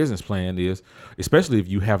have the business plan is, especially if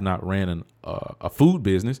you have not ran a food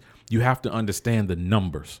business, you have to understand the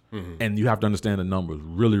numbers, and you have to understand the numbers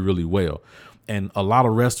really, really well. And a lot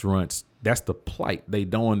of restaurants, that's the plight. They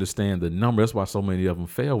don't understand the number. That's why so many of them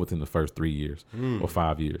fail within the first 3 years or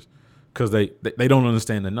 5 years, because they don't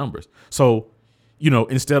understand the numbers. So,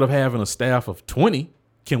 instead of having a staff of 20,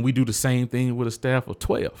 can we do the same thing with a staff of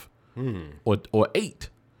 12 or 8?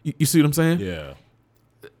 You see what I'm saying? Yeah.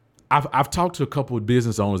 I've talked to a couple of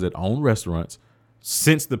business owners that own restaurants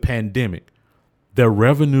since the pandemic. Their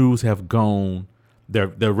revenues have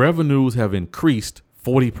increased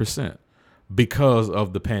 40% because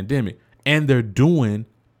of the pandemic. And they're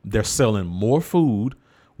selling more food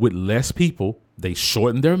with less people. They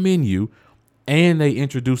shortened their menu, and they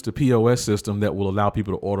introduced a POS system that will allow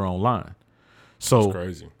people to order online. So that's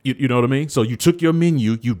crazy. You know what I mean? So you took your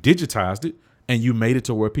menu, you digitized it, and you made it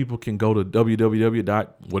to where people can go to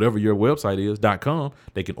www.whatever your website is.com.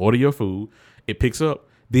 They can order your food. It picks up.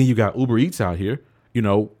 Then you got Uber Eats out here. You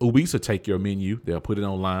know, Uber Eats will take your menu. They'll put it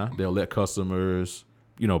online. They'll let customers,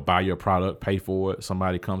 you know, buy your product, pay for it.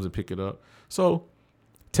 Somebody comes and pick it up. So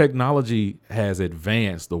technology has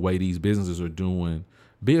advanced the way these businesses are doing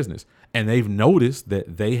business. And they've noticed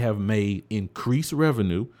that they have made increased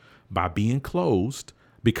revenue by being closed,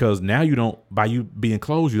 because now by you being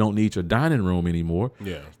closed, you don't need your dining room anymore.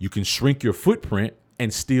 Yeah. You can shrink your footprint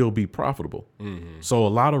and still be profitable. Mm-hmm. So a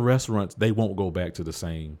lot of restaurants, they won't go back to the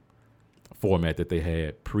same format that they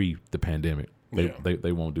had pre the pandemic.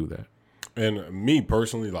 They won't do that. And me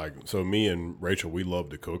personally, like, so me and Rachel, we love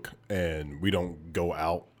to cook, and we don't go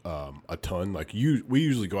out a ton. Like we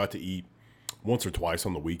usually go out to eat once or twice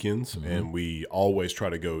on the weekends, and we always try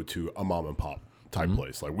to go to a mom and pop type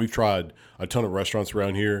place. Like we've tried a ton of restaurants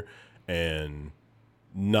around here, and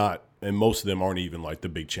most of them aren't even like the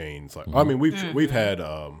big chains. Like I mean, we've had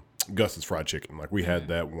Gus's Fried Chicken. Like we had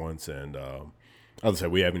that once, and as I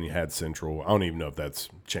said, we haven't even had Central. I don't even know if that's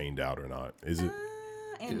chained out or not. Is it?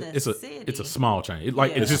 It's a small chain.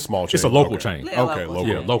 It's just small chain. It's a local Okay. chain. Yeah, Okay, local.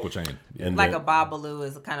 Yeah, local chain. And like then- a Babalu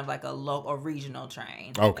is kind of like a regional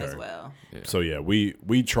chain as well. So yeah,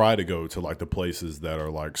 we try to go to like the places that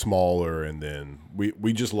are like smaller, and then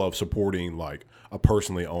we just love supporting like a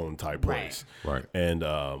personally owned type place. Right. And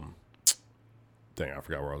dang, I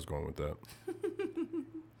forgot where I was going with that.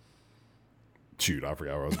 Shoot, I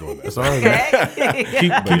forgot where I was going with that. It's all right,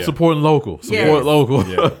 man. Keep supporting local. Support Yes. local.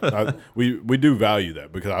 Yeah, we do value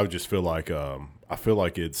that, because I just feel like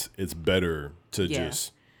it's better to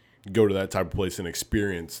just go to that type of place and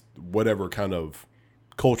experience whatever kind of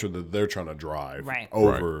culture that they're trying to drive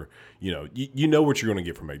over. You know, you know what you're going to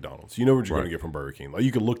get from McDonald's. You know what you're going to get from Burger King. Like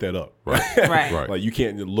you can look that up. Right. Right. Like you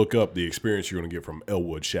can't look up the experience you're going to get from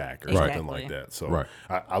Elwood Shack or something like that. So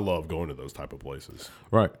I love going to those type of places.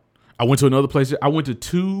 Right. I went to another place. I went to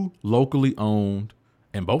 2 locally owned,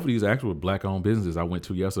 and both of these actually were black-owned businesses I went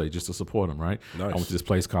to yesterday just to support them, right? Nice. I went to this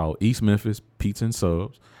place called East Memphis Pizza and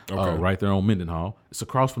Subs, right there on Mendenhall. It's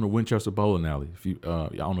across from the Winchester Bowling Alley. If you, I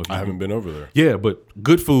don't know if you I haven't been over there. Yeah, but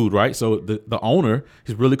good food, right? So the owner,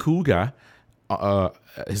 he's a really cool guy.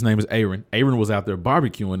 His name is Aaron. Aaron was out there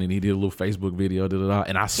barbecuing, and he did a little Facebook video,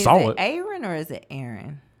 and I saw it. Aaron or is it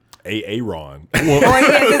Aaron? Aaron.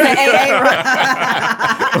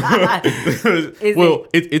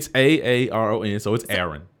 It's Aaron, so it's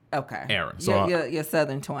Aaron. Okay. Aaron. So your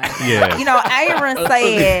southern twang. Yeah. You know, Aaron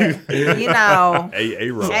said, you know,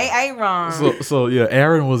 Aaron. Aaron. So yeah,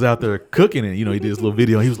 Aaron was out there cooking, and he did this little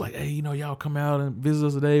video. He was like, "Hey, y'all come out and visit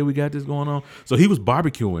us today. We got this going on." So he was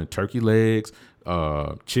barbecuing turkey legs,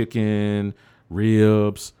 chicken,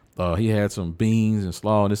 ribs. He had some beans and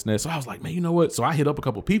slaw and this and that. So I was like, man, you know what? So I hit up a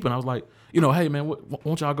couple people, and I was like, hey man,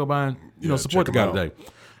 won't y'all go by and support the guy today?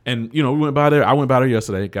 And we went by there. I went by there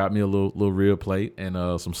yesterday. Got me a little rib plate and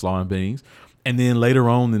some slaw and beans. And then later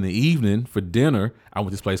on in the evening for dinner, I went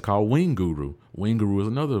to this place called Wing Guru. Wing Guru is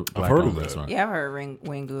another black-owned restaurant. Yeah, I've heard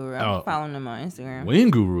Wing Guru. I'm following them on Instagram.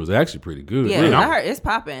 Wing Guru is actually pretty good. Yeah, I heard it's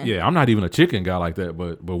popping. Yeah, I'm not even a chicken guy like that,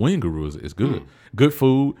 but Wing Guru is good. Good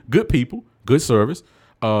food, good people, good service.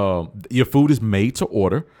 Your food is made to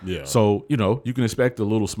order. Yeah. So, you can expect a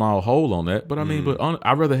little small hole on that. But I mean,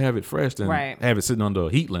 I'd rather have it fresh than have it sitting under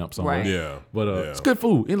a heat lamp somewhere. Right. Yeah. But it's good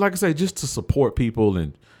food. And like I say, just to support people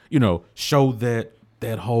and, show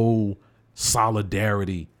that whole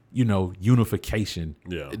solidarity, unification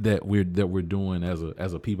that we're doing as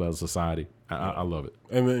a people, as a society. I love it.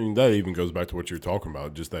 I mean, that even goes back to what you're talking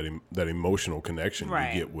about, just that emotional connection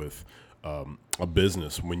you get with a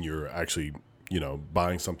business when you're actually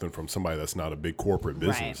buying something from somebody that's not a big corporate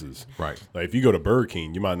business. Right. Like if you go to Burger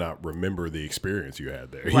King, you might not remember the experience you had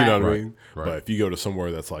there. You Right. know what I mean? Right. But if you go to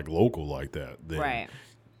somewhere that's like local like that, then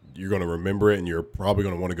you're going to remember it, and you're probably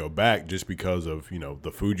going to want to go back just because of,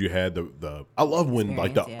 the food you had. The I love when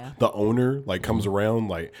like the owner like comes around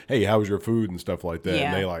like, hey, how was your food and stuff like that.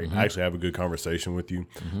 Yeah. And they like actually have a good conversation with you.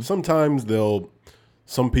 Sometimes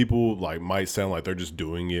some people like might sound like they're just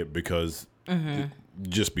doing it because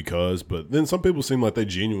just because, but then some people seem like they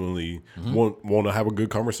genuinely want to have a good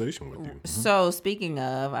conversation with you. So speaking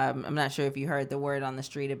of, I'm not sure if you heard the word on the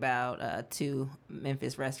street about 2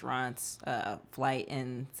 Memphis restaurants, Flight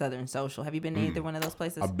and Southern Social. Have you been to either one of those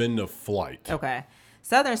places? I've been to Flight. Okay.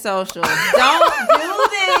 Southern Social. Don't do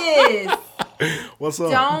this. What's up?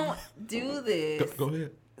 Don't do this. Go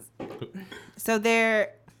ahead. So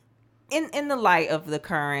they're in the light of the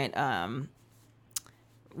current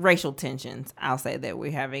racial tensions, I'll say, that we're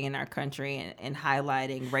having in our country, and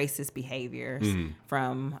highlighting racist behaviors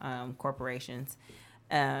from corporations.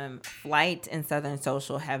 Flight and Southern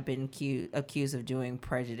Social have been accused of doing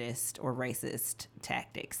prejudiced or racist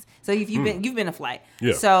tactics. So if you've been a Flight,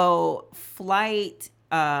 Yeah. So Flight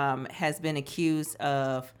has been accused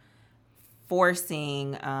of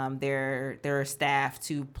forcing their staff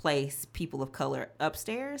to place people of color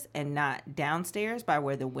upstairs and not downstairs by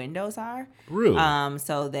where the windows are. Really?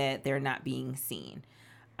 So that they're not being seen.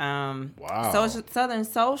 Wow. Southern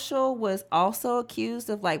Social was also accused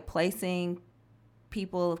of like placing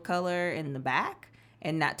people of color in the back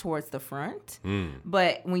and not towards the front.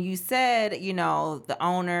 But when you said, the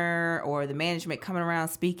owner or the management coming around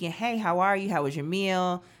speaking, hey, how are you? How was your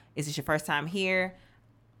meal? Is this your first time here?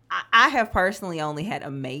 I have personally only had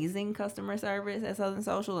amazing customer service at Southern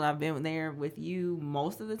Social, and I've been there with you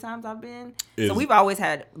most of the times I've been. So we've always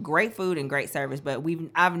had great food and great service, but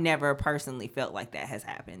I've never personally felt like that has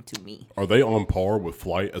happened to me. Are they on par with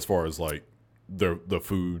Flight as far as like the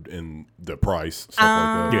food and the price, stuff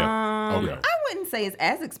like that? Yeah. Okay. I wouldn't say it's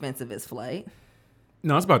as expensive as Flight.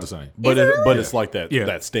 No, it's about the same. But Is it really? but it's like that Yeah.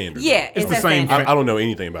 that standard. Yeah, It's the that same standard. I don't know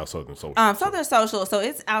anything about Southern Social. Southern Social, so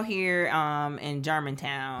it's out here in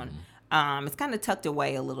Germantown. It's kind of tucked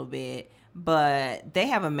away a little bit, but they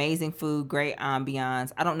have amazing food, great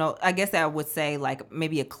ambiance. I don't know. I guess I would say like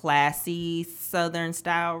maybe a classy Southern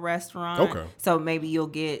style restaurant. Okay. So maybe you'll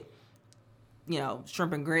get,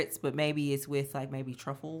 shrimp and grits, but maybe it's with like maybe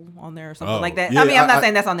truffle on there or something like that. yeah, I mean, I'm not I-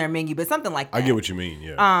 saying that's on their menu, but something like that. I get what you mean.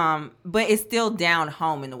 Yeah. But it's still down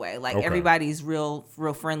home in a way. Like Okay. everybody's real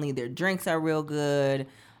friendly. Their drinks are real good.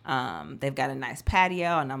 They've got a nice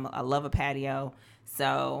patio, and I love a patio.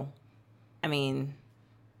 So, I mean,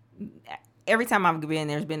 every time I've been,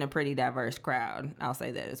 there's been a pretty diverse crowd. I'll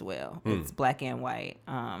say that as well. It's black and white.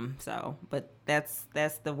 But that's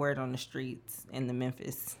the word on the streets in the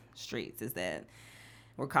Memphis streets is that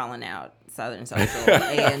we're calling out Southern Social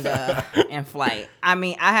and Flight. I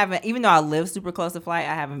mean, I haven't, even though I live super close to Flight,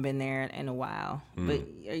 I haven't been there in a while. But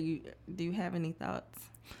do you have any thoughts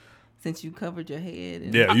since you covered your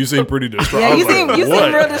head? Yeah, you seem pretty distraught. Yeah, I was you seem like, real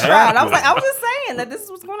what distraught. I was happened? just saying that this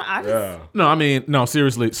is what's going on. I just, Yeah. No, I mean, no,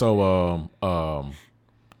 seriously. So,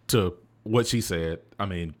 to what she said, I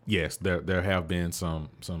mean, yes, there have been some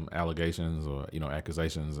allegations or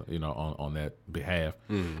accusations on that behalf.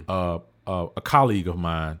 A colleague of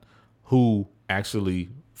mine who actually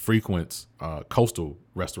frequents Coastal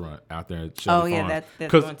Restaurant out there at Shelby Oh, yeah, Farms.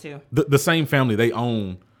 that's 'Cause one too. The same family, they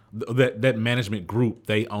own that management group.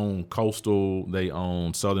 They own Coastal, they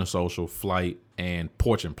own Southern Social, Flight, and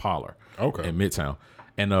Porch and Parlor. Okay. In Midtown.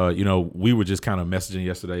 And we were just kind of messaging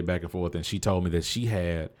yesterday back and forth, and she told me that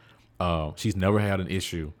she's never had an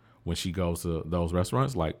issue when she goes to those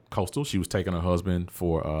restaurants like Coastal. She was taking her husband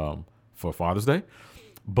for Father's Day,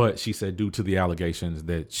 but she said due to the allegations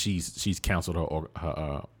that she's canceled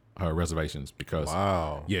her reservations because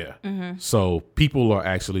Wow. yeah. Mm-hmm. So people are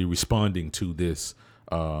actually responding to this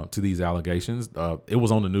to these allegations. It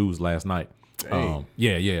was on the news last night.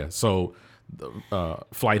 Yeah. So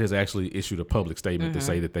Flight has actually issued a public statement to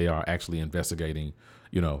say that they are actually investigating,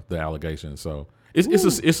 the allegations. So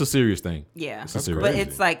it's a serious thing. Yeah, It's a serious but thing.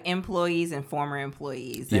 it's like employees and former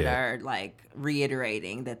employees that Yeah. are like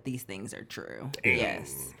reiterating that these things are true.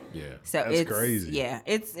 Yes. Yeah. So That's it's crazy. Yeah,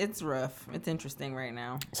 it's rough. It's interesting right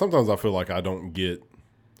now. Sometimes I feel like I don't get.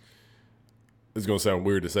 It's gonna sound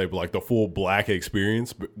weird to say, but like the full black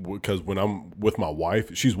experience, because when I'm with my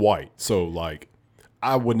wife, she's white, so like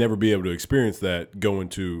I would never be able to experience that going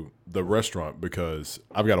to the restaurant because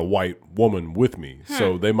I've got a white woman with me,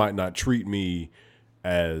 so they might not treat me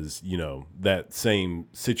as that same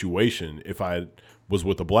situation if I was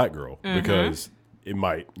with a black girl because it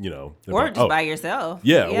might they're Or like, just "Oh, by yourself.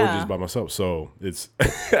 yeah, or just by myself. So it's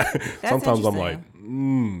sometimes I'm like,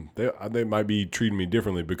 they might be treating me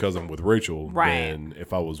differently because I'm with Rachel Right. than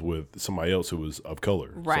if I was with somebody else who was of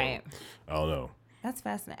color. So, Right. I don't know. That's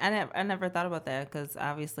fascinating. I never thought about that because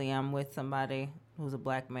obviously I'm with somebody who's a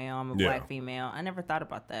black male. I'm a Yeah. black female. I never thought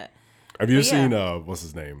about that. Have you But yeah. seen what's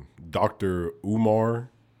his name? Dr.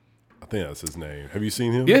 Umar. I think that's his name. Have you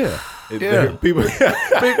seen him? Yeah. People.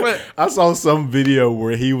 I saw some video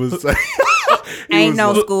where he was saying. Ain't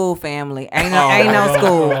no school, family. Ain't no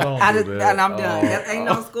school. don't do that. And I'm done. Ain't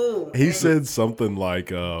no school. He said something like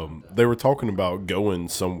they were talking about going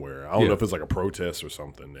somewhere. I don't Yeah. know if it's like a protest or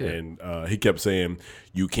something. And he kept saying,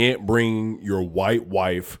 you can't bring your white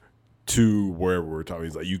wife to wherever we're talking.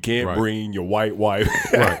 He's like, you can't Right. bring your white wife.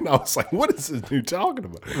 Right. And I was like, what is this dude talking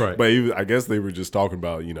about? Right. But I guess they were just talking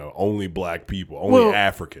about, only black people, only Well,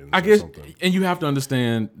 Africans I or guess, something. and you have to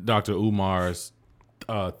understand Dr. Umar's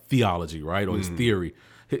theology, right, or his theory.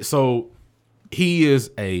 So he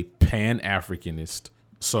is a Pan-Africanist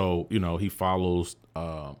So, he follows,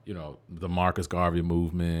 the Marcus Garvey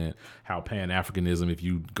movement, how Pan-Africanism, if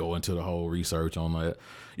you go into the whole research on that,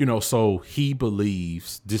 so he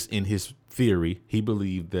believes, just in his theory, he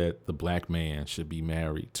believed that the black man should be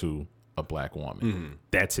married to a black woman.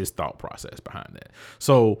 That's his thought process behind that.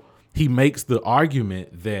 So he makes the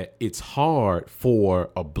argument that it's hard for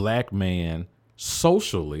a black man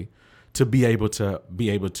socially to be able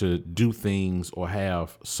to do things or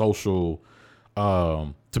have social,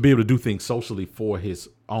 to be able to do things socially for his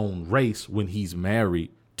own race when he's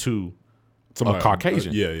married to a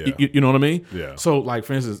Caucasian. You know what I mean? Yeah. So, like,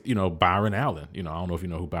 for instance, Byron Allen. I don't know if you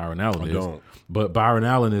know who Byron Allen is. Don't. But Byron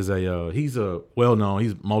Allen is he's a well-known,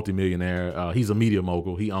 he's multimillionaire. He's a media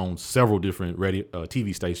mogul. He owns several different radio,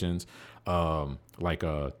 TV stations, like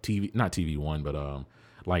TV, not TV One, but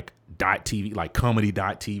like .TV, like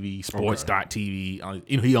comedy.tv,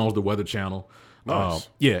 sports.tv. He owns the Weather Channel. Nice.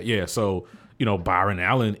 Yeah. So, Byron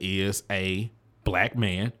Allen is a black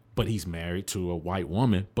man, but he's married to a white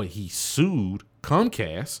woman, but he sued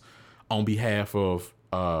Comcast on behalf of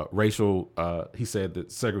racial, he said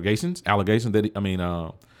that allegations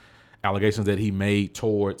that he made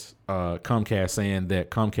towards Comcast, saying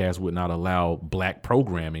that Comcast would not allow black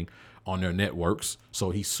programming on their networks.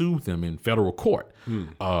 So he sued them in federal court.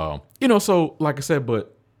 So like I said,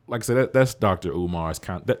 that's Dr. Umar's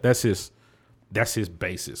that's his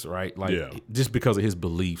basis, right? Like, just because of his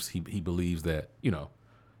beliefs, he believes that,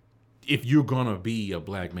 if you're gonna be a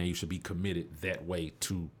black man, you should be committed that way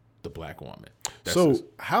to the black woman.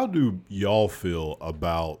 How do y'all feel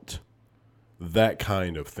about that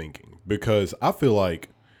kind of thinking? Because I feel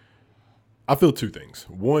two things.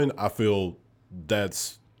 One, I feel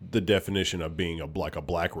that's the definition of being a black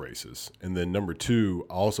racist, and then number two,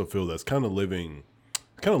 I also feel that's kind of living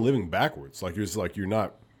backwards. Like, you're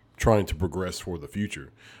not trying to progress for the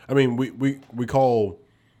future. I mean, we call,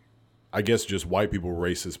 I guess, just white people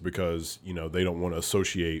racist because they don't want to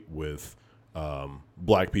associate with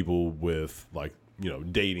black people with, like,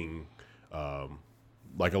 dating,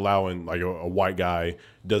 like allowing, like, a white guy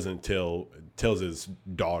doesn't tells his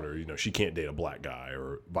daughter she can't date a black guy,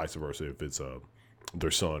 or vice versa if it's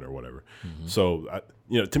their son or whatever. So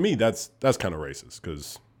to me that's kind of racist,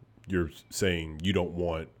 because you're saying you don't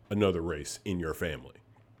want another race in your family.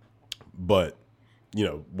 But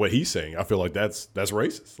what he's saying, I feel like that's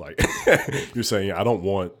racist. Like, you're saying I don't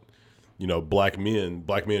want black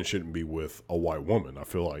men shouldn't be with a white woman. I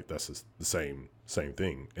feel like that's the same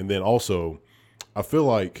thing. And then also, I feel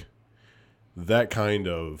like that kind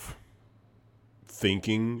of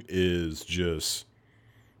thinking is just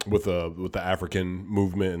with the African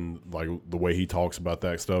movement and, like, the way he talks about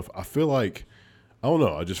that stuff. I feel like, I don't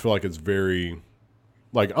know, I just feel like it's very,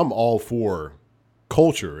 like, I'm all for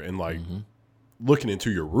culture and, like, looking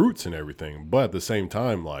into your roots and everything, but at the same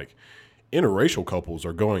time, like, interracial couples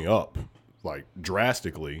are going up, like,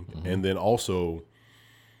 drastically. And then also,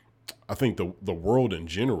 I think the world in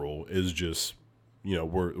general is just,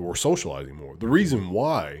 we're socializing more. The reason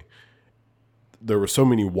why there were so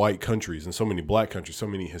many white countries and so many black countries, so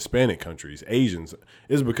many Hispanic countries, Asians,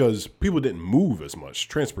 is because people didn't move as much.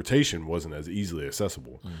 Transportation wasn't as easily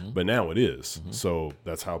accessible, but now it is. So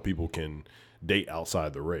that's how people can date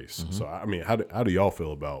outside the race. So, I mean, how do y'all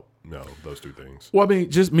feel about those two things? Well, I mean,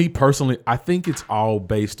 just me personally, I think it's all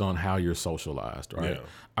based on how you're socialized, right? Yeah.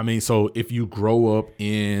 I mean, so if you grow up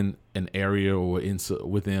in an area or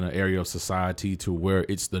within an area of society to where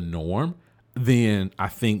it's the norm, then I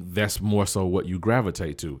think that's more so what you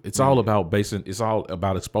gravitate to. It's all about it's all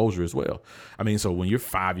about exposure as well. I mean, so when you're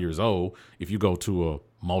 5 years old, if you go to a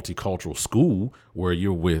multicultural school where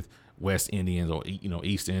you're with West Indians or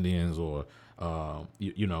East Indians, or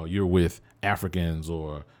you're with Africans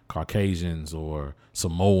or Caucasians or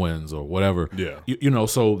Samoans or whatever. Yeah.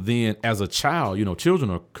 So then as a child,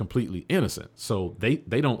 children are completely innocent. So they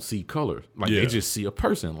don't see color. Like, they just see a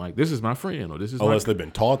person. Like, this is my friend, or this is unless they've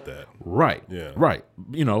been taught that. Right. Yeah. Right.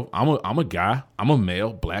 I'm a guy. I'm a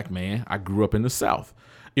male, black man. I grew up in the South.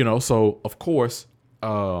 So of course,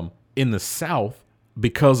 in the South,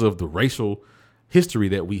 because of the racial history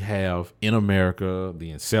that we have in America,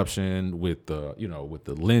 the inception with the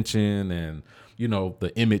lynching and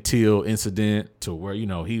the Emmett Till incident, to where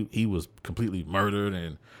he was completely murdered,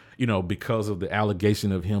 and because of the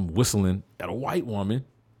allegation of him whistling at a white woman,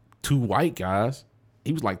 two white guys,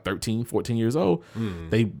 he was like 13, 14 years old.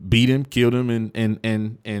 They beat him, killed him,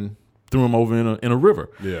 and threw him over in a river.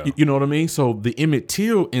 Yeah. You know what I mean? So the Emmett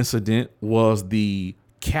Till incident was the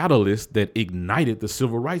catalyst that ignited the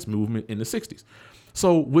civil rights movement in the 60s.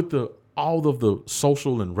 So with all of the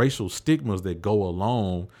social and racial stigmas that go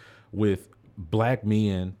along with black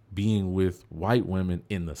men being with white women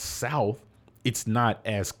in the South, it's not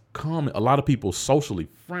as common. A lot of people socially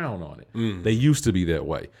frown on it. They used to be that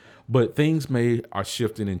way. But things are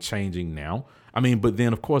shifting and changing now. I mean, but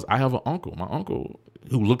then, of course, I have an uncle. My uncle,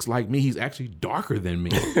 who looks like me, he's actually darker than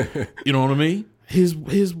me. You know what I mean? His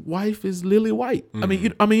wife is lily white. I mean, you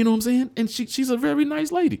know what I'm saying? And she's a very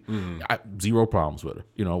nice lady. Zero problems with her.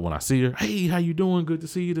 You know, when I see her, hey, how you doing? Good to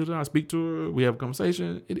see you. I speak to her. We have a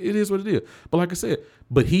conversation. It is what it is. But like I said,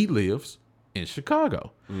 but he lives in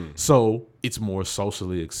Chicago. So it's more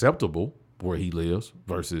socially acceptable where he lives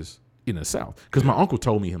versus in the South. Because my uncle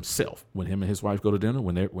told me himself, when him and his wife go to dinner,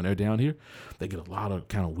 when they're down here, they get a lot of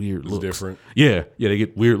kind of weird looks. Different. Yeah, they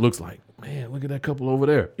get weird looks like, man, look at that couple over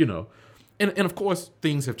there, you know. And of course,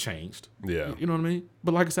 things have changed. Yeah. You know what I mean?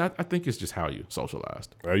 But like I said, I think it's just how you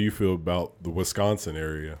socialized. How you feel about the Wisconsin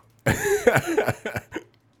area?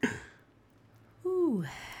 Ooh,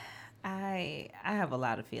 I have a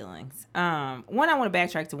lot of feelings. One, I want to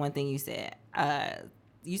backtrack to one thing you said.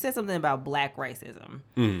 You said something about black racism.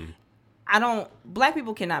 Black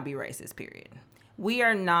people cannot be racist, period. We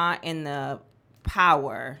are not in the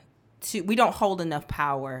power we don't hold enough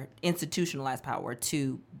power, institutionalized power,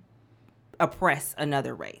 to oppress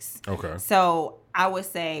another race. Okay. So I would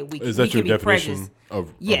say is that your definition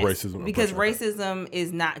of yes, racism? Because racism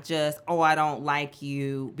is not just, oh, I don't like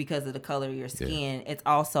you because of the color of your skin. Yeah. It's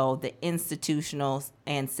also the institutional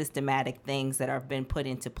and systematic things that have been put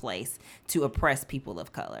into place to oppress people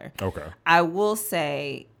of color. Okay. I will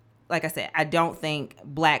say, like I said, I don't think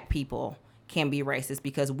black people can be racist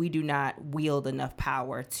because we do not wield enough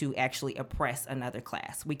power to actually oppress another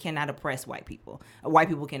class. We cannot oppress white people. White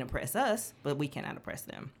people can oppress us, but we cannot oppress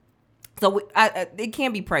them. So it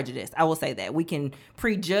can be prejudice. I will say that we can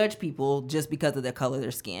prejudge people just because of the color of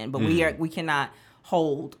their skin, but we cannot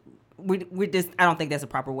hold. We just, I don't think that's a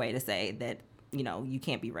proper way to say that. You know, you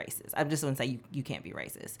can't be racist. I'm just going to say you can't be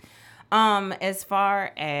racist. As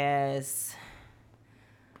far as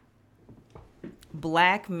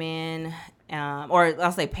black men, or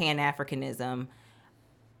I'll say Pan-Africanism,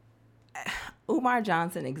 Umar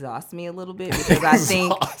Johnson exhausts me a little bit because I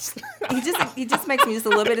think he just makes me just a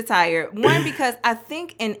little bit tired. One, because I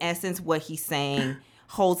think in essence what he's saying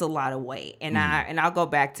holds a lot of weight, and I'll go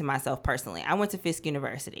back to myself personally. I went to Fisk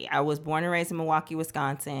University. I was born and raised in Milwaukee,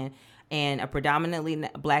 Wisconsin, in a predominantly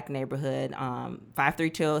black neighborhood.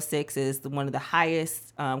 53206 is one of the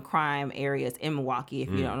highest crime areas in Milwaukee. If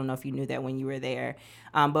you I don't know if you knew that when you were there,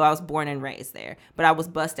 but I was born and raised there. But I was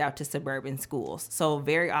bussed out to suburban schools. So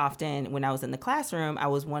very often when I was in the classroom, I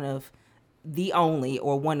was one of the only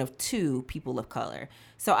or one of two people of color.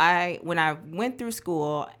 So when I went through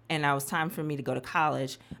school and it was time for me to go to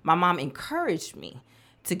college, my mom encouraged me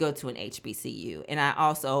to go to an HBCU. And I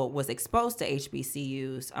also was exposed to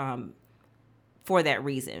HBCUs for that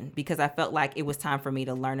reason, because I felt like it was time for me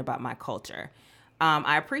to learn about my culture.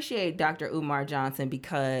 I appreciate Dr. Umar Johnson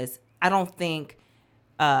because I don't think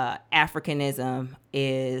Africanism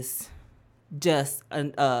is just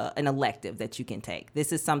an elective that you can take.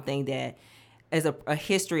 This is something that is a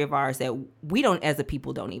history of ours that we don't, as a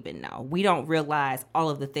people, don't even know. We don't realize all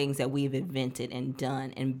of the things that we've invented and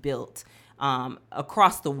done and built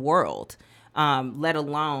across the world, let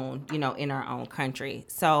alone, in our own country.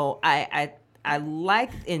 So I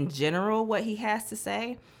like in general what he has to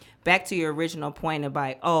say. Back to your original point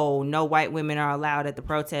about, oh, no white women are allowed at the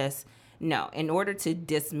protests. No, in order to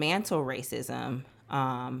dismantle racism,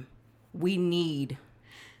 we need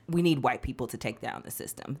white people to take down the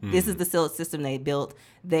system. This is the system they built.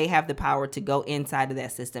 They have the power to go inside of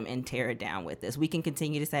that system and tear it down with this. We can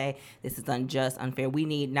continue to say this is unjust, unfair. We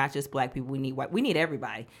need not just black people. We need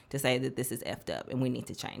everybody to say that this is effed up and we need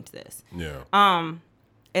to change this. Yeah.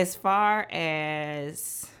 As far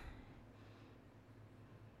as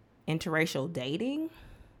interracial dating,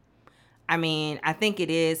 I mean, I think it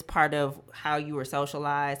is part of how you were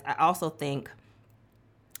socialized. I also think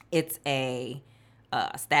it's a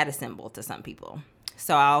status symbol to some people.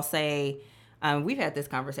 So I'll say, we've had this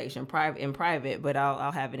conversation in private, but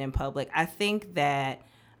I'll have it in public. I think that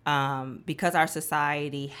because our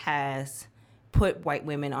society has put white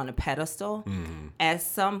women on a pedestal, as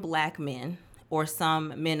some black men or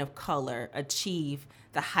some men of color achieve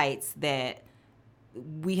the heights that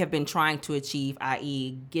we have been trying to achieve,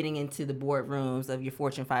 i.e. getting into the boardrooms of your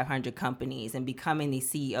Fortune 500 companies and becoming these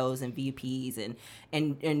CEOs and VPs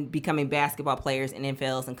and becoming basketball players in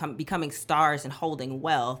NFLs and becoming stars and holding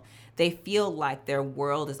wealth, they feel like their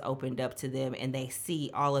world is opened up to them and they see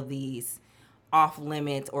all of these off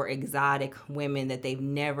limits or exotic women that they've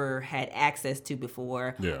never had access to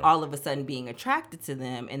before, all of a sudden being attracted to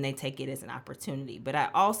them, and they take it as an opportunity. But I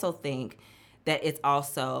also think that it's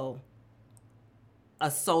also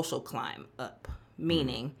a social climb up.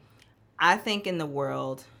 Meaning, I think in the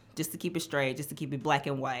world, just to keep it straight, just to keep it black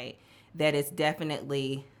and white, that it's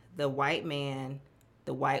definitely the white man,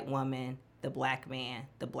 the white woman, the black man,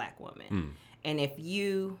 the black woman. And if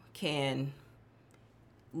you can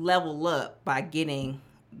level up by getting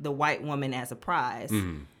the white woman as a prize,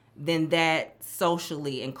 then that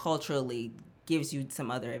socially and culturally gives you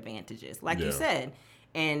some other advantages, like you said.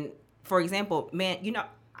 And for example, man,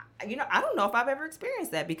 I don't know if I've ever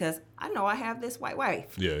experienced that because I know I have this white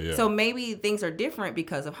wife. Yeah. So maybe things are different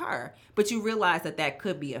because of her, but you realize that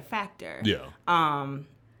could be a factor. Yeah. And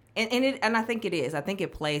I think it is. I think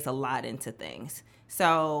it plays a lot into things.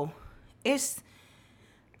 So it's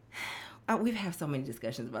we've had so many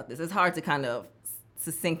discussions about this. It's hard to kind of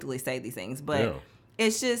succinctly say these things, but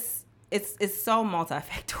it's just it's so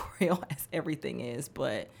multifactorial as everything is.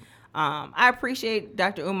 But I appreciate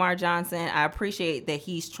Dr. Umar Johnson. I appreciate that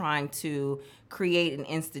he's trying to create an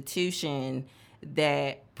institution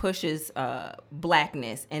that pushes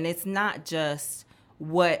blackness, and it's not just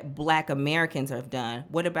what Black Americans have done.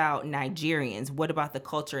 What about Nigerians? What about the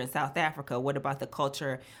culture in South Africa? What about the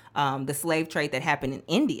culture, the slave trade that happened in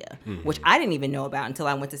India, which I didn't even know about until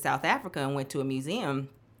I went to South Africa and went to a museum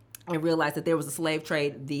and realized that there was a slave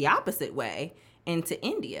trade the opposite way into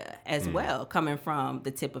India as well, coming from the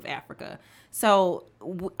tip of Africa. So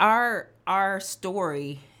our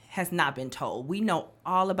story has not been told. We know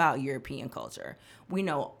all about European culture. We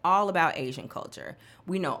know all about Asian culture.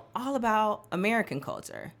 We know all about American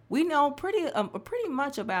culture. We know pretty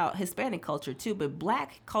much about Hispanic culture too, but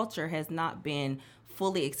Black culture has not been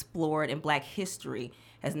fully explored, and Black history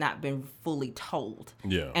has not been fully told.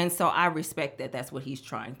 Yeah. And so I respect that that's what he's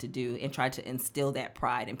trying to do and try to instill that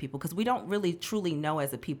pride in people, because we don't really truly know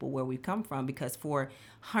as a people where we've come from, because for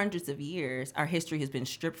hundreds of years, our history has been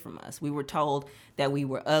stripped from us. We were told that we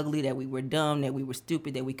were ugly, that we were dumb, that we were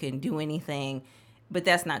stupid, that we couldn't do anything. But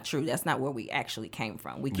that's not true. That's not where we actually came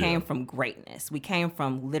from. We came from greatness. We came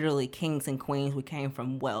from literally kings and queens. We came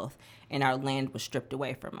from wealth, and our land was stripped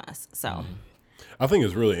away from us. So I think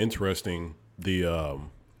it's really interesting the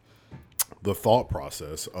thought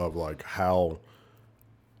process of like how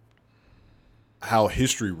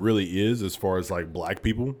history really is as far as like Black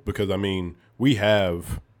people, because I mean we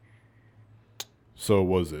have, so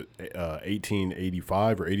was it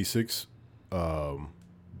 1885 or 86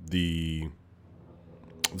 the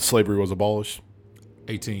slavery was abolished?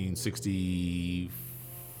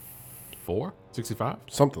 1864, 65,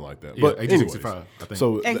 something like that. Yeah, But 1865, anyways, I think.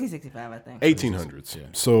 so 1865, I think. 1800s. Yeah.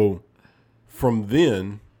 So from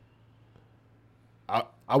then,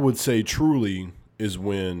 I would say truly is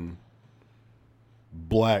when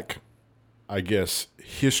Black, I guess,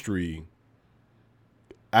 history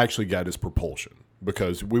actually got its propulsion,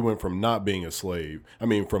 because we went from not being a slave,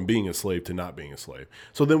 from being a slave to not being a slave.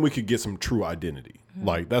 So then we could get some true identity.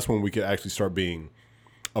 Like that's when we could actually start being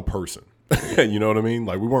a person. You know what I mean?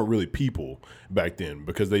 Like we weren't really people back then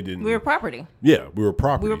because they didn't. We were property. Yeah, we were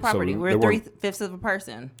property. We were property. So we were 3/5 of a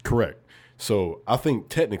person. Correct. So I think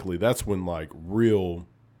technically that's when like real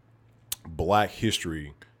Black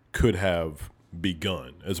history could have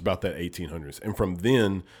begun. It's about that 1800s, and from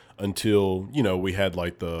then until we had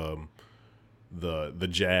like the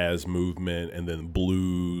jazz movement and then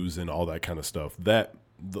blues and all that kind of stuff. That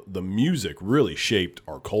the music really shaped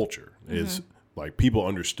our culture. Is like people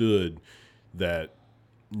understood that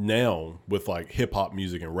now with like hip hop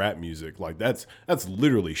music and rap music, like that's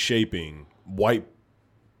literally shaping white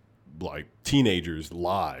like teenagers'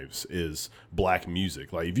 lives is Black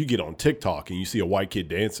music. Like if you get on TikTok and you see a white kid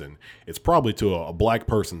dancing, it's probably to a Black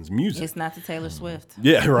person's music. It's not to Taylor Swift.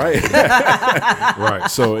 Yeah, right. Right.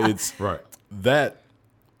 So it's Right. that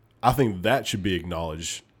I think that should be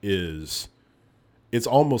acknowledged. It's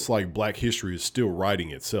almost like Black history is still writing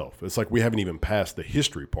itself. It's like we haven't even passed the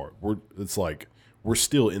history part. It's like we're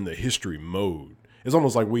still in the history mode. It's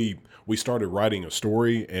almost like we started writing a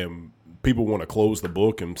story and people want to close the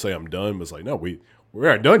book and say I'm done, but it's like no, we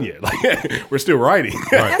aren't done yet. Like we're still writing.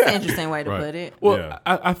 That's an interesting way to put it. Well, Yeah.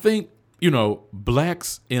 I think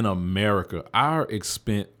Blacks in America, our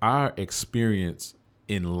experience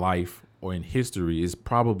in life or in history is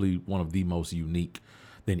probably one of the most unique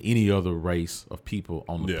than any other race of people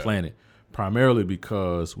on the planet. Primarily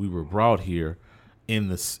because we were brought here in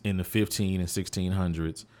the 15 and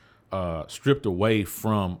 1600s, stripped away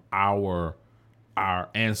from our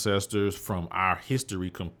ancestors, from our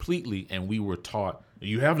history completely, and we were taught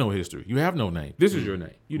you have no history, you have no name. This is your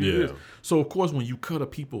name. You do this. So of course, when you cut a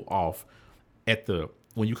people off at the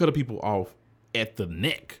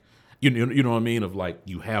neck, You know what I mean? Of like,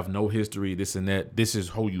 you have no history, this and that. This is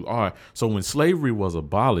who you are. So when slavery was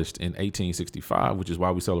abolished in 1865, which is why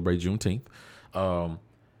we celebrate Juneteenth,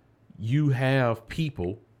 you have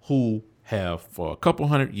people who have for a couple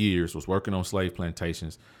hundred years was working on slave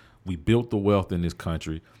plantations. We built the wealth in this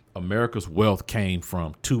country. America's wealth came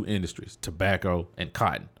from two industries, tobacco and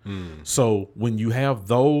cotton. So when you have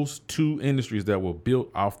those two industries that were built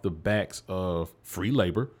off the backs of free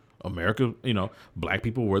labor, America, black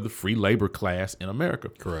people were the free labor class in America.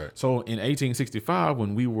 Correct. So in 1865,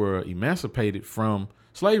 when we were emancipated from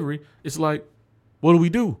slavery, it's like, what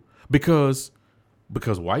do? Because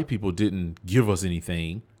white people didn't give us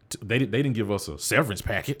anything. They didn't give us a severance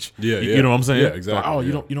package. You know what I'm saying? Yeah,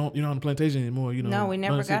 exactly. Like, you're not on the plantation anymore. No, we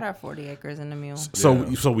never got our 40 acres and a mule.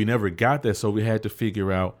 So we never got that. So we had to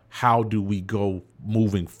figure out, how do we go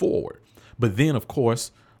moving forward? But then, of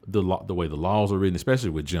course, the way the laws are written, especially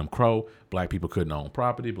with Jim Crow, black people couldn't own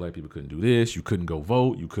property. Black people couldn't do this. You couldn't go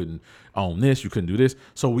vote. You couldn't own this. You couldn't do this.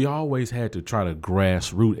 So we always had to try to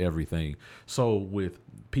grassroot everything. So with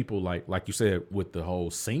people like you said, with the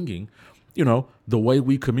whole singing, the way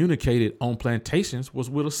we communicated on plantations was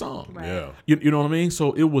with a song. Right. Yeah. You know what I mean?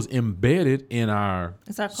 So it was embedded in our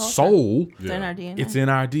culture. soul. It's in our DNA. It's in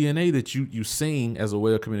our DNA that you sing as a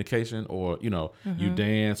way of communication, or, you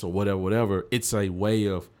dance or whatever. It's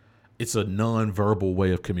a non-verbal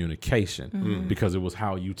way of communication, because it was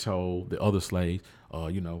how you told the other slaves,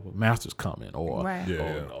 master's coming, or, right.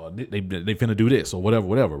 or they finna do this or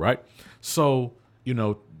whatever, right? So,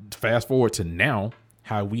 fast forward to now,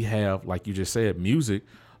 how we have, like you just said, music,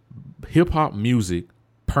 hip hop music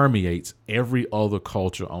permeates every other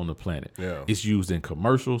culture on the planet. Yeah. It's used in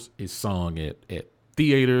commercials. It's sung at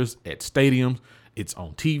theaters, at stadiums. It's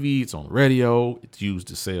on TV. It's on radio. It's used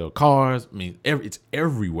to sell cars. I mean, it's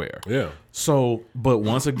everywhere. Yeah. So, but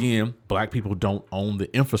once again, black people don't own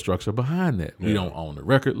the infrastructure behind that. We don't own the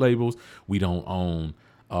record labels. We don't own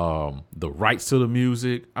the rights to the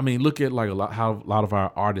music. I mean, look at how a lot of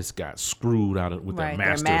our artists got screwed out with their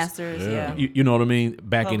masters. Their masters, yeah. You know what I mean?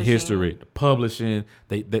 Back in history, publishing,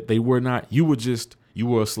 they were not. You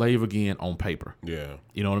were a slave again on paper. Yeah.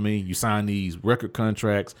 You know what I mean? You sign these record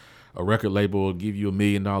contracts. A record label will give you $1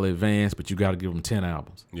 million advance, but you got to give them 10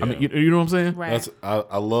 albums. Yeah. I mean, you know what I'm saying? Right.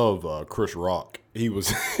 I love Chris Rock. He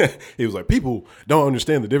was like, people don't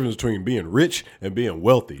understand the difference between being rich and being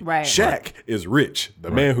wealthy. Right. Shaq is rich.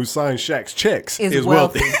 The man who signed Shaq's checks is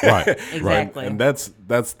wealthy. Right. Exactly. And that's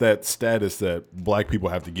that status that black people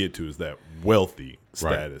have to get to, is that wealthy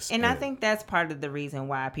status. And I think that's part of the reason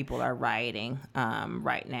why people are rioting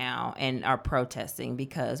right now and are protesting,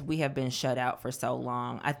 because we have been shut out for so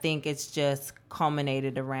long. I think it's just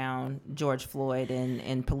culminated around George Floyd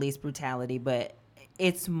and police brutality, but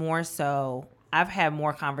it's more so, I've had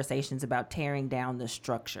more conversations about tearing down the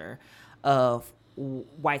structure of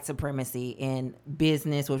white supremacy in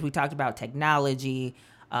business, which we talked about, technology,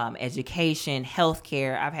 education,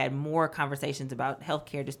 healthcare. I've had more conversations about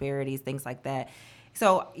healthcare disparities, things like that.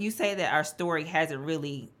 So you say that our story hasn't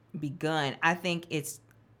really begun. I think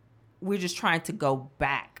we're just trying to go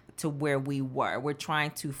back to where we were. We're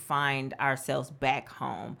trying to find ourselves back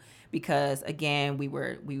home, because again, we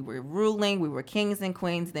were ruling, we were kings and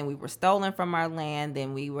queens, then we were stolen from our land,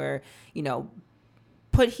 then we were,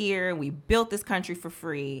 put here, and we built this country for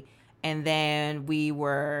free. And then we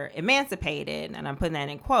were emancipated, and I'm putting that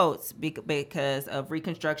in quotes because of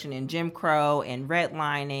Reconstruction and Jim Crow and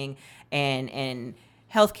redlining and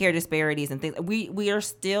healthcare disparities and things. We are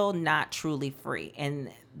still not truly free. And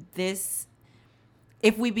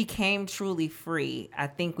if we became truly free, I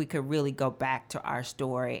think we could really go back to our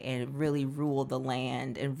story and really rule the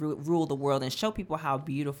land and rule the world and show people how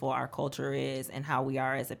beautiful our culture is and how we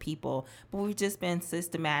are as a people. But we've just been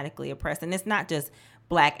systematically oppressed. And it's not just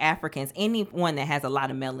Black Africans. Anyone that has a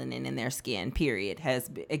lot of melanin in their skin, period, has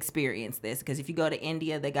experienced this. Because if you go to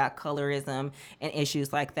India, they got colorism and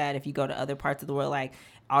issues like that. If you go to other parts of the world, like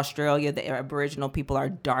Australia, the Aboriginal people are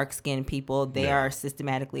dark-skinned people. They are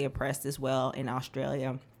systematically oppressed as well in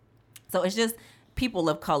Australia. So it's just people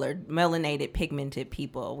of color, melanated, pigmented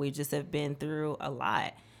people. We just have been through a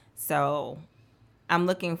lot. So I'm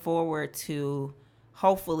looking forward to,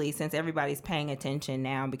 hopefully, since everybody's paying attention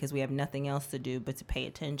now, because we have nothing else to do but to pay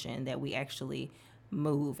attention, that we actually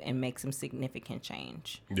move and make some significant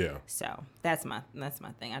change. Yeah. So that's my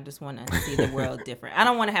thing. I just want to see the world different. I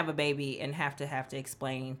don't want to have a baby and have to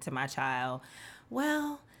explain to my child,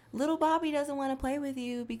 well, little Bobby doesn't want to play with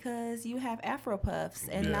you because you have Afro puffs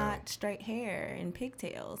and not straight hair and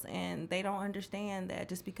pigtails, and they don't understand that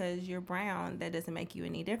just because you're brown, that doesn't make you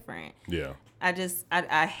any different. Yeah.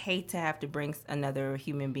 I hate to have to bring another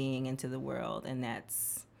human being into the world, and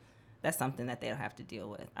that's that's something that they'll have to deal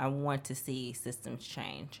with. I want to see systems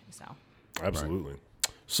change. So absolutely.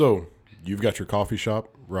 So you've got your coffee shop,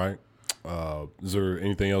 right? Is there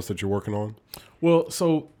anything else that you're working on? Well,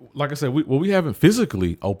 so like I said, we haven't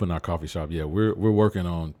physically opened our coffee shop yet. We're working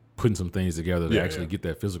on putting some things together to actually get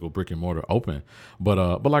that physical brick and mortar open.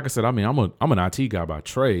 But like I said, I mean, I'm an IT guy by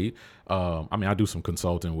trade. I mean, I do some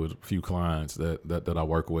consulting with a few clients that I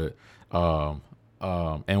work with.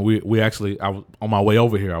 And we actually, on my way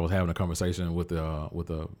over here, I was having a conversation with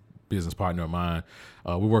a business partner of mine.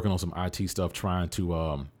 We're working on some IT stuff, trying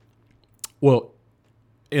to, well,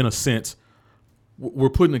 in a sense, we're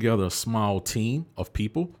putting together a small team of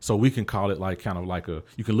people, so we can call it you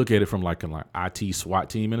can look at it from like an IT SWAT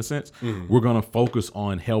team in a sense. Mm-hmm. We're going to focus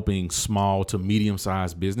on helping small to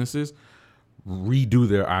medium-sized businesses redo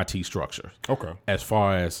their IT structure. Okay. As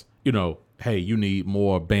far as, hey, you need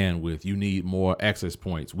more bandwidth, you need more access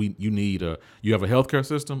points. You have a healthcare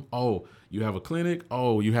system. Oh, you have a clinic.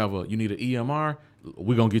 Oh, you need an EMR.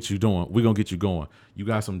 We're going to get you doing. We're going to get you going. You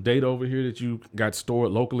got some data over here that you got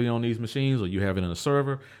stored locally on these machines, or you have it in a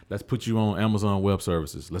server. Let's put you on Amazon Web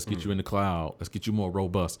Services. Let's get you in the cloud. Let's get you more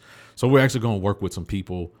robust. So we're actually going to work with some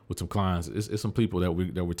people, with some clients. It's some people that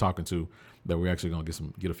we're talking to that we're actually going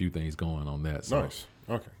to get a few things going on that. So, nice.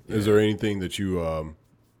 Okay. Yeah. Is there anything that you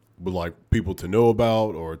would like people to know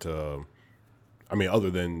about, or to,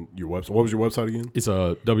 other than your website? What was your website again? It's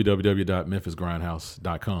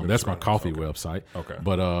www.memphisgrindhouse.com. That's my coffee website. Okay.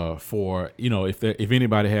 But for if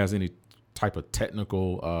anybody has any type of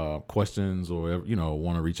technical questions or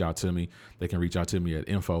want to reach out to me, they can reach out to me at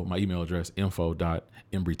info. My email address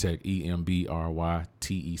info.embrytech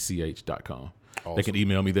EMBRYTECH.com. Awesome. They can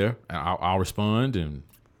email me there, and I'll respond, and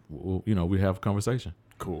we have a conversation.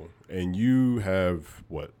 Cool. And you have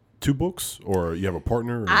what? 2 books, or you have a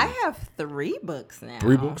partner? Or? I have 3 books now.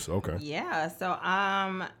 3 books? Okay. Yeah. So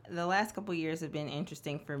the last couple of years have been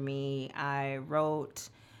interesting for me. I wrote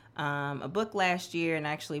a book last year and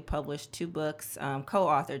actually published 2 books,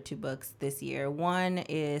 co-authored 2 books this year. One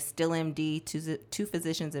is Still MD, Two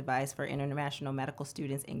Physicians' Advice for International Medical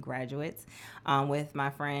Students and Graduates, with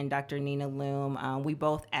my friend Dr. Nina Loom. We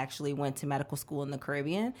both actually went to medical school in the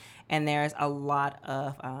Caribbean, and there's a lot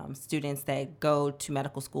of students that go to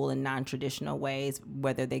medical school in non-traditional ways,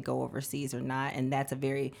 whether they go overseas or not, and that's a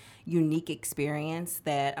very unique experience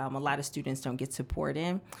that a lot of students don't get support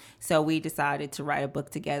in. So we decided to write a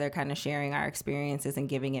book together, kind of sharing our experiences and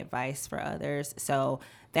giving advice for others. So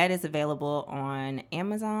that is available on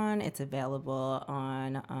Amazon. It's available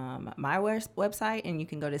on my website, and you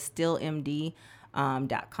can go to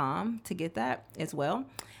stillmd.com to get that as well.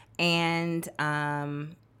 And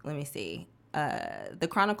let me see. The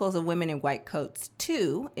Chronicles of Women in White Coats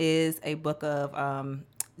 2 is a book of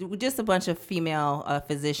just a bunch of female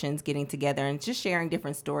physicians getting together and just sharing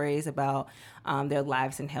different stories about their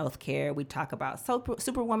lives in healthcare. We talk about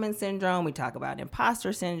superwoman syndrome. We talk about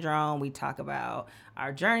imposter syndrome. We talk about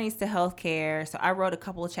our journeys to healthcare. So I wrote a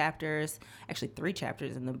couple of chapters, actually 3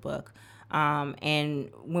 chapters in the book. And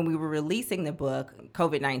when we were releasing the book,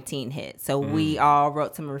 COVID-19 hit. So we all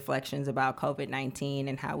wrote some reflections about COVID-19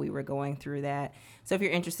 and how we were going through that. So if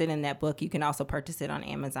you're interested in that book, you can also purchase it on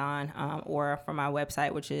Amazon or from my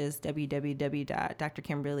website, which is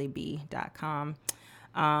www.drkimberlyb.com.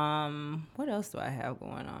 What else do I have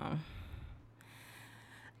going on?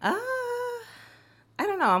 I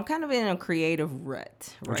don't know. I'm kind of in a creative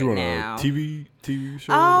rut right now. TV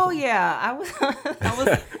show? Oh, yeah. I was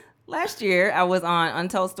last year, I was on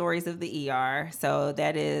Untold Stories of the ER. So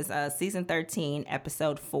that is season 13,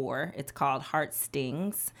 episode 4. It's called Heart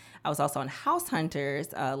Stings. I was also on House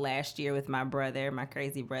Hunters last year with my brother, my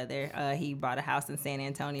crazy brother. He bought a house in San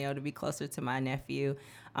Antonio to be closer to my nephew.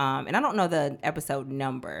 And I don't know the episode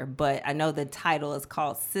number, but I know the title is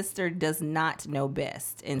called Sister Does Not Know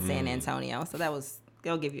Best in San Antonio. So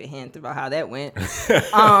they'll give you a hint about how that went.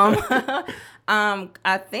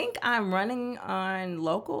 I think I'm running on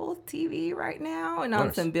local TV right now and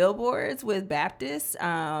on some billboards with Baptist.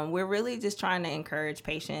 We're really just trying to encourage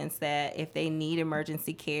patients that if they need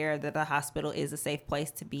emergency care, that the hospital is a safe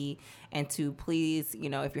place to be, and to please,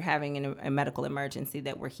 if you're having a medical emergency,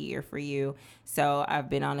 that we're here for you. So I've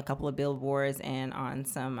been on a couple of billboards and on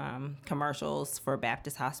some commercials for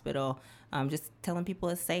Baptist Hospital, just telling people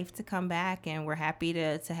it's safe to come back, and we're happy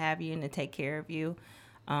to have you and to take care of you.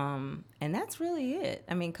 And that's really it.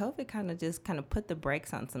 I mean, COVID kind of put the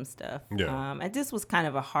brakes on some stuff. Yeah. It just was kind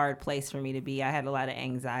of a hard place for me to be. I had a lot of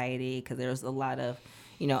anxiety because there was a lot of,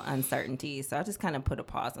 uncertainty. So I just kind of put a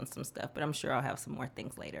pause on some stuff, but I'm sure I'll have some more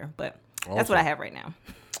things later. But that's what I have right now.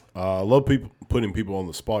 I love putting people on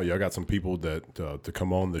the spot. Y'all got some people that to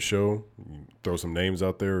come on the show. You throw some names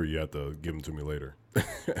out there, or you have to give them to me later.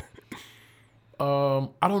 I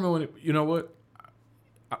don't know. You know what?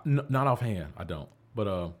 Not offhand, I don't. But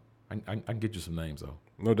I can get you some names though.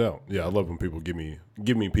 No doubt. Yeah, I love when people give me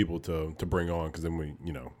people to bring on, because then we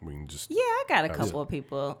can just. Yeah, I got a couple of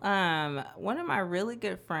people. One of my really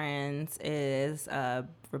good friends is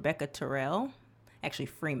Rebecca Terrell, actually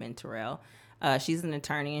Freeman Terrell. She's an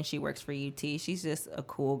attorney and she works for UT. She's just a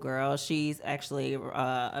cool girl. She's actually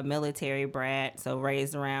a military brat, so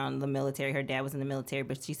raised around the military. Her dad was in the military,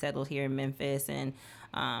 but she settled here in Memphis, and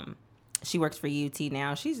she works for UT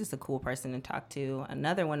now. She's just a cool person to talk to.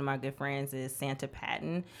 Another one of my good friends is Santa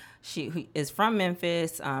Patton. She is from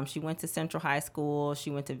Memphis. She went to Central High School.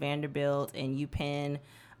 She went to Vanderbilt and UPenn.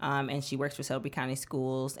 And she works for Shelby County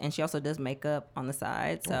Schools. And she also does makeup on the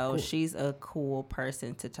side. So cool. She's a cool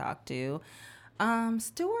person to talk to.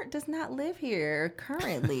 Stuart does not live here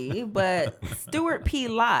currently, but Stuart P.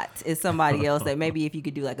 Lott is somebody else that maybe if you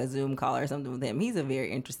could do like a Zoom call or something with him, he's a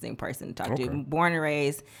very interesting person to talk to. Born and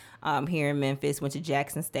raised here in Memphis, went to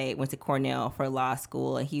Jackson State, went to Cornell for law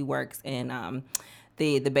school, and he works in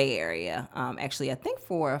the Bay Area. Actually, I think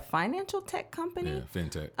for a financial tech company. Yeah,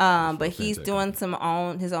 fintech. But he's doing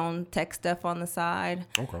his own tech stuff on the side.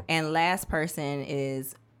 Okay. And last person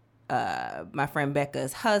is my friend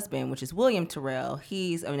Becca's husband, which is William Terrell.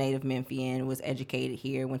 He's a native Memphian, was educated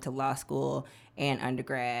here, went to law school and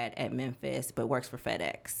undergrad at Memphis, but works for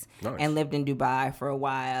FedEx. Nice. And lived in Dubai for a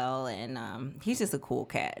while. And he's just a cool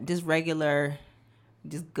cat. Just regular,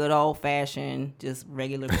 just good old fashioned, just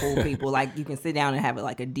regular cool people. Like you can sit down and have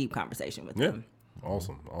like a deep conversation with them.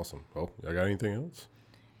 Awesome. Oh, y'all got anything else?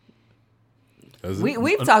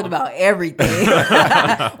 We've talked about everything.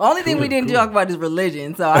 Only thing we didn't talk about is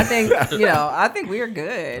religion. So I think, I think we're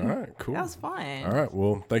good. All right, cool. That was fun. All right,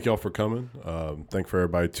 well, thank y'all for coming. Thank for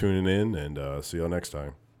everybody tuning in, and see y'all next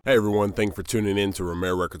time. Hey, everyone. Thank you for tuning in to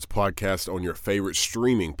Romero Records Podcast on your favorite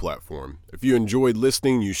streaming platform. If you enjoyed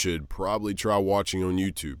listening, you should probably try watching on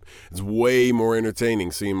YouTube. It's way more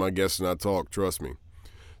entertaining seeing my guests and I talk, trust me.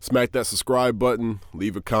 Smack that subscribe button,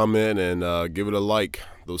 leave a comment, and give it a like.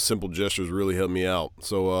 Those simple gestures really help me out.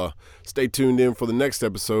 So stay tuned in for the next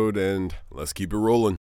episode, and let's keep it rolling.